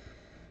hits.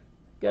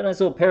 Got a nice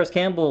little Paris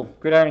Campbell,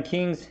 Gridiron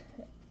Kings,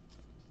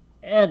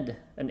 and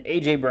an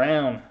A.J.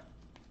 Brown.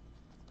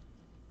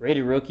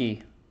 Rated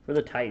rookie for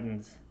the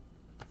Titans.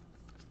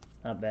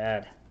 Not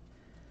bad.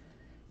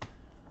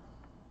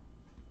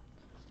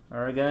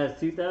 Alright guys,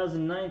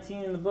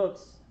 2019 in the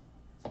books.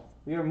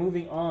 We are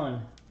moving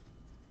on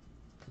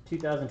to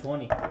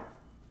 2020.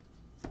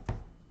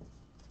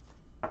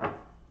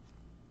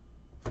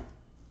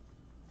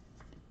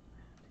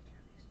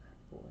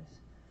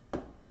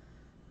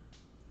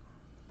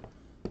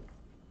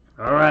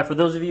 Alright, for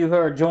those of you who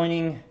are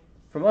joining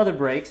from other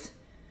breaks,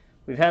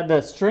 we've had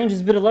the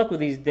strangest bit of luck with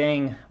these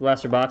dang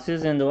blaster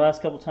boxes, and the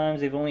last couple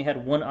times they've only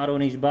had one auto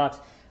in each box.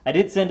 I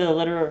did send a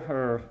letter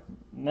or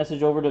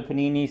message over to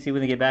Panini, see when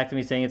they get back to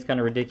me, saying it's kind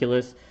of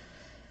ridiculous,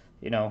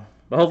 you know,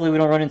 but hopefully we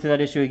don't run into that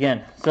issue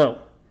again. So,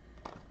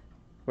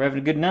 we're having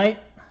a good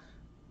night.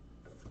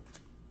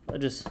 I'll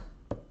just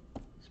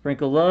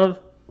sprinkle love.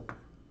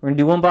 We're going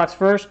to do one box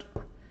first.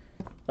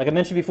 Like I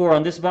mentioned before,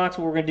 on this box,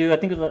 what we're going to do, I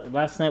think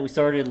last night we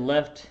started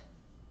left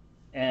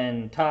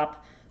and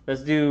top.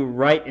 Let's do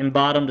right and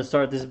bottom to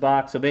start this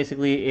box. So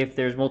basically, if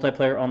there's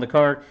multiplayer on the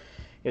card,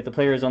 if the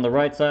player is on the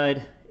right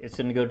side, it's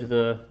going to go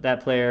to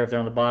that player. If they're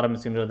on the bottom,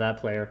 it's going to go to that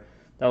player.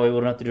 That way we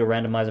don't have to do a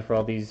randomizer for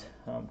all these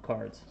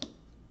cards.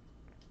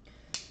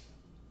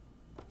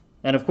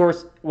 And of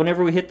course,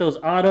 whenever we hit those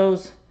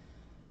autos,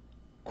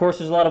 of course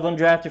there's a lot of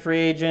undrafted free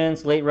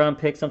agents, late round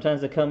picks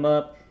sometimes that come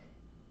up.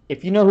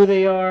 If you know who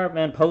they are,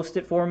 man, post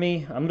it for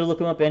me. I'm going to look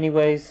them up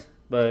anyways,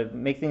 but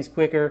make things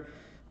quicker.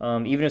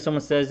 Even if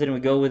someone says it and we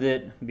go with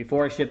it,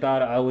 before I ship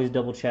out, I always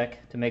double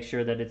check to make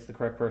sure that it's the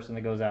correct person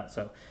that goes out.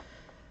 So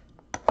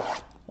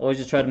always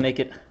just try to make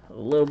it a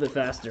little bit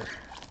faster.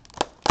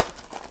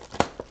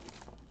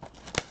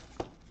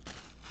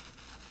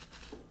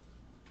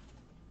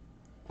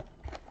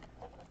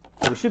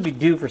 So we should be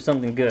due for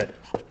something good.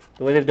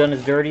 The way they've done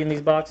is dirty in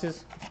these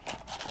boxes.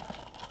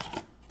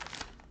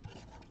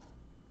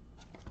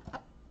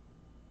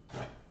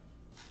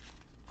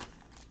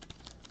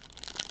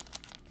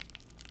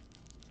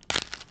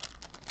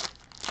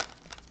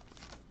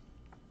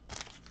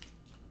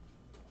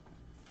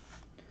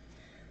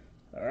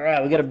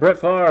 Alright, we got a Brett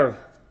Favre,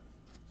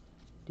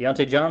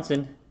 Deontay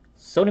Johnson,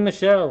 Sony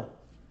Michel,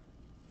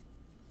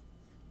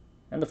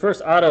 and the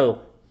first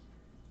auto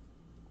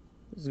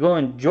is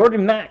going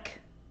Jordan Mack.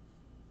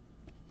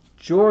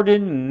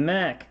 Jordan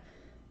Mack.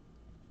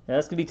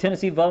 That's going to be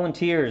Tennessee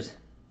Volunteers.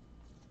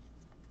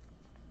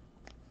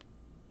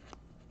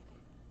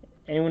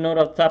 Anyone know it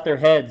off the top of their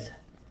heads?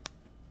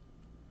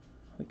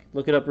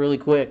 Look it up really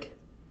quick.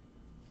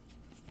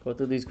 Go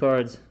through these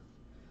cards.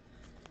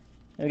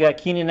 And we got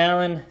Keenan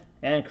Allen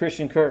and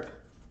Christian Kirk.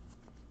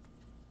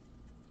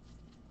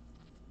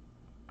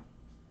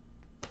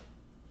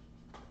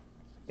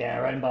 Yeah,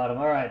 right in bottom.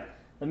 All right.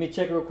 Let me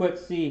check real quick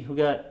to see. We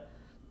got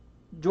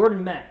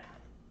Jordan Mack.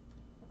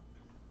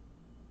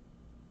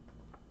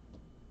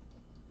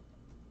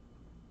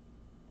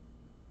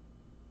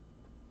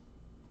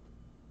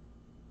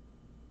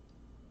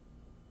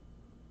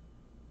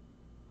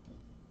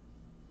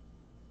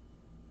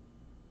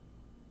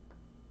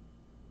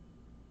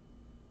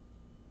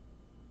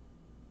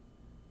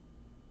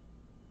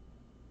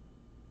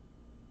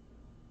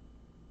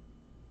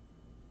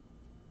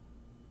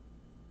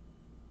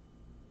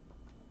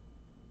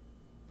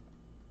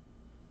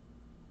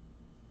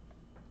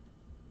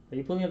 Are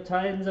you pulling up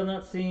Titans? I'm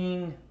not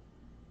seeing.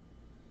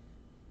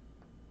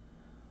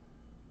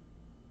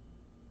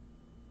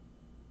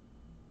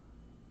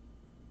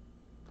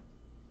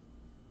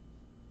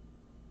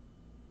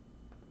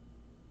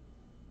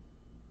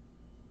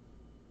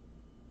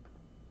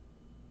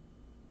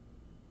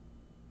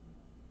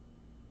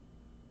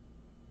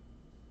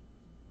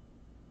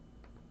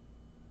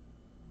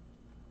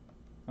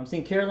 I'm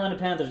seeing Carolina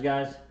Panthers,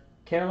 guys.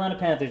 Carolina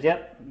Panthers.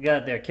 Yep, you got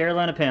it there.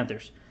 Carolina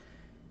Panthers.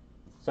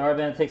 Sorry,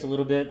 man, it takes a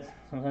little bit.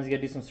 Sometimes you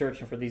gotta do some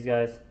searching for these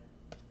guys.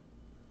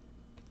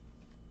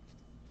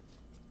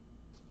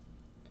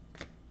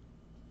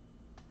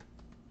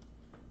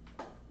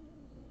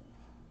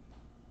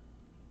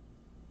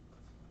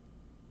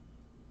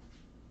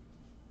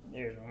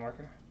 There's my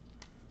marker.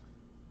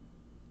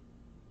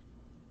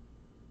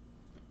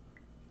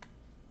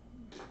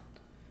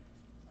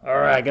 All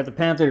right, got the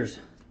Panthers.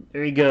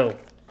 There you go.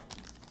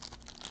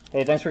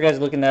 Hey, thanks for guys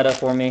looking that up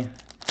for me,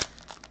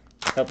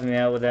 helping me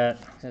out with that.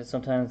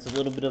 Sometimes it's a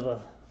little bit of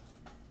a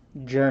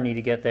journey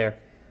to get there.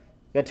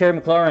 Got Terry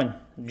McLaurin,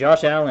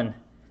 Josh Allen,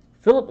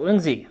 Philip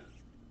Lindsay.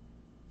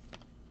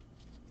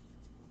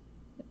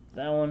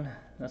 That one,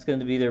 that's going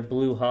to be their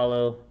blue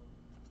hollow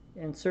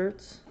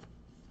inserts.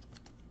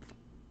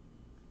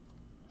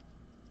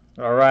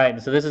 All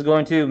right, so this is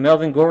going to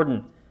Melvin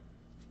Gordon.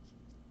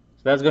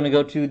 So that's going to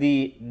go to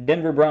the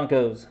Denver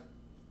Broncos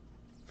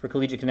for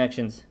Collegiate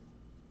Connections.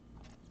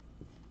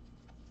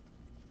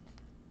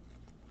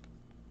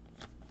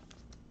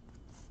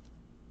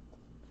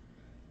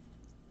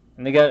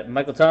 And they got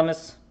Michael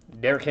Thomas,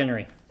 Derrick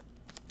Henry.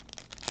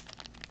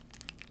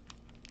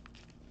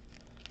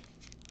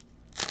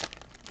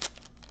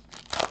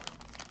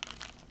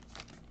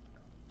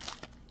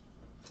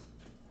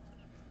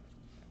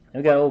 And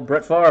we got old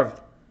Brett Favre,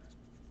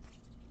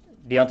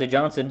 Deontay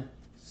Johnson,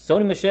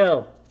 Sony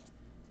Michel.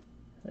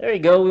 There you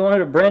go. We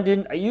wanted a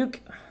Brandon Ayuk.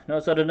 No,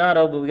 it's a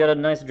Donato, but we got a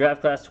nice draft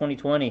class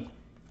 2020.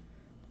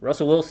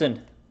 Russell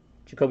Wilson,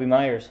 Jacoby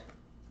Myers.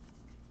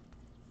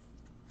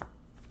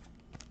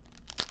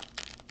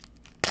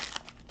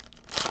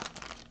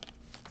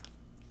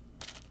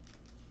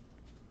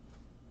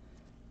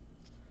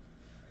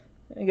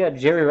 You got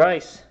Jerry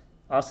Rice,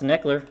 Austin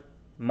Eckler,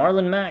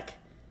 Marlon Mack.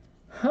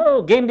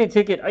 Oh, game day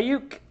ticket,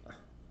 Ayuk.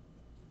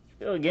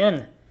 Go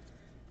again.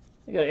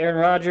 You got Aaron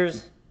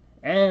Rodgers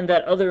and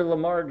that other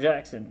Lamar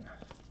Jackson.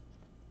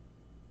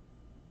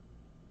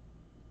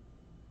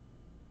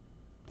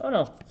 Oh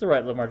no, it's the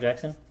right Lamar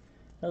Jackson.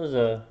 That was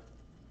a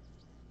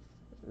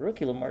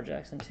rookie Lamar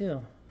Jackson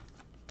too.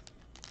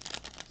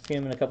 Seen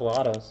him in a couple of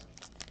autos.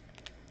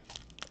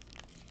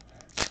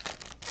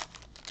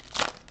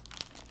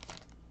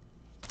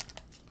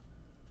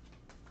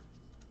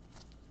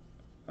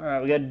 All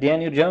right, we got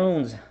Daniel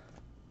Jones,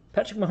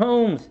 Patrick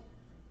Mahomes.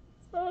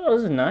 Oh,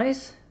 this is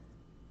nice.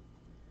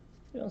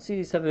 You don't see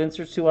these type of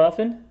inserts too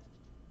often.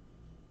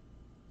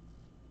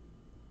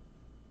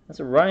 That's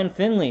a Ryan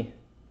Finley.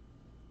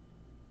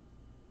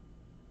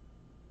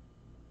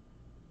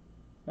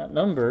 Not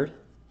numbered.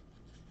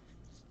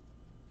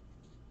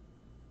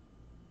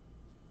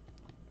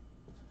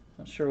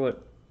 Not sure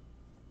what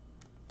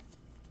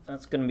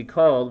that's going to be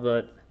called,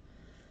 but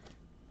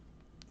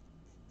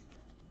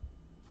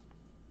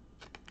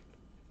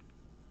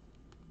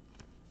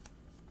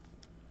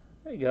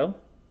there you go.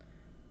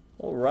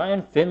 Oh,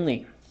 Ryan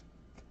Finley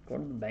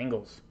going to the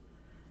Bengals.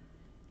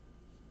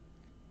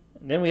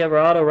 And then we have our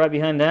auto right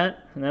behind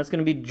that, and that's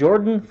going to be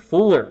Jordan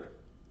Fuller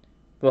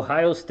of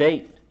Ohio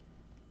State.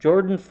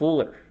 Jordan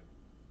Fuller.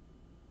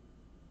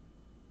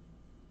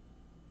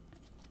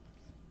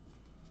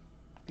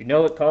 If you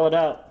know it, call it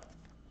out.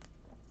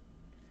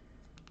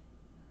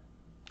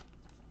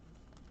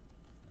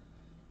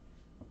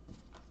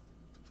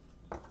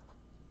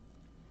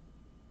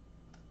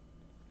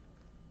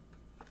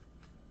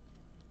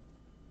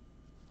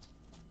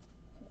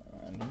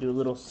 I'm going to do a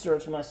little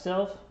search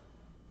myself.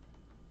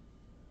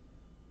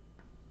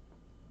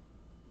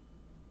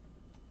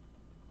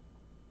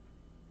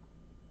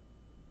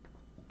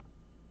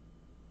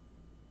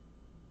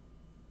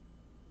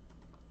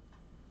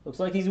 Looks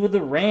like he's with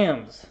the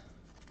Rams.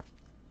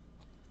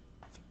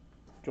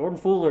 Jordan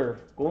Fuller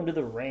going to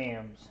the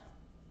Rams.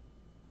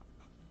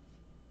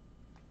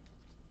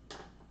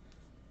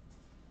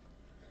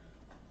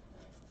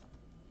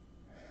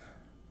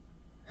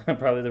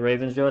 Probably the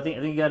Ravens, Joe. I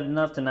think you got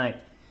enough tonight.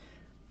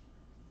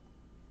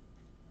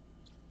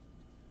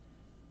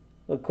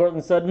 Look,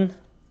 Cortland Sutton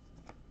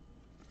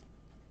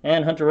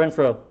and Hunter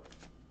Renfrow.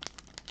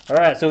 All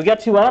right, so we got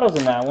 2 autos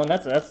in that one.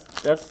 That's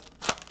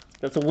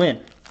a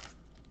win.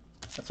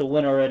 That's a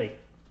win already.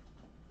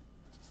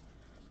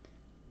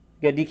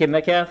 You got DK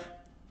Metcalf,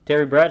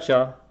 Terry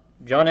Bradshaw,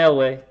 John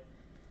Elway.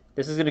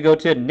 This is going to go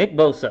to Nick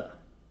Bosa.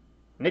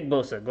 Nick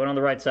Bosa going on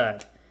the right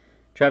side.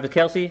 Travis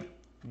Kelce,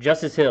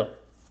 Justice Hill.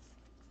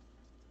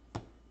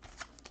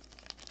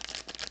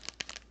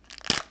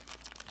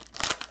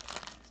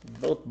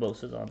 Both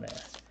Bosas on there.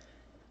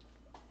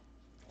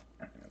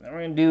 Then we're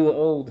going to do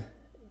old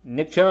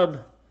Nick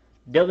Chubb,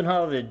 Devlin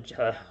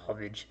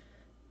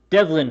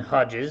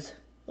Hodges.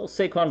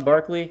 Little Saquon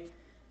Barkley.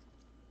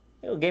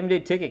 Little game day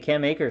ticket,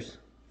 Cam Akers.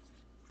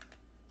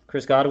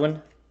 Chris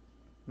Godwin.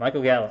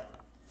 Michael Gallup.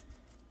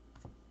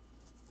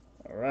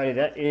 Alrighty,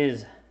 that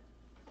is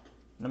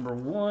number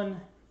 1.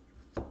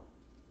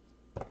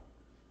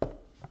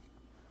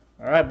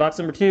 Alright, box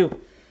number 2.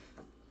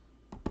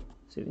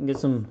 See if we can get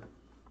some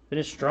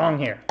finish strong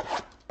here.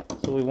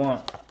 That's what we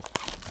want.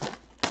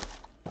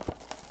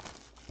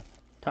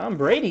 Tom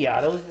Brady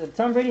auto. Does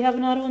Tom Brady have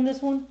an auto in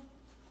this one?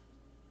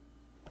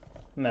 I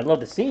mean, I'd love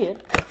to see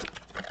it.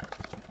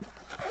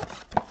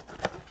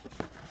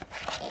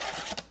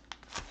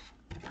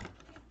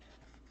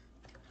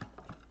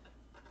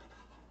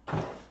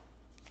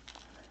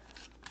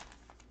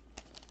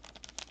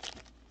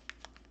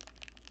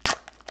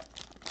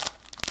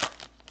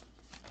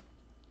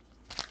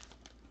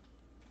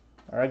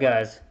 Alright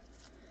guys,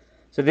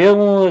 so the other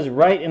one was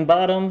right and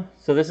bottom,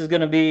 so this is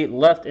going to be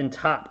left and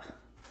top.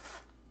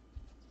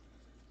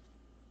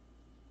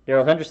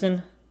 Darrell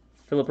Henderson,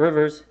 Phillip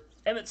Rivers,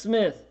 Emmitt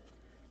Smith,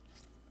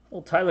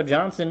 old Tyler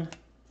Johnson,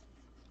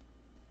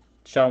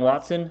 Sean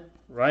Watson,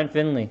 Ryan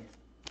Finley.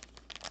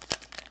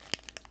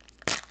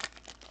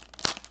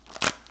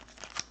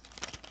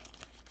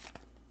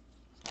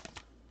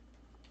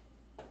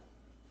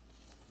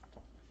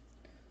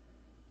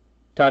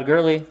 Todd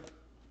Gurley,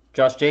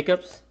 Josh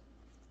Jacobs,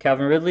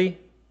 Calvin Ridley,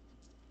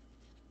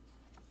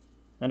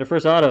 and our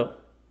first auto,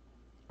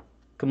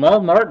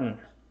 Kamal Martin.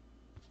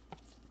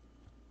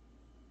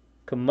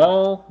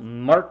 Kamal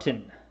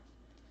Martin.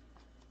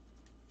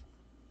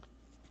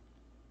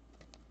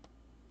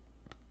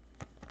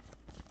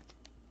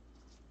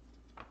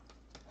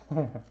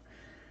 Kamal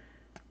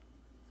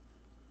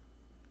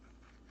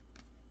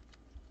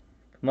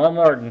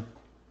Martin.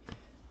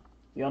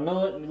 Y'all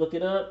know it? Let me look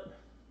it up.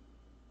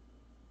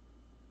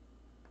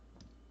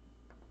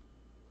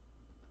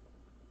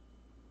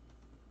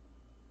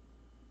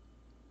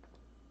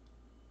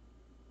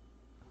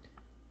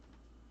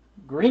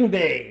 Green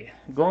Bay.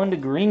 Going to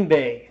Green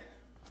Bay.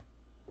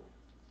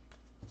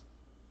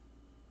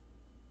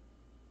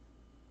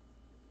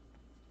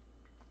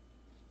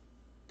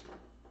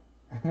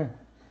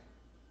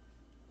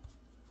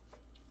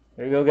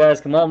 There you go, guys.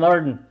 Kamal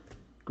Martin.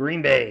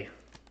 Green Bay.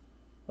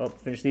 Oh,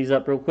 finish these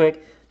up real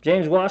quick.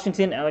 James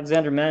Washington,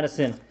 Alexander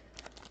Madison.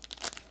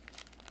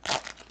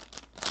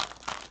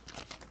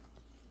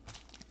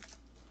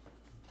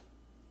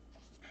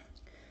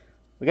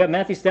 We got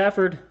Matthew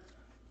Stafford.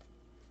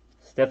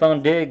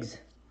 Stephon Diggs.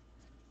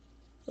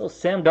 Little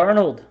Sam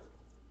Darnold.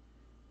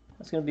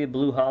 That's going to be a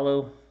blue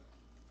hollow.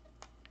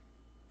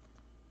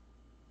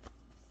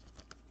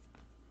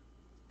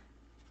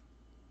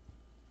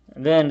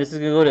 And then this is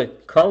going to go to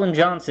Colin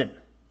Johnson.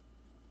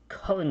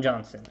 Colin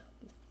Johnson.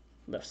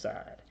 Left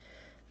side.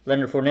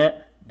 Leonard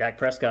Fournette. Dak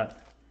Prescott.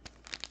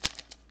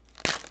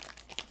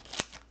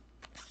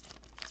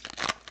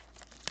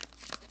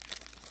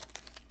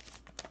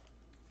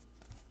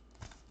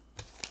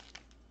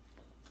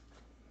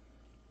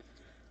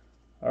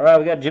 All right,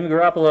 we got Jimmy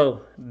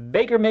Garoppolo,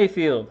 Baker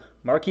Mayfield,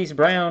 Marquise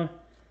Brown,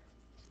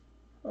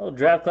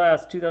 draft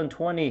class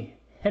 2020,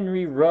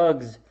 Henry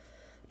Ruggs,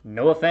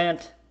 Noah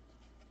Fant,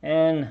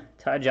 and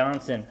Ty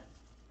Johnson.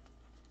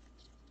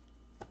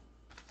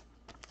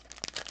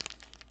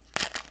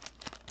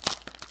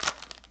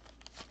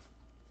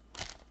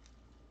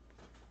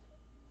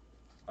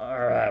 All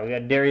right, we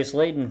got Darius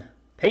Slayton,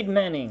 Peyton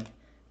Manning,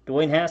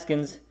 Dwayne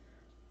Haskins,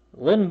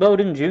 Lynn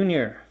Bowden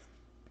Jr.,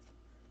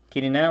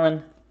 Keenan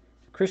Allen,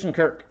 Christian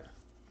Kirk.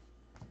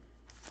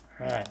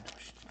 All right,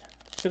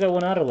 still got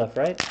one auto left,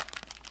 right?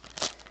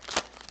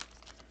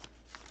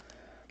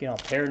 Getting all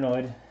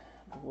paranoid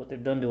of what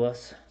they've done to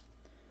us.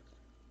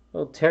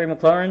 Well, Terry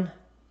McLaurin,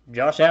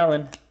 Josh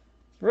Allen,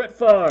 Brett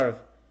Favre,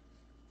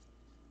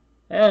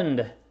 and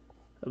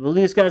I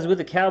believe this guy's with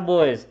the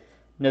Cowboys,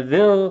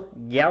 Neville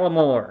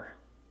Gallimore,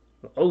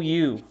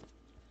 OU.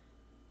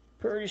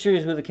 Pretty sure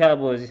he's with the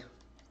Cowboys.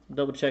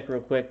 Double check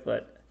real quick,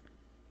 but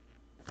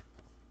I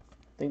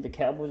think the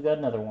Cowboys got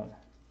another one.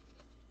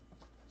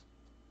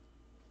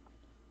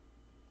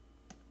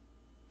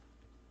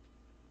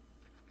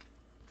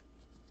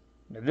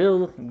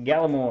 Neville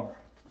Gallimore.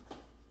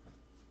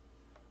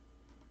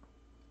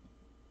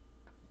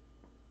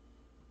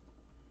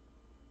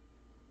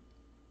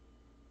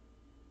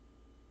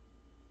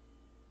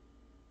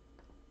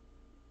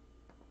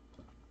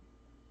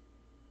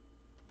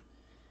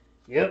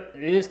 Yep,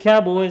 it is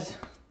Cowboys.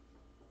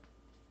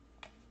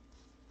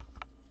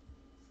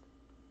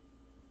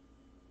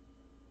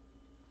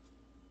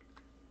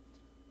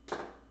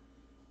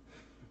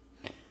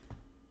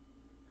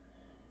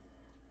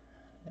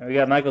 And we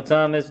got Michael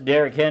Thomas,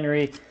 Derrick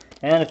Henry,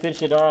 and to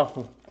finish it off,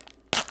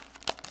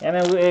 yeah,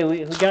 man,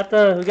 we got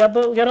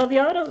all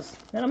the autos,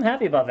 and I'm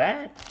happy about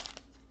that.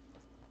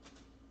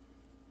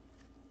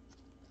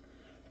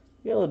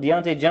 We got a little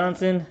Deontay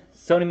Johnson,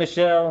 Sony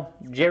Michel,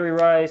 Jerry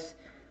Rice.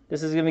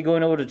 This is going to be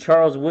going over to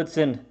Charles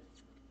Woodson.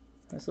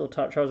 Nice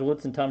little Charles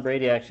Woodson, Tom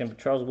Brady action, but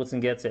Charles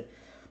Woodson gets it.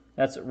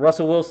 That's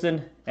Russell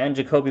Wilson and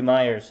Jacoby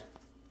Myers.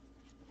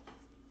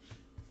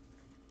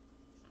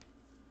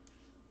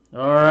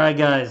 All right,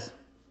 guys.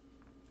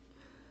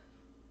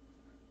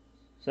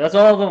 So that's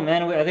all of them,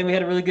 man. I think we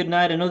had a really good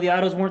night. I know the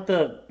autos weren't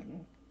the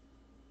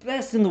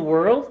best in the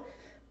world,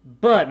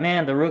 but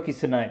man, the rookies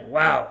tonight.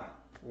 Wow.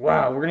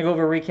 Wow. We're going to go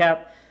over a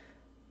recap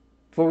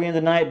before we end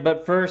the night.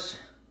 But first,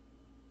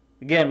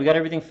 again, we got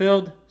everything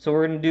filled. So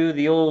we're going to do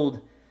the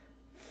old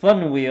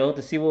fun wheel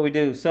to see what we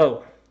do.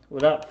 So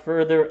without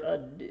further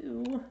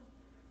ado,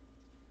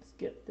 let's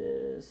get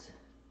this.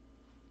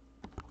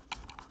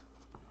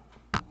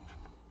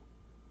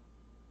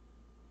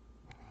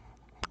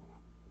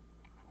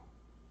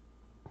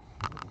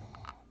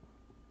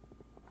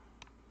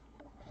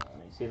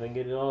 See if I can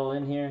get it all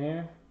in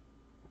here.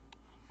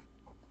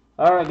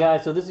 Alright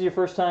guys, so this is your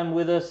first time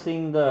with us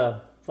seeing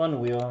the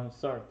fun wheel. I'm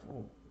sorry.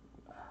 Oh.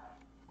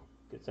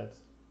 Guess that's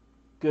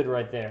good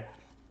right there.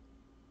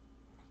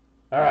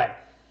 Alright.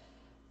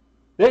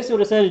 Basically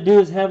what I decided to do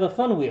is have a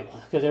fun wheel.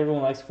 Because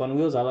everyone likes fun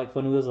wheels. I like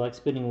fun wheels, I like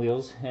spinning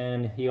wheels.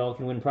 And you all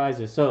can win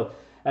prizes. So,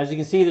 as you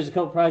can see, there's a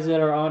couple prizes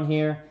that are on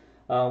here.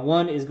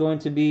 One is going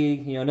to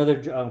be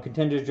another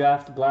Contenders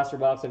Draft blaster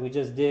box like we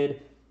just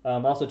did.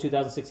 Also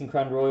 2016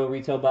 Crown Royal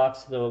retail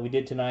box, though we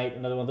did tonight,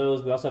 another one of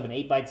those. We also have an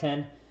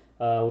 8x10,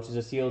 which is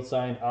a sealed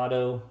signed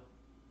auto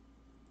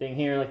thing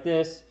here like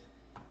this.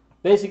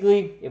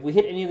 Basically, if we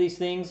hit any of these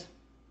things,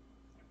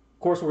 of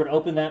course we're going to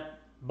open that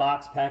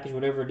box, package,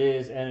 whatever it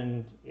is,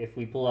 and if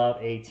we pull out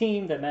a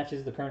team that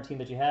matches the current team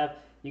that you have,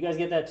 you guys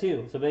get that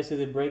too. So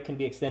basically the break can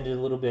be extended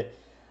a little bit.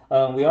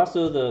 We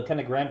also, the kind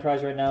of grand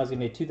prize right now is going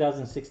to be a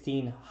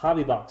 2016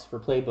 hobby box for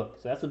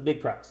Playbook. So that's a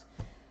big prize.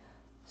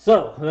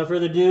 So, without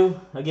further ado,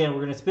 again, we're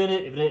going to spin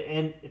it.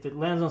 If it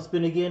lands on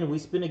spin again, we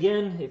spin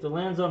again. If it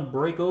lands on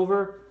break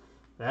over,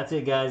 that's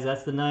it, guys.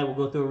 That's the night. We'll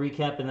go through a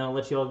recap, and then I'll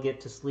let you all get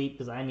to sleep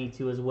because I need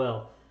to as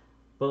well.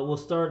 But we'll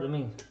start it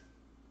on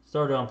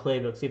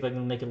Playbook. See if I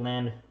can make it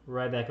land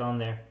right back on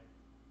there.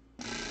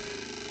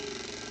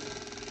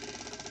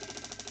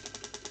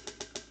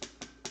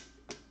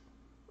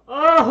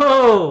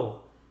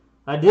 Oh!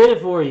 I did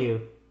it for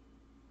you.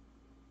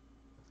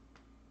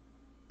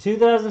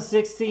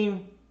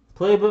 2016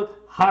 Playbook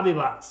Hobby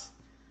Box.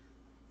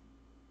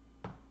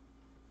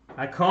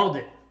 I called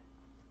it.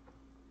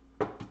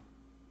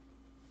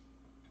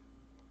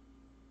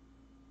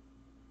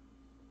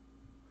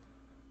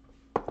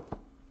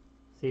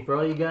 See, for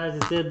all you guys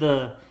that said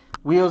the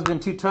wheel's been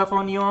too tough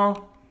on you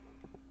all,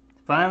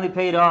 finally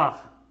paid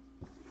off.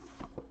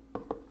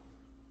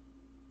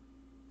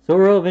 So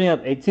we're opening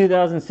up a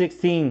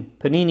 2016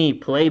 Panini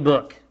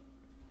Playbook.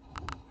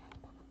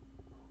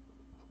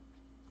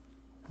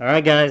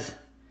 Alright guys.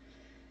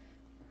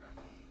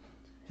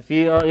 If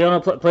you don't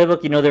know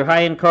Playbook, you know they're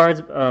high-end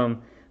cards,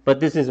 but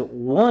this is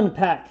one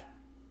pack.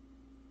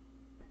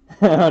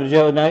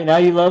 Joe, now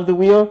you love the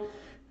wheel?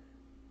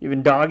 You've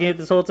been dogging it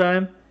this whole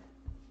time?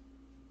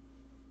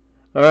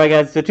 Alright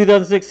guys, so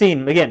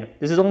 2016, again,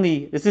 this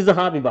is a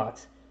hobby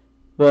box.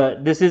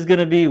 But this is going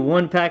to be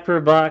one pack per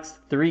box,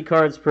 3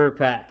 cards per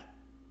pack.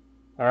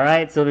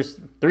 Alright, so there's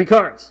 3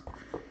 cards.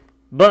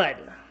 But,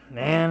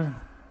 man,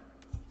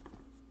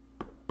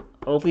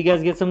 hopefully you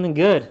guys get something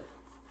good.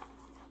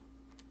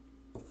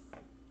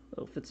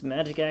 Hope it's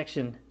magic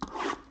action.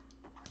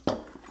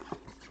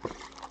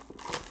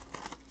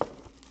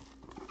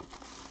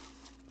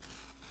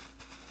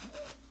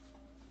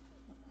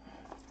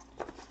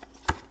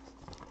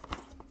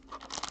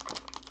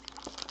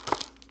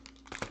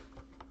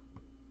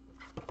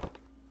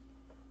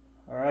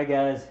 Alright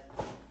guys,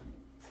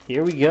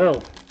 here we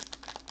go.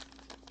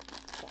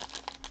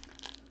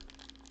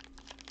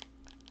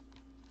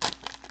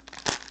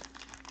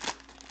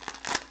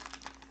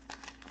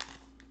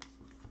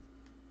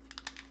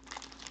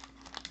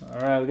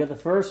 Alright, we got the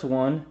first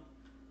one.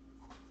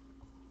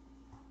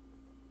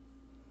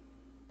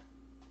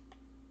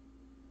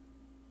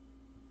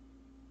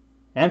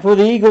 And for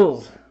the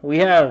Eagles, we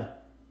have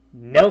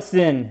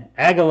Nelson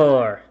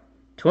Agholor.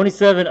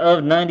 27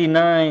 of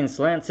 99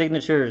 slant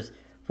signatures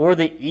for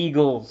the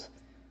Eagles.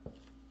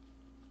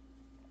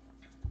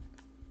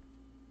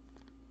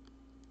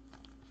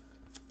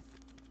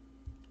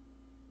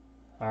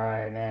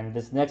 Alright, man.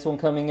 This next one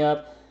coming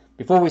up.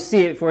 Before we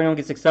see it, before anyone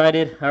gets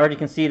excited, I already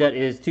can see that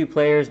it is 2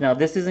 players. Now,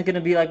 this isn't going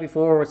to be like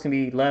before where it's going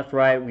to be left,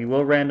 right. We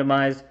will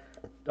randomize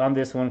on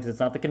this one because it's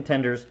not the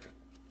Contenders.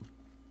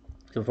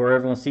 So before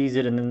everyone sees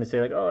it and then they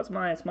say like, oh, it's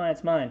mine, it's mine,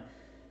 it's mine.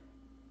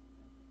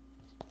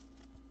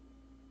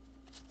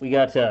 We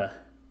got show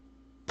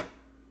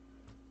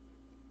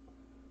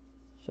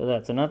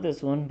that. So not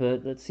this one,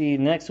 but let's see.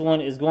 Next one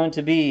is going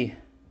to be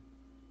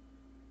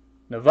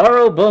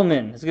Navarro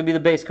Bowman. It's going to be the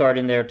base card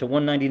in there to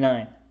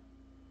 199.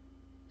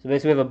 So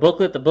basically we have a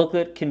booklet. The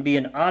booklet can be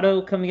an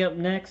auto coming up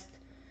next.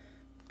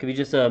 It could be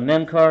just a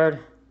mem card.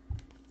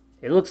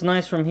 It looks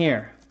nice from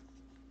here.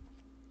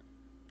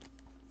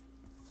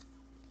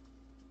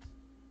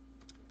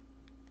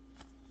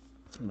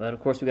 But of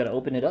course we got to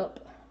open it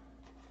up.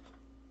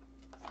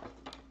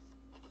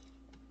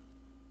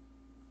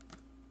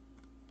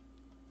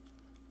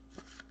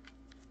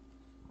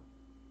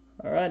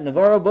 All right,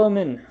 Navarro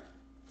Bowman,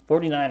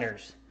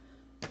 49ers.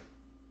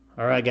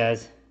 All right,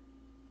 guys.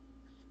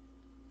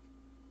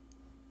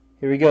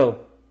 Here we go.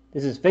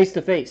 This is face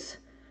to face.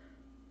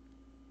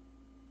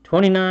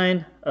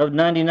 29 of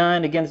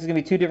 99. Again, this is going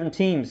to be two different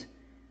teams.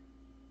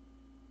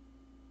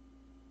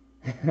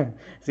 It's going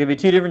to be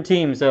two different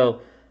teams,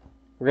 so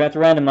we're going to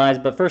have to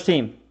randomize. But first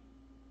team,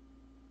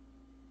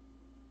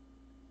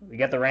 we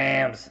got the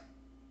Rams.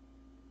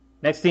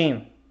 Next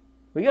team,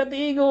 we got the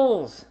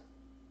Eagles.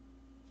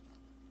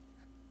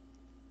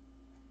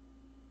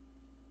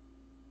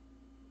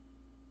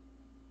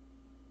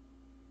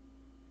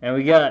 And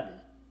we got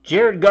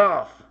Jared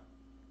Goff,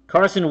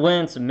 Carson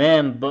Wentz,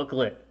 mem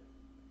booklet.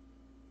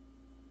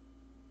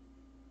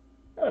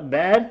 Not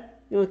bad.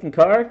 Good looking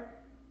card.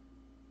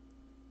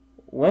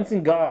 Wentz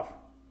and Goff.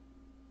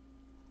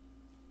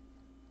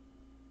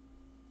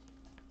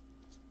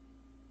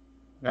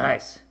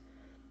 Nice.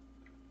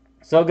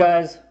 So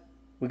guys,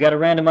 we got to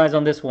randomize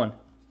on this one.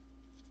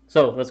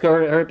 So let's go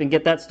hurry up and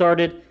get that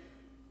started.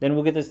 Then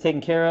we'll get this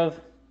taken care of.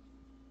 I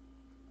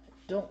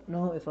don't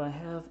know if I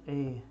have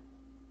a...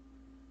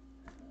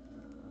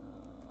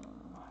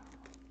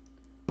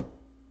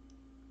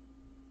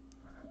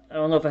 I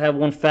don't know if I have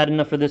one fat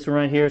enough for this one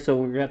right here, so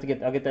we're gonna have to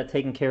get. I'll get that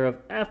taken care of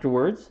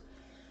afterwards.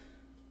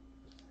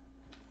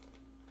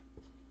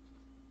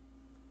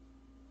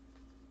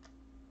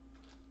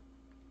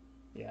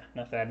 Yeah,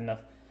 not fat enough.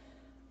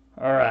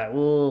 All right,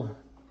 we'll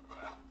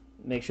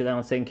make sure that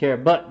one's taken care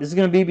of. But this is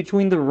gonna be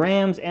between the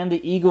Rams and the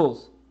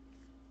Eagles.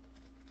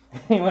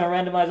 You want to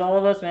randomize all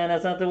of us, man?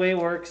 That's not the way it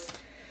works.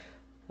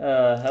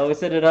 I always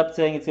set it up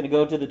saying it's gonna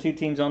go to the two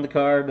teams on the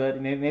card, but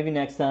maybe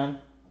next time.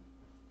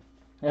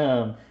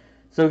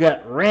 So we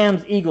got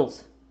Rams,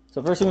 Eagles.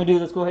 So first thing we do,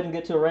 let's go ahead and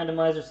get to a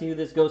randomizer, see who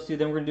this goes to.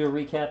 Then we're going to do a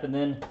recap, and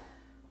then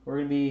we're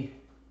going to be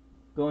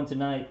going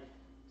tonight.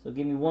 So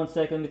give me 1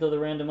 second. Let me throw the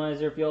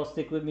randomizer. If y'all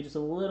stick with me just a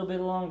little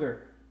bit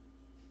longer.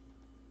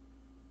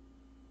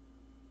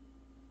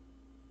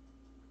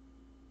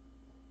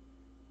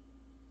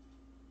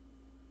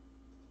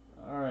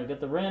 All right, got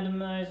the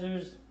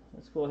randomizers.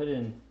 Let's go ahead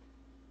and...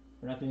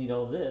 We're not going to need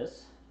all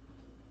this.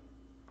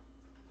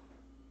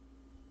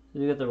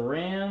 So we got the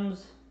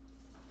Rams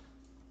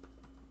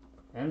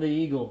and the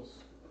Eagles.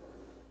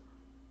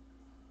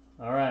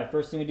 Alright,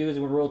 first thing we do is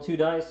we'll roll 2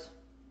 dice.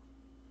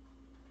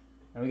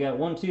 And we got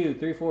 1, 2,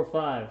 3, 4,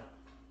 5.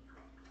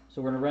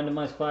 So we're going to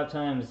randomize 5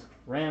 times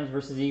Rams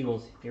versus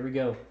Eagles. Here we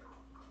go.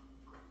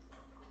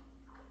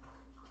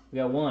 We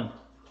got 1,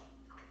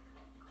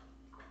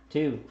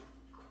 2,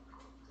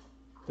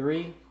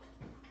 3,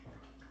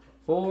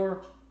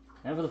 4,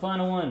 and for the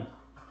final one,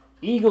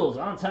 Eagles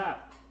on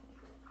top.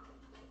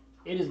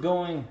 It is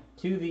going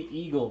to the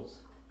Eagles.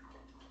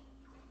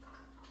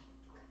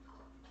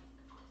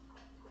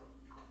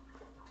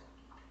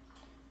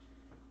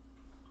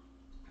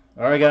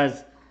 Alright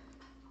guys,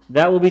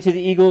 that will be to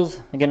the Eagles.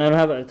 Again, I don't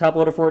have a top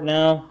loader for it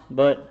now,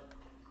 but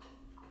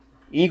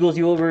Eagles,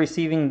 you will be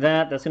receiving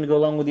that. That's going to go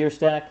along with your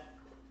stack.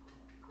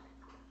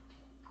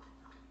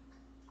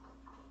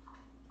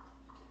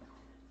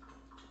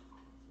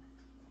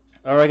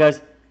 Alright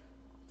guys,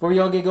 before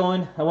y'all get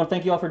going, I want to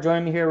thank you all for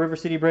joining me here at River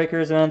City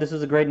Breakers. Man, this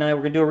was a great night.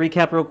 We're going to do a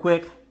recap real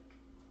quick.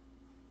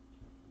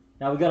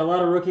 Now we got a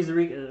lot of rookies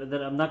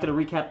that I'm not going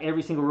to recap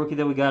every single rookie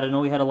that we got. I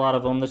know we had a lot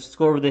of them. Let's just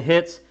go over the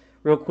hits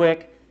real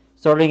quick.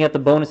 Starting at the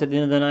bonus at the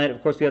end of the night,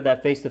 of course, we have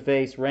that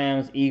face-to-face,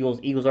 Rams, Eagles.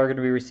 Eagles are going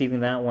to be receiving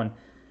that one.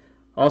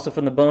 Also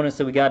from the bonus,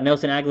 so we got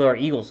Nelson Aguilar,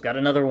 Eagles, got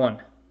another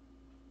one.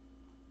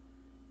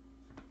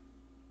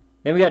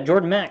 Then we got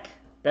Jordan Mack.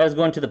 That is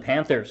going to the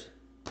Panthers.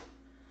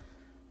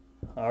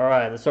 All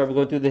right, let's start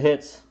going through the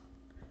hits.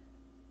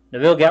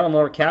 Neville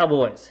Gallimore,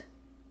 Cowboys.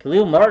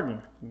 Khalil Martin,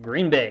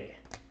 Green Bay.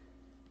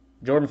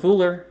 Jordan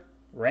Fuller,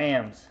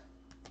 Rams.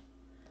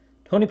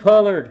 Tony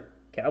Pollard,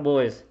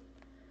 Cowboys.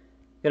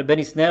 Got a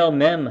Benny Snell,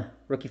 Mem,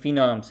 rookie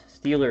phenoms,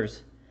 Steelers.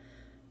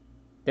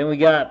 Then we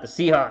got the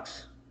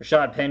Seahawks,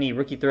 Rashad Penny,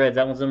 rookie threads.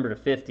 That one's numbered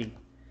to 50.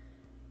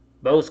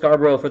 Bo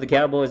Scarborough for the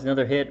Cowboys,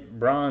 another hit,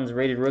 bronze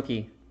rated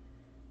rookie.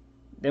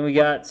 Then we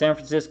got San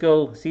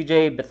Francisco,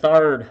 C.J.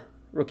 Beathard,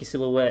 rookie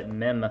silhouette,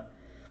 Mem. Then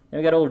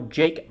we got old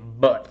Jake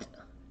Butt,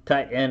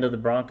 tight end of the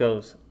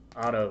Broncos,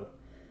 auto.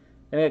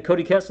 Then we got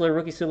Cody Kessler,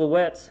 rookie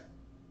silhouettes.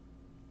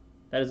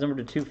 That is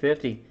numbered to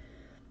 250.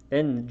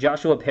 Then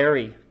Joshua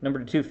Perry, number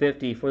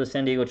 250 for the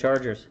San Diego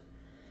Chargers.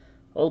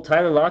 Old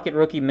Tyler Lockett,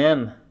 rookie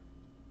Mem.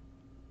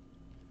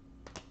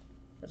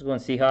 That's going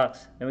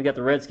Seahawks. Then we got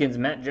the Redskins,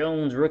 Matt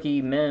Jones,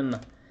 rookie Mem.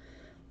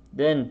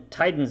 Then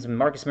Titans,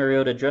 Marcus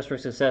Mariota, dress for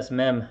success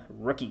Mem,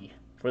 rookie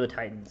for the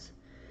Titans.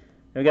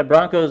 Then we got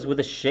Broncos with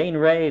a Shane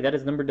Ray. That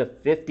is numbered to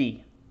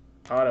 50,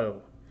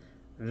 auto.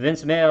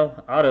 Vince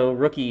Mail, auto,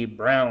 rookie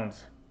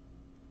Browns.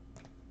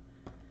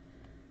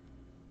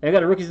 Then we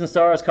got a Rookies and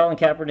Stars, Colin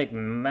Kaepernick,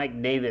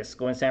 Mike Davis,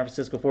 going San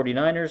Francisco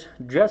 49ers.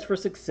 Dress for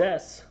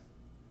success.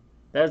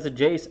 That is the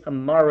Jace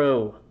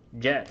Amaro,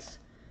 Jets.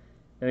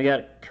 Then we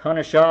got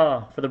Connor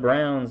Shaw for the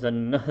Browns,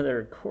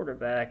 another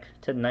quarterback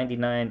to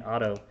 99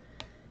 auto.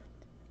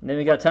 And then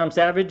we got Tom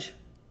Savage,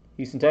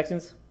 Houston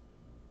Texans.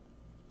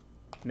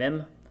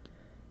 Mem.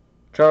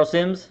 Charles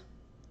Sims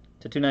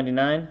to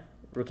 299,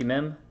 rookie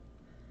Mem.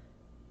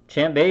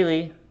 Champ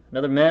Bailey,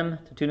 Another Mem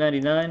to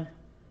 299.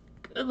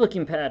 Good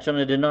looking patch on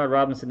a Denard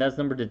Robinson. That's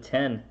numbered to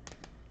 10.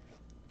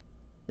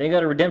 Then you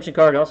got a redemption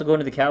card also going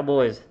to the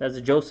Cowboys. That's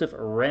a Joseph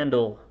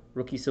Randle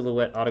rookie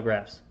silhouette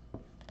autographs.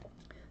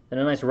 Then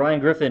a nice Ryan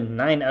Griffin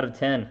 9 out of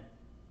 10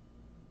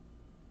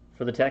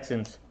 for the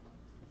Texans.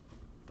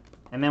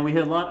 And man, we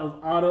hit a lot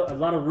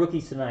of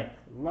rookies tonight.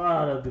 A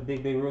lot of the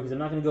big rookies. I'm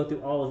not going to go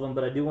through all of them,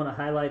 but I do want to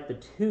highlight the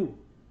 2.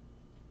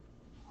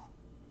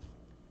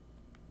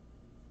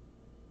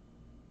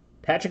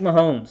 Patrick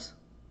Mahomes.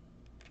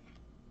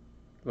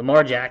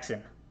 Lamar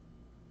Jackson.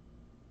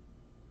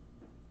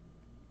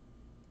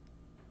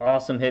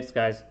 Awesome hits,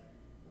 guys.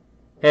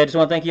 Hey, I just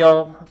want to thank you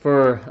all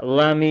for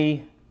allowing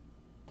me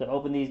to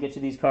open these, get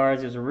you these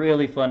cards. It was a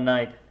really fun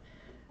night.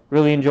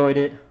 Really enjoyed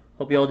it.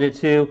 Hope you all did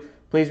too.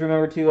 Please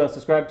remember to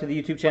subscribe to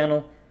the YouTube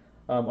channel.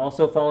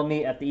 Also follow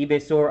me at the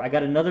eBay store. I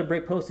got another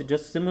break posted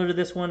just similar to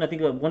this one. I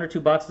think 1 or 2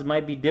 boxes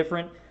might be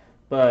different,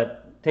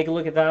 but take a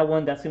look at that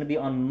one. That's going to be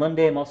on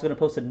Monday. I'm also going to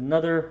post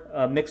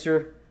another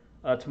mixer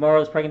tomorrow.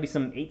 There's probably going to be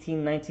some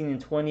 18, 19, and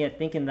 20, I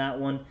think, in that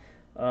one.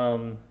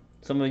 Some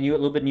of the new, a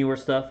little bit newer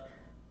stuff.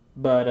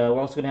 But we're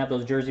also going to have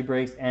those jersey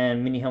breaks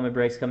and mini helmet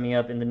breaks coming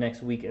up in the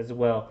next week as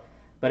well.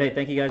 But hey,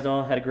 thank you guys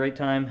all. Had a great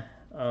time.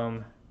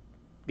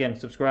 Again,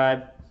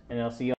 subscribe, and I'll see you all.